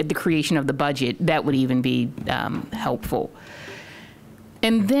the creation of the budget, that would even be helpful.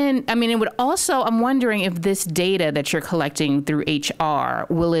 And then, I mean, it would also, I'm wondering if this data that you're collecting through HR,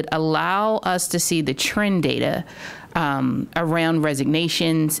 will it allow us to see the trend data around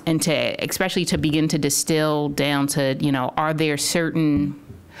resignations and to, especially to begin to distill down to, you know, are there certain,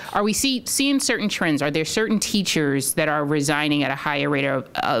 are we seeing certain trends? Are there certain teachers that are resigning at a higher rate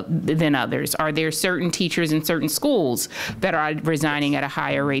than others? Are there certain teachers in certain schools that are resigning at a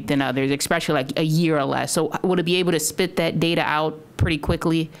higher rate than others, especially like a year or less? So would it be able to spit that data out pretty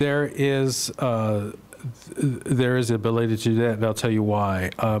quickly? There is the ability to do that, and I'll tell you why.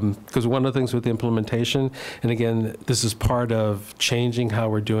 Because one of the things with the implementation, and again, this is part of changing how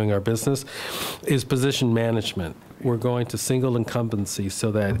we're doing our business, is position management. We're going to single incumbency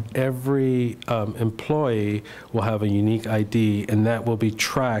so that every employee will have a unique ID, and that will be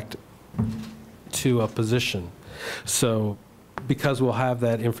tracked to a position. So because we'll have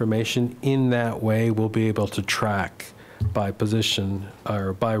that information in that way, we'll be able to track by position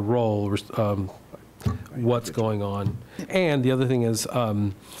or by role what's going on. And the other thing is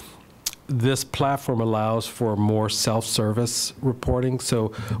this platform allows for more self-service reporting.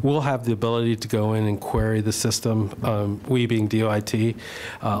 So we'll have the ability to go in and query the system, we being DOIT,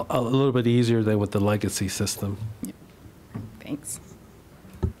 a little bit easier than with the legacy system. Yep. Thanks.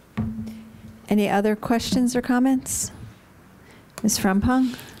 Any other questions or comments? Ms.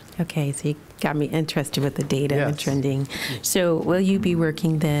 Frumpong? Okay, so you got me interested with the data and trending. So will you be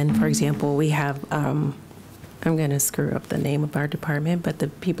working then, for example, we have I'm going to screw up the name of our department, but the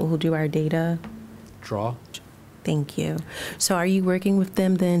people who do our data. Draw. Thank you. So are you working with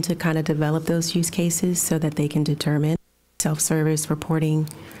them then to kind of develop those use cases so that they can determine self-service reporting?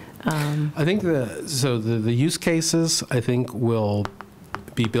 I think the use cases, I think, will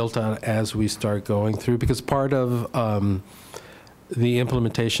be built out as we start going through, because part of the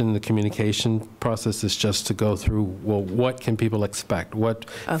implementation, the communication process is just to go through, well, what can people expect? What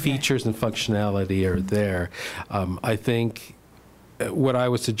features and functionality are there? I think what I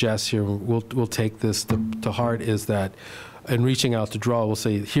would suggest here, we'll take this to heart, is that in reaching out to Draw, we'll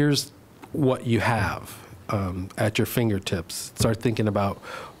say, here's what you have at your fingertips. Start thinking about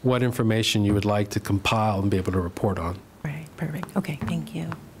what information you would like to compile and be able to report on. Right, perfect. Okay, thank you.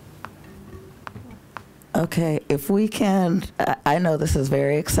 Okay, if we can, I know this is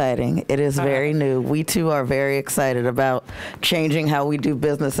very exciting. It is very new. We too are very excited about changing how we do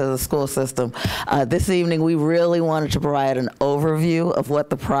business as a school system. This evening, we really wanted to provide an overview of what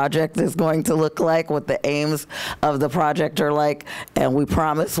the project is going to look like, what the aims of the project are like, and we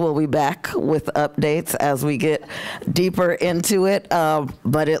promise we'll be back with updates as we get deeper into it.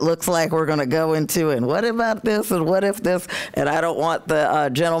 But it looks like we're going to go into, and what about this, and what if this, and I don't want the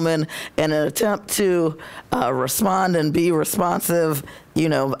gentleman, in an attempt to respond and be responsive,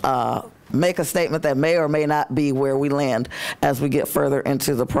 make a statement that may or may not be where we land as we get further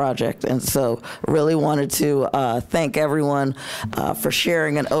into the project. And so really wanted to thank everyone for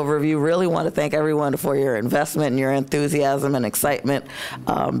sharing an overview. Really want to thank everyone for your investment and your enthusiasm and excitement,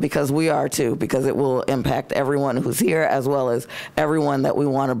 because we are too, because it will impact everyone who's here as well as everyone that we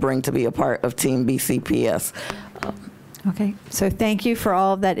want to bring to be a part of Team BCPS. Okay, so thank you for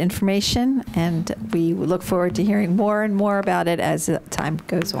all of that information, and we look forward to hearing more and more about it as time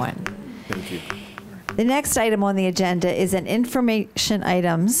goes on. Thank you. The next item on the agenda is an information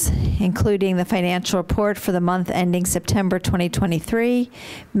items, including the financial report for the month ending September 2023,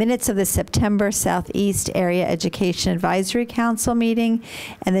 minutes of the September Southeast Area Education Advisory Council meeting,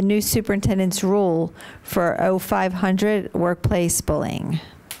 and the new superintendent's rule for 0500 workplace bullying.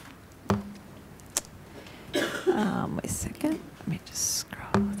 Wait a second. Let me just scroll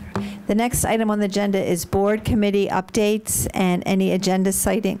through. The next item on the agenda is board committee updates and any agenda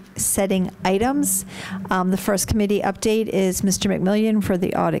setting items. The first committee update is Mr. McMillian for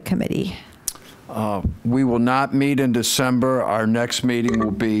the audit committee. We will not meet in December. Our next meeting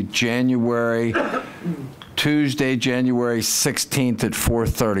will be Tuesday, January 16th at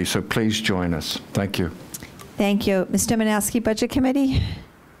 4:30. So please join us. Thank you. Thank you. Ms. Dominowski, budget committee.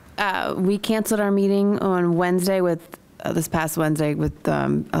 We canceled our meeting on Wednesday this past Wednesday with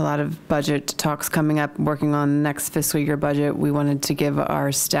a lot of budget talks coming up, working on next fiscal year budget. We wanted to give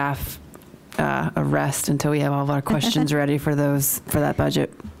our staff a rest until we have all of our questions ready for that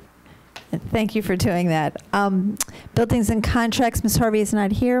budget. Thank you for doing that. Buildings and contracts, Ms. Harvey is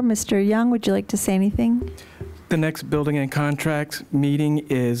not here. Mr. Young, would you like to say anything? The next building and contracts meeting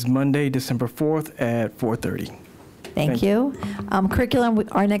is Monday, December 4th at 4:30. Thank you. Curriculum,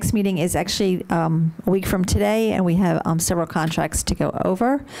 our next meeting is actually a week from today, and we have several contracts to go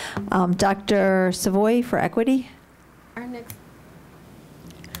over. Dr. Savoy for equity.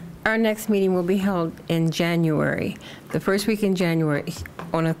 Our next meeting will be held in January, the first week in January,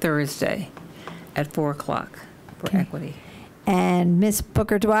 on a Thursday at 4 o'clock for equity. And Ms.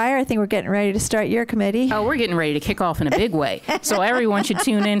 Booker Dwyer, I think we're getting ready to start your committee. Oh, we're getting ready to kick off in a big way. So everyone should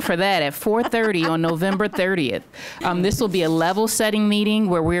tune in for that at 4:30 on November 30th. This will be a level setting meeting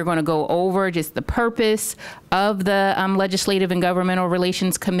where we're going to go over just the purpose of the Legislative and Governmental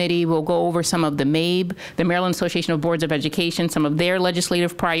Relations Committee. We'll go over some of the MABE, the Maryland Association of Boards of Education, some of their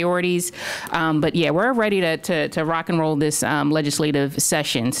legislative priorities. But yeah, we're ready to rock and roll this legislative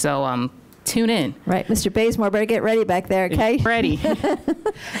session. So tune in. Right, Mr. Bazemore, better get ready back there, okay? Ready.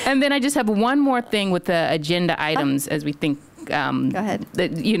 And then I just have one more thing with the agenda items as we think. Go ahead.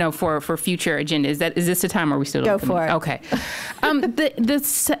 For future agenda. Is this the time, or are we still? Go for it. Okay.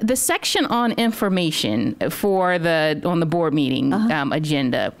 The section on information on the board meeting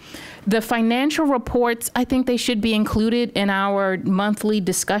agenda. The financial reports, I think they should be included in our monthly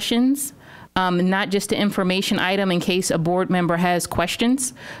discussions. Not just an information item in case a board member has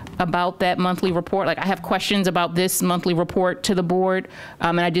questions about that monthly report. Like I have questions about this monthly report to the board,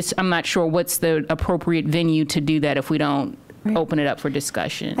 and I'm not sure what's the appropriate venue to do that if we don't open it up for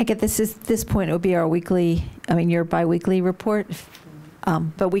discussion. I get this point, it would be our your biweekly report,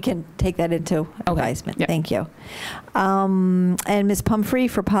 but we can take that into advisement. Yep. Thank you. And Ms. Pumphrey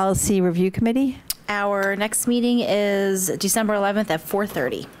for Policy Review Committee. Our next meeting is December 11th at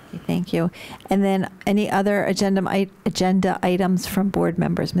 4:30. Thank you. And then any other agenda items from board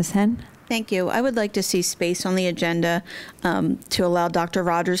members? Ms. Henn? Thank you. I would like to see space on the agenda to allow Dr.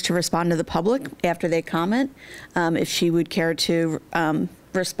 Rogers to respond to the public after they comment, if she would care to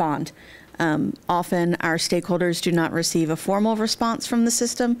respond. Often our stakeholders do not receive a formal response from the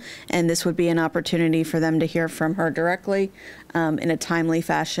system, and this would be an opportunity for them to hear from her directly in a timely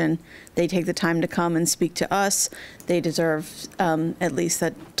fashion. They take the time to come and speak to us. They deserve at least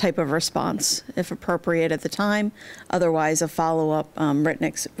that type of response, if appropriate at the time. Otherwise, a follow-up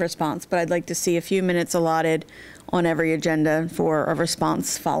written response. But I'd like to see a few minutes allotted on every agenda for a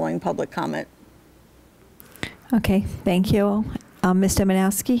response following public comment. Okay, thank you. Ms.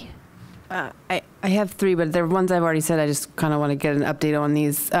 Dominowski? I have three, but they're ones I've already said. I just kind of want to get an update on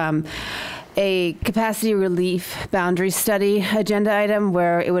these. A capacity relief boundary study agenda item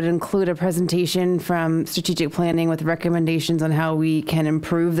where it would include a presentation from strategic planning with recommendations on how we can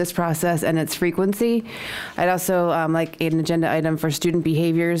improve this process and its frequency. I'd also like an agenda item for student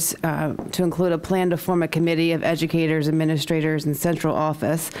behaviors to include a plan to form a committee of educators, administrators, and central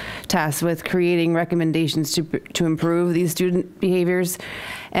office tasked with creating recommendations to improve these student behaviors.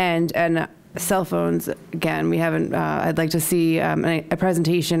 And cell phones, again, we haven't, I'd like to see a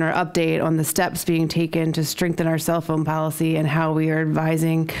presentation or update on the steps being taken to strengthen our cell phone policy and how we are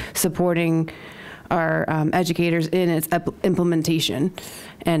advising, supporting our educators in its implementation.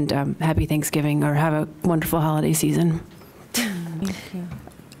 And happy Thanksgiving, or have a wonderful holiday season. Thank you.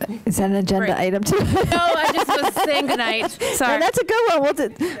 Is that an agenda item too? No, I just was saying goodnight. Sorry. No, that's a good one.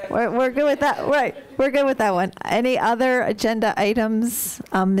 We're good with that. Right. We're good with that one. Any other agenda items,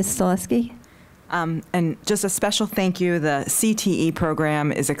 Ms. Stileski? And just a special thank you. The CTE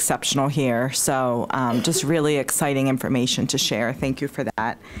program is exceptional here. So just really exciting information to share. Thank you for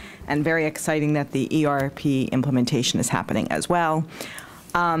that. And very exciting that the ERP implementation is happening as well.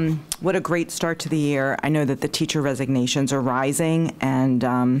 What a great start to the year. I know that the teacher resignations are rising, and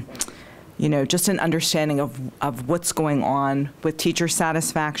you know, just an understanding of what's going on with teacher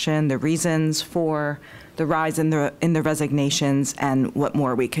satisfaction, the reasons for the rise in the resignations, and what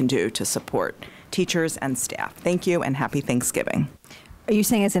more we can do to support teachers and staff. Thank you, and happy Thanksgiving. Are you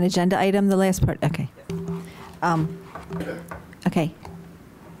saying as an agenda item, the last part? Okay. Okay.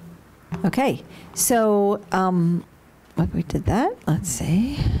 Okay. So, we did that. Let's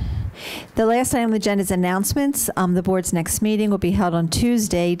see. The last item on the agenda is announcements. The board's next meeting will be held on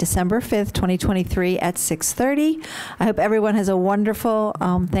Tuesday, December 5th, 2023 at 6:30. I hope everyone has a wonderful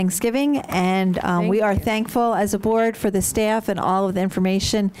Thanksgiving, and we are thankful as a board for the staff and all of the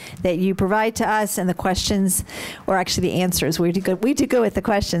information that you provide to us and the questions, or actually the answers. We do good with the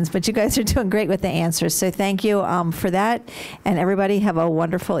questions, but you guys are doing great with the answers. So thank you for that, and everybody have a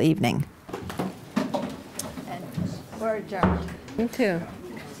wonderful evening. We're adjourned. Me too.